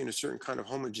of there being a certain kind of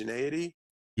homogeneity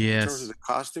in terms of Yes. the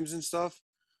costumes and stuff.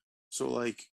 So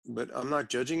like, but I'm not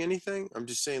judging anything. I'm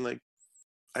just saying like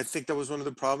I think that was one of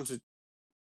the problems with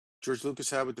George Lucas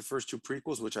had with the first two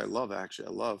prequels, which I love actually.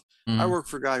 I love. I Mm. worked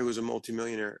for a guy who was a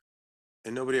multimillionaire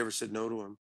and nobody ever said no to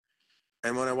him.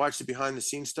 And when I watch the behind the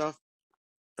scenes stuff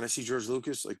and I see George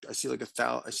Lucas, like I see like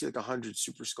 100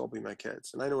 super sculpey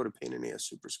maquettes, and I know what a pain in the ass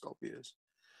super sculpey is.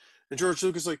 And George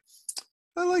Lucas like,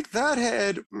 I like that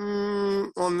head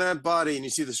on that body, and you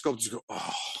see the sculptors go,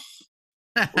 oh,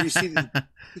 or you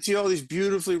see all these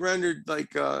beautifully rendered like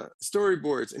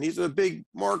storyboards, and he's a big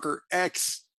marker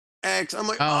X X. I'm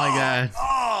like, Oh my oh, god.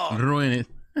 oh. Ruin it.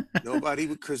 Nobody,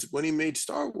 because when he made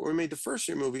Star Wars, he made the first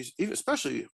three movies, even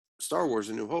especially Star Wars: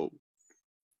 A New Hope.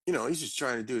 You know, he's just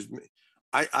trying to do his.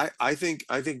 I think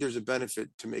there's a benefit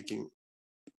to making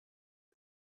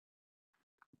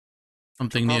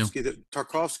Something new.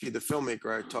 Tarkovsky, the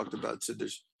filmmaker I talked about, said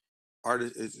there's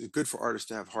artist. It's good for artists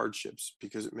to have hardships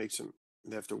because it makes them.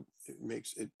 They have to. It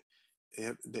makes it.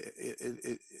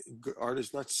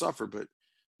 Artists not suffer, but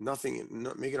nothing.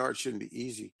 Not, making art shouldn't be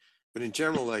easy. But in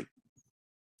general, like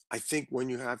I think when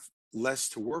you have less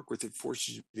to work with, it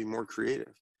forces you to be more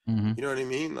creative. Hmm. You know what I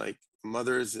mean? Like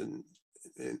mothers and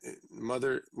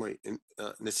mother. Wait,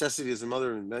 necessity is the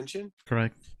mother of invention.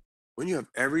 Correct. When you have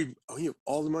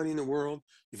all the money in the world,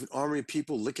 you have an army of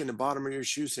people licking the bottom of your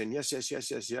shoe saying yes, yes, yes,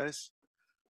 yes, yes.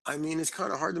 I mean, it's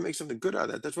kind of hard to make something good out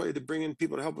of that. That's why you had to bring in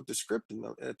people to help with the script in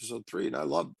episode three. And I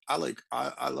love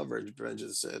Revenge of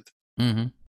the Sith. Hmm.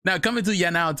 Now coming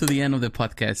to now to the end of the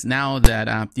podcast. Now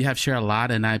that you have shared a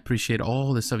lot, and I appreciate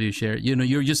all the stuff you share. You know,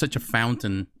 you're just such a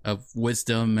fountain of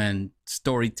wisdom and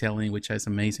storytelling, which is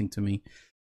amazing to me.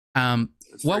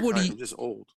 It's What very would kind. you I'm just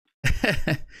old.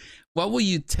 what will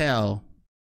you tell,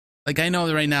 like, I know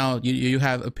that right now you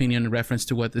have opinion in reference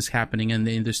to what is happening in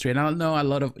the industry, and I know a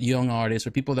lot of young artists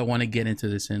or people that want to get into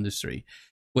this industry,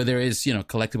 whether it's, you know,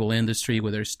 collectible industry,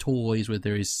 whether it's toys,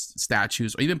 whether it's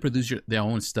statues, or even produce their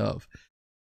own stuff.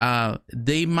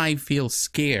 They might feel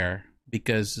scared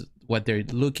because what they're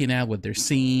looking at, what they're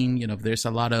seeing, you know, there's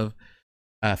a lot of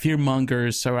fear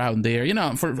mongers around there, you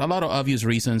know, for a lot of obvious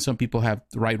reasons. Some people have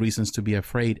the right reasons to be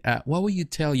afraid. What would you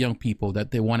tell young people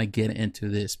that they want to get into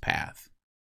this path?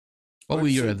 What Well, would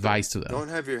it's your simple. advice to them? Don't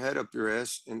have your head up your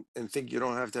ass and think you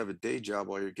don't have to have a day job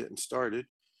while you're getting started.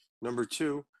 Number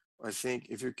two, I think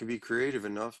if you can be creative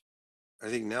enough, I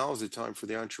think now is the time for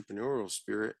the entrepreneurial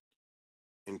spirit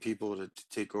and people to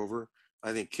take over.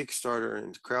 I think Kickstarter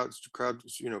and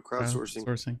crowdsourcing.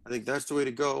 Sourcing. I think that's the way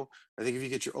to go. I think if you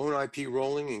get your own IP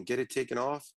rolling and get it taken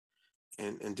off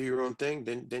and do your own thing,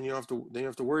 then you don't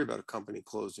have to worry about a company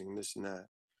closing and this and that.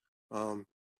 Um,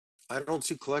 I don't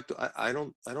see I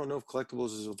don't know if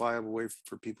collectibles is a viable way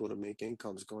for people to make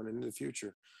incomes going into the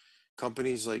future.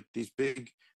 Companies like these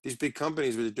big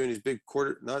companies where they're doing these big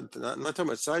quarter I'm not talking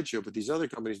about sideshow, but these other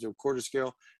companies doing quarter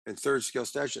scale and third scale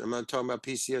statues. I'm not talking about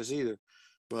PCS either,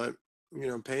 but you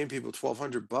know, paying people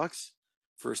 $1,200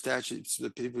 for a statue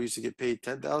that people used to get paid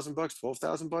 $10,000,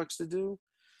 $12,000 to do.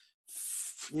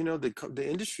 You know, the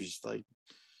industry's like,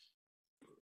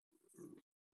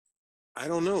 I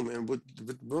don't know, man. But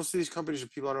most of these companies are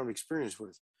people I don't have experience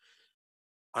with.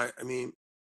 I mean,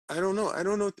 I don't know. I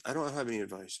don't know. I don't have any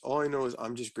advice. All I know is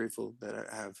I'm just grateful that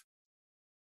I have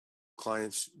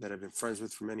clients that I've been friends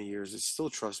with for many years that still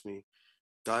trust me.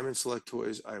 Diamond Select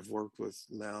Toys I've worked with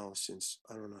now since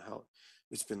I don't know how,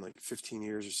 it's been like 15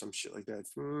 years or some shit like that.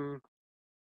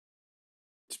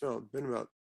 It's been about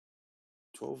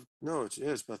 12. No, it's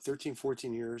about 13,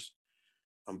 14 years.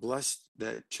 I'm blessed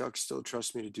that Chuck still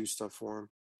trusts me to do stuff for him.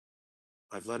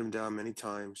 I've let him down many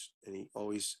times, and he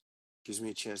always gives me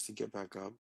a chance to get back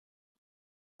up.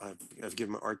 I've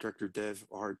given my art director Dev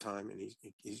a hard time, and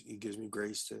he gives me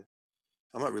grace to.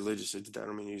 I'm not religious. I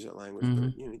don't mean to use that language, but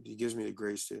Mm-hmm. you know, he gives me the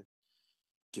grace to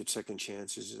get second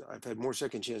chances. I've had more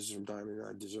second chances from Diamond than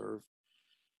I deserve.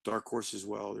 Dark Horse as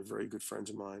well. They're very good friends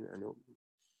of mine. I know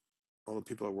all the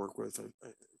people I work with,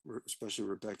 especially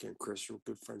Rebecca and Chris, are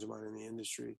good friends of mine in the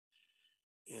industry.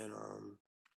 And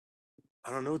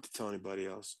I don't know what to tell anybody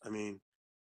else. I mean,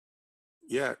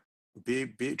 yeah,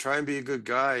 try and be a good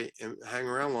guy and hang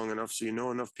around long enough so you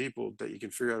know enough people that you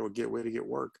can figure out a way to get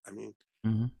work. I mean,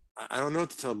 Mm-hmm. I don't know what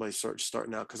to tell anybody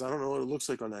starting out because I don't know what it looks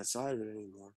like on that side of it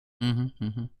anymore. Mm-hmm.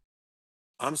 Mm-hmm.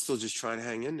 I'm still just trying to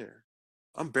hang in there.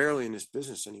 I'm barely in this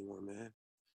business anymore, man.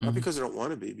 Not Mm-hmm. because I don't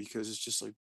want to be, because it's just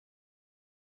like,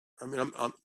 I mean,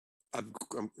 I'm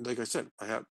like I said, I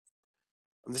have.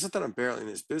 It's not that I'm barely in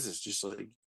this business. Just like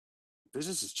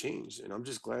business has changed, and I'm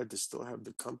just glad to still have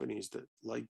the companies that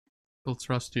like They'll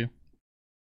trust you.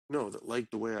 no that like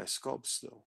the way I sculpt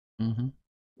still. Mm-hmm.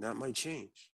 That might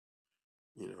change,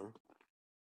 you know.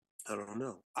 I don't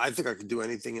know. I think I could do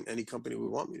anything in any company we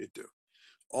want me to do.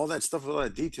 All that stuff with all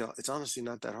that detail, it's honestly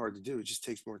not that hard to do. It just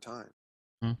takes more time.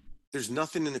 There's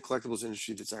nothing in the collectibles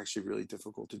industry that's actually really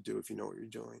difficult to do if you know what you're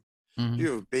doing. Mm-hmm. You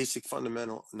have a basic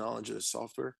fundamental knowledge of the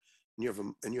software, and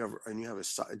you have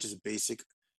just a basic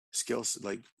skills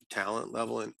like talent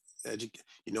level and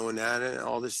you know, and that and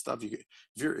all this stuff.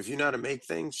 If you know how to make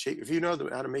things, shape. If you know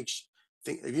how to make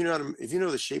if you know how to if you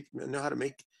know the shape, know how to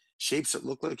make shapes that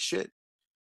look like shit,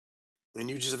 and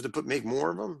you just have to make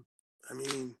more of them. I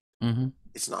mean, Mm-hmm.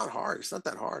 it's not hard. It's not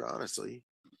that hard, honestly.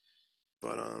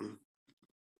 But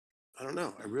I don't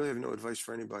know. I really have no advice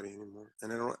for anybody anymore,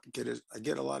 and I don't get it. I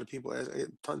get a lot of people. I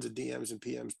get tons of DMs and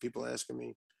PMs. People asking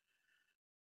me.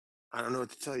 I don't know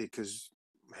what to tell you because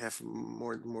half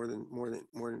more than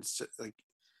like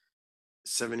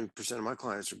 70% of my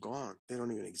clients are gone. They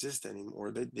don't even exist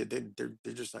anymore.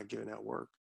 They're just not giving out work.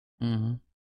 Mm-hmm.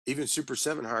 Even Super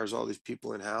Seven hires all these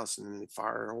people in house, and then they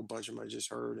fire a whole bunch of them. I just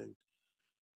heard, and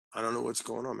I don't know what's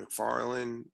going on.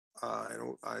 McFarlane, I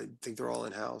don't. I think they're all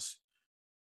in house.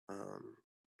 Um,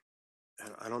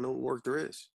 I don't know what work there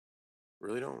is.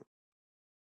 Really don't.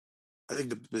 I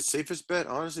think the safest bet,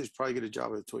 honestly, is probably get a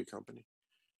job at a toy company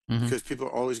Mm-hmm. because people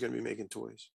are always going to be making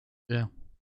toys. Yeah.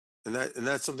 And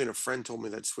that's something a friend told me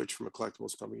that switched from a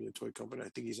collectibles company to a toy company. I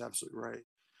think he's absolutely right.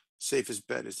 Safest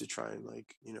bet is to try and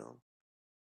like, you know,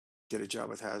 get a job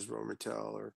with Hasbro or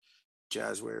Mattel or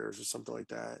Jazzwares or something like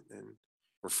that, and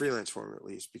or freelance for them at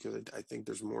least, because I think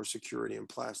there's more security in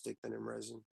plastic than in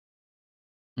resin.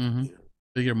 Mm-hmm. You know,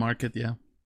 Bigger market. Yeah.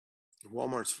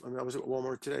 Walmart's. I mean, I was at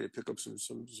Walmart today to pick up some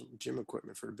gym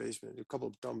equipment for the basement, a couple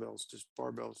of dumbbells, just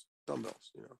barbells,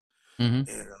 dumbbells. You know, Mm-hmm.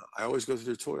 and I always go through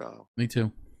their toy aisle. Me too. You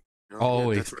know, yeah,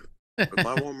 Always. that's right. But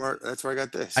my Walmart, that's where I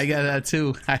got I this. got that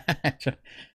too.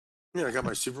 Yeah, I got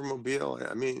my Supermobile.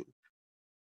 I mean,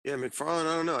 yeah, McFarlane.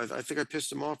 I don't know. I think I pissed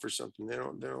them off or something. They're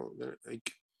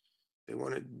like they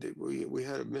wanted. We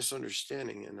had a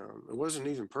misunderstanding, and it wasn't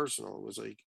even personal. It was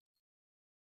like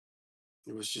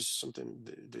it was just something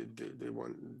they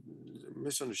want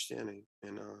misunderstanding,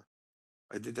 and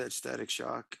I did that static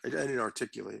shock. I didn't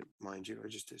articulate it, mind you. I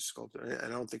just did sculpt it. I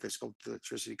don't think I sculpted the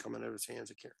electricity coming out of his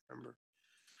hands. I can't remember.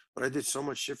 But I did so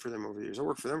much shit for them over the years. I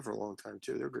worked for them for a long time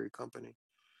too. They're a great company.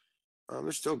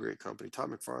 They're still a great company. Todd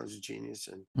McFarlane's a genius,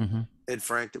 and Mm-hmm. Ed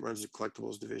Frank that runs the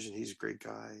collectibles division. He's a great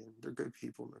guy, and they're good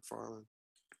people. McFarlane.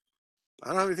 I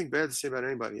don't have anything bad to say about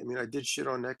anybody. I mean, I did shit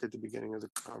on Nick at the beginning of the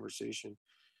conversation,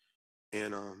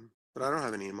 and but I don't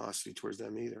have any animosity towards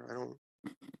them either. I don't.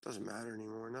 It doesn't matter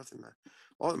anymore. Nothing matters.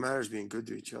 All that matters is being good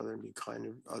to each other and being kind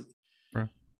to. Right. I'm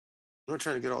not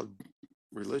trying to get all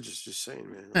religious. Just saying,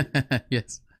 man. Like,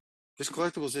 Yes. this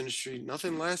collectibles industry,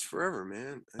 nothing lasts forever, man. I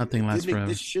mean, Nothing lasts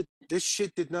forever. This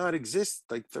shit did not exist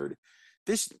like 30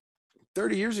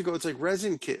 years ago. It's like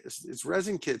resin kits. It's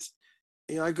resin kits.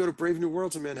 You know, I go to Brave New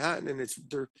Worlds in Manhattan, and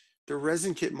they're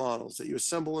resin kit models that you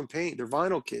assemble and paint. They're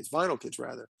vinyl kits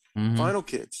rather, Mm-hmm. vinyl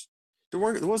kits. There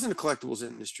wasn't a collectibles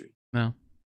industry, No.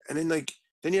 and then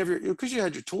you have your because you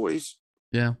had your toys,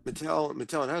 Yeah. Mattel and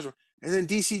Hasbro, and then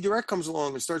DC Direct comes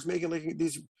along and starts making like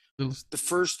these the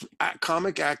first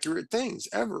comic accurate things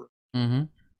ever. Mm-hmm.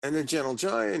 And then Gentle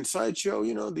Giant and Sideshow,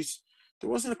 you know, there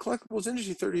wasn't a collectibles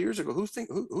industry 30 years ago. Who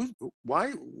thinks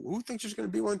there's going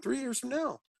to be one 3 years from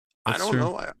now? I That's don't true.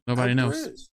 know. I Nobody hope there knows.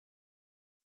 is.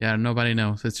 Yeah, nobody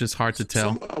knows. It's just hard to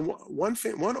tell.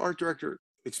 One art director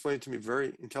explained to me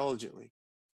very intelligently.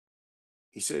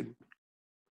 He said,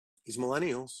 "These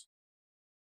millennials,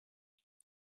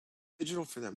 digital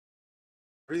for them,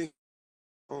 everything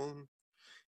on.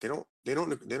 They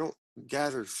don't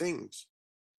gather things.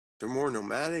 They're more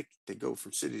nomadic. They go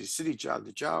from city to city, job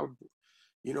to job.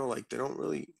 You know, like they don't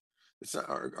really. It's not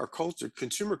our culture.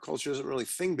 Consumer culture isn't really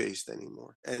thing based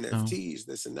anymore. No. NFTs,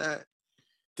 this and that.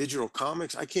 Digital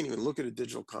comics. I can't even look at a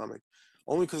digital comic,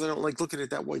 only because I don't like looking at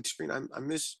that white screen. I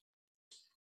miss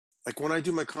like when I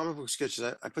do my comic book sketches.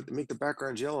 I make the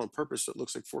background yellow on purpose so it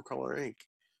looks like 4-color ink.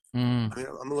 Mm. I mean,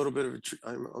 I'm a little bit of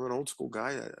I'm an old school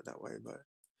guy that way, but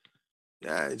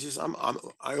yeah, it's just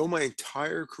I owe my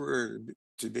entire career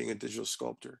to being a digital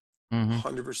sculptor, Mm-hmm.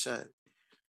 100%.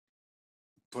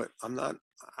 But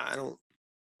I don't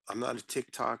I'm not a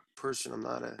TikTok person.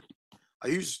 I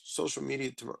use social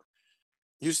media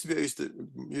I used to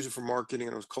use it for marketing,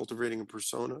 and I was cultivating a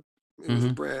persona. It was a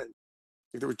Mm-hmm. brand.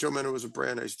 Like there was Joe Menna was a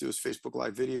brand. I used to do his Facebook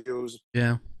Live videos,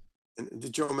 Yeah. and the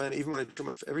Joe Menna, even when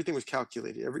everything was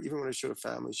calculated. Even when I showed a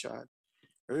family shot,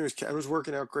 I was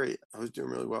working out great. I was doing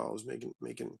really well. I was making.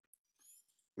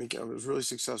 I was really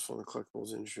successful in the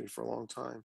collectibles industry for a long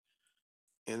time.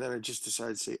 And then I just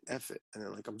decided to say F it. And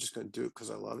then like I'm just gonna do it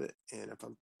because I love it. And if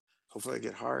I'm hopefully I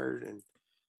get hired, and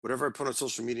whatever I put on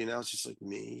social media now, it's just like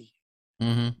me.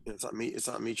 Mm-hmm. It's not me. It's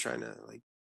not me trying to like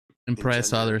Impress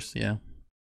engender. others. Yeah.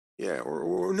 Yeah,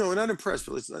 or no, not impressed,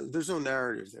 but there's no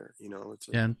narrative there. It's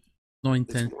like Yeah. No it's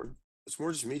intent. more it's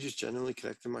more just me just genuinely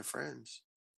connecting with my friends,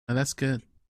 Oh, that's good.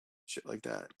 shit like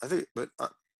that. I think. But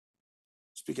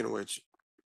speaking of which,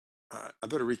 I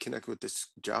better reconnect with this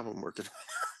job I'm working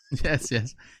on. Yes.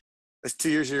 Yes. That's 2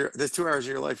 years of your. That's 2 hours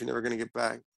of your life you're never gonna get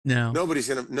back. No. Nobody's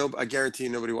gonna. No, I guarantee you,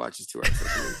 nobody watches 2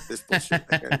 hours. This bullshit.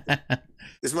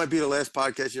 This might be the last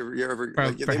podcast you ever.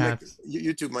 Like, Perhaps.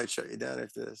 YouTube might shut you down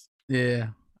after this. Yeah.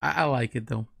 I like it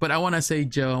though. But I want to say,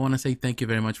 Joe, I want to say thank you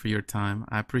very much for your time.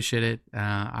 I appreciate it.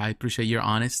 I appreciate your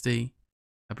honesty.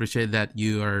 I appreciate that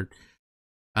you're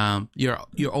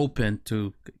open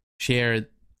to share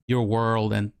your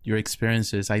world and your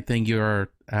experiences. I think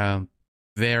you're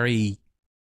very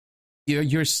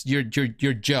you're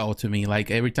Joe to me. Like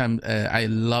every time I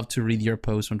love to read your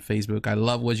posts on Facebook. I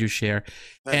love what you share.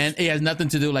 Thanks. And it has nothing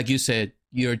to do, like you said,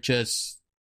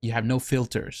 you have no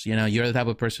filters. You're the type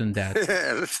of person that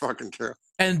yeah, that's fucking true.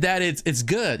 And that it's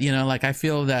good. Like I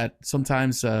feel that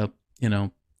sometimes some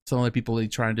other people are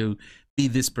trying to be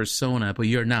this persona, but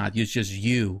you're not. You're just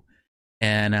you.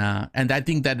 And I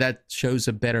think that shows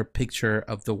a better picture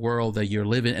of the world that you're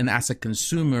living. And as a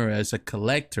consumer, as a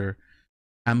collector,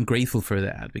 I'm grateful for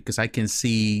that, because I can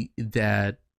see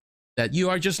that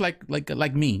you are just like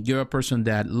me. You're a person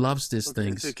that loves these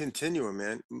things. It's a continuum,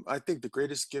 man. I think the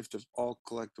greatest gift of all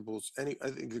collectibles, I think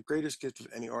the greatest gift of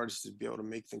any artist is to be able to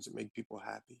make things that make people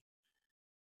happy.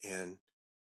 And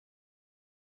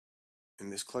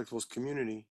in this collectibles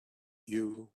community,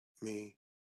 you, me,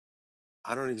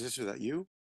 I don't exist without you,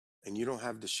 and you don't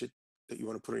have the shit that you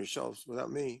want to put on your shelves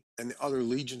without me, and the other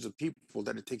legions of people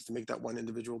that it takes to make that one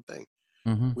individual thing.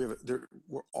 Mm-hmm.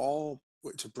 We're all,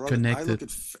 it's a brother. Connected. I look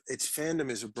at its fandom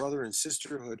as a brother and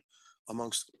sisterhood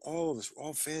amongst all of us. We're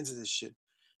all fans of this shit.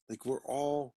 Like we're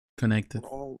all connected.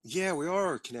 We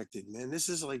are connected, man. This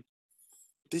is like,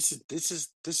 this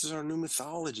is our new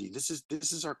mythology. This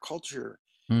is our culture.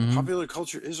 Mm-hmm. Popular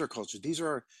culture is our culture. This is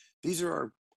our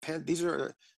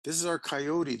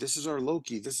Coyote. This is our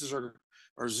Loki. This is our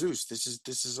Zeus. This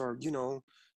is our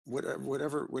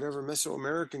whatever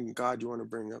Mesoamerican god you want to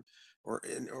bring up, or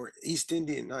East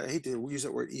Indian. I hate to use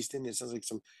that word East Indian. It sounds like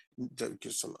some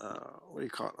what do you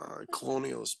call it?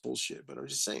 Colonialist bullshit. But I'm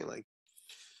just saying, like,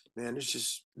 man,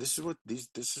 it's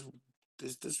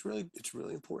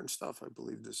really important stuff. I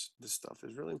believe this stuff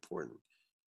is really important.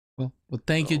 Well,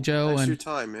 thank you, Joe. Thanks and for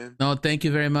your time, man. No, thank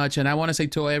you very much. And I want to say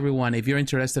to everyone, if you're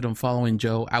interested in following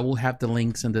Joe, I will have the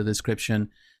links in the description.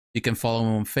 You can follow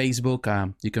him on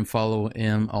Facebook. You can follow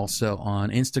him also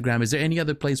on Instagram. Is there any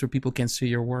other place where people can see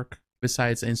your work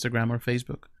besides Instagram or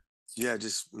Facebook? Yeah,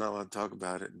 just not allowed to talk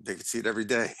about it. They can see it every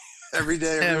day. Every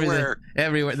day, everywhere.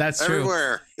 Everywhere. That's true.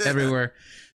 Everywhere. Everywhere.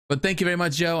 But thank you very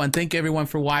much, Joe. And thank you, everyone,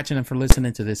 for watching and for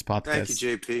listening to this podcast. Thank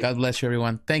you, JP. God bless you,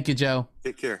 everyone. Thank you, Joe.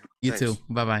 Take care. You too.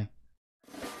 Bye-bye.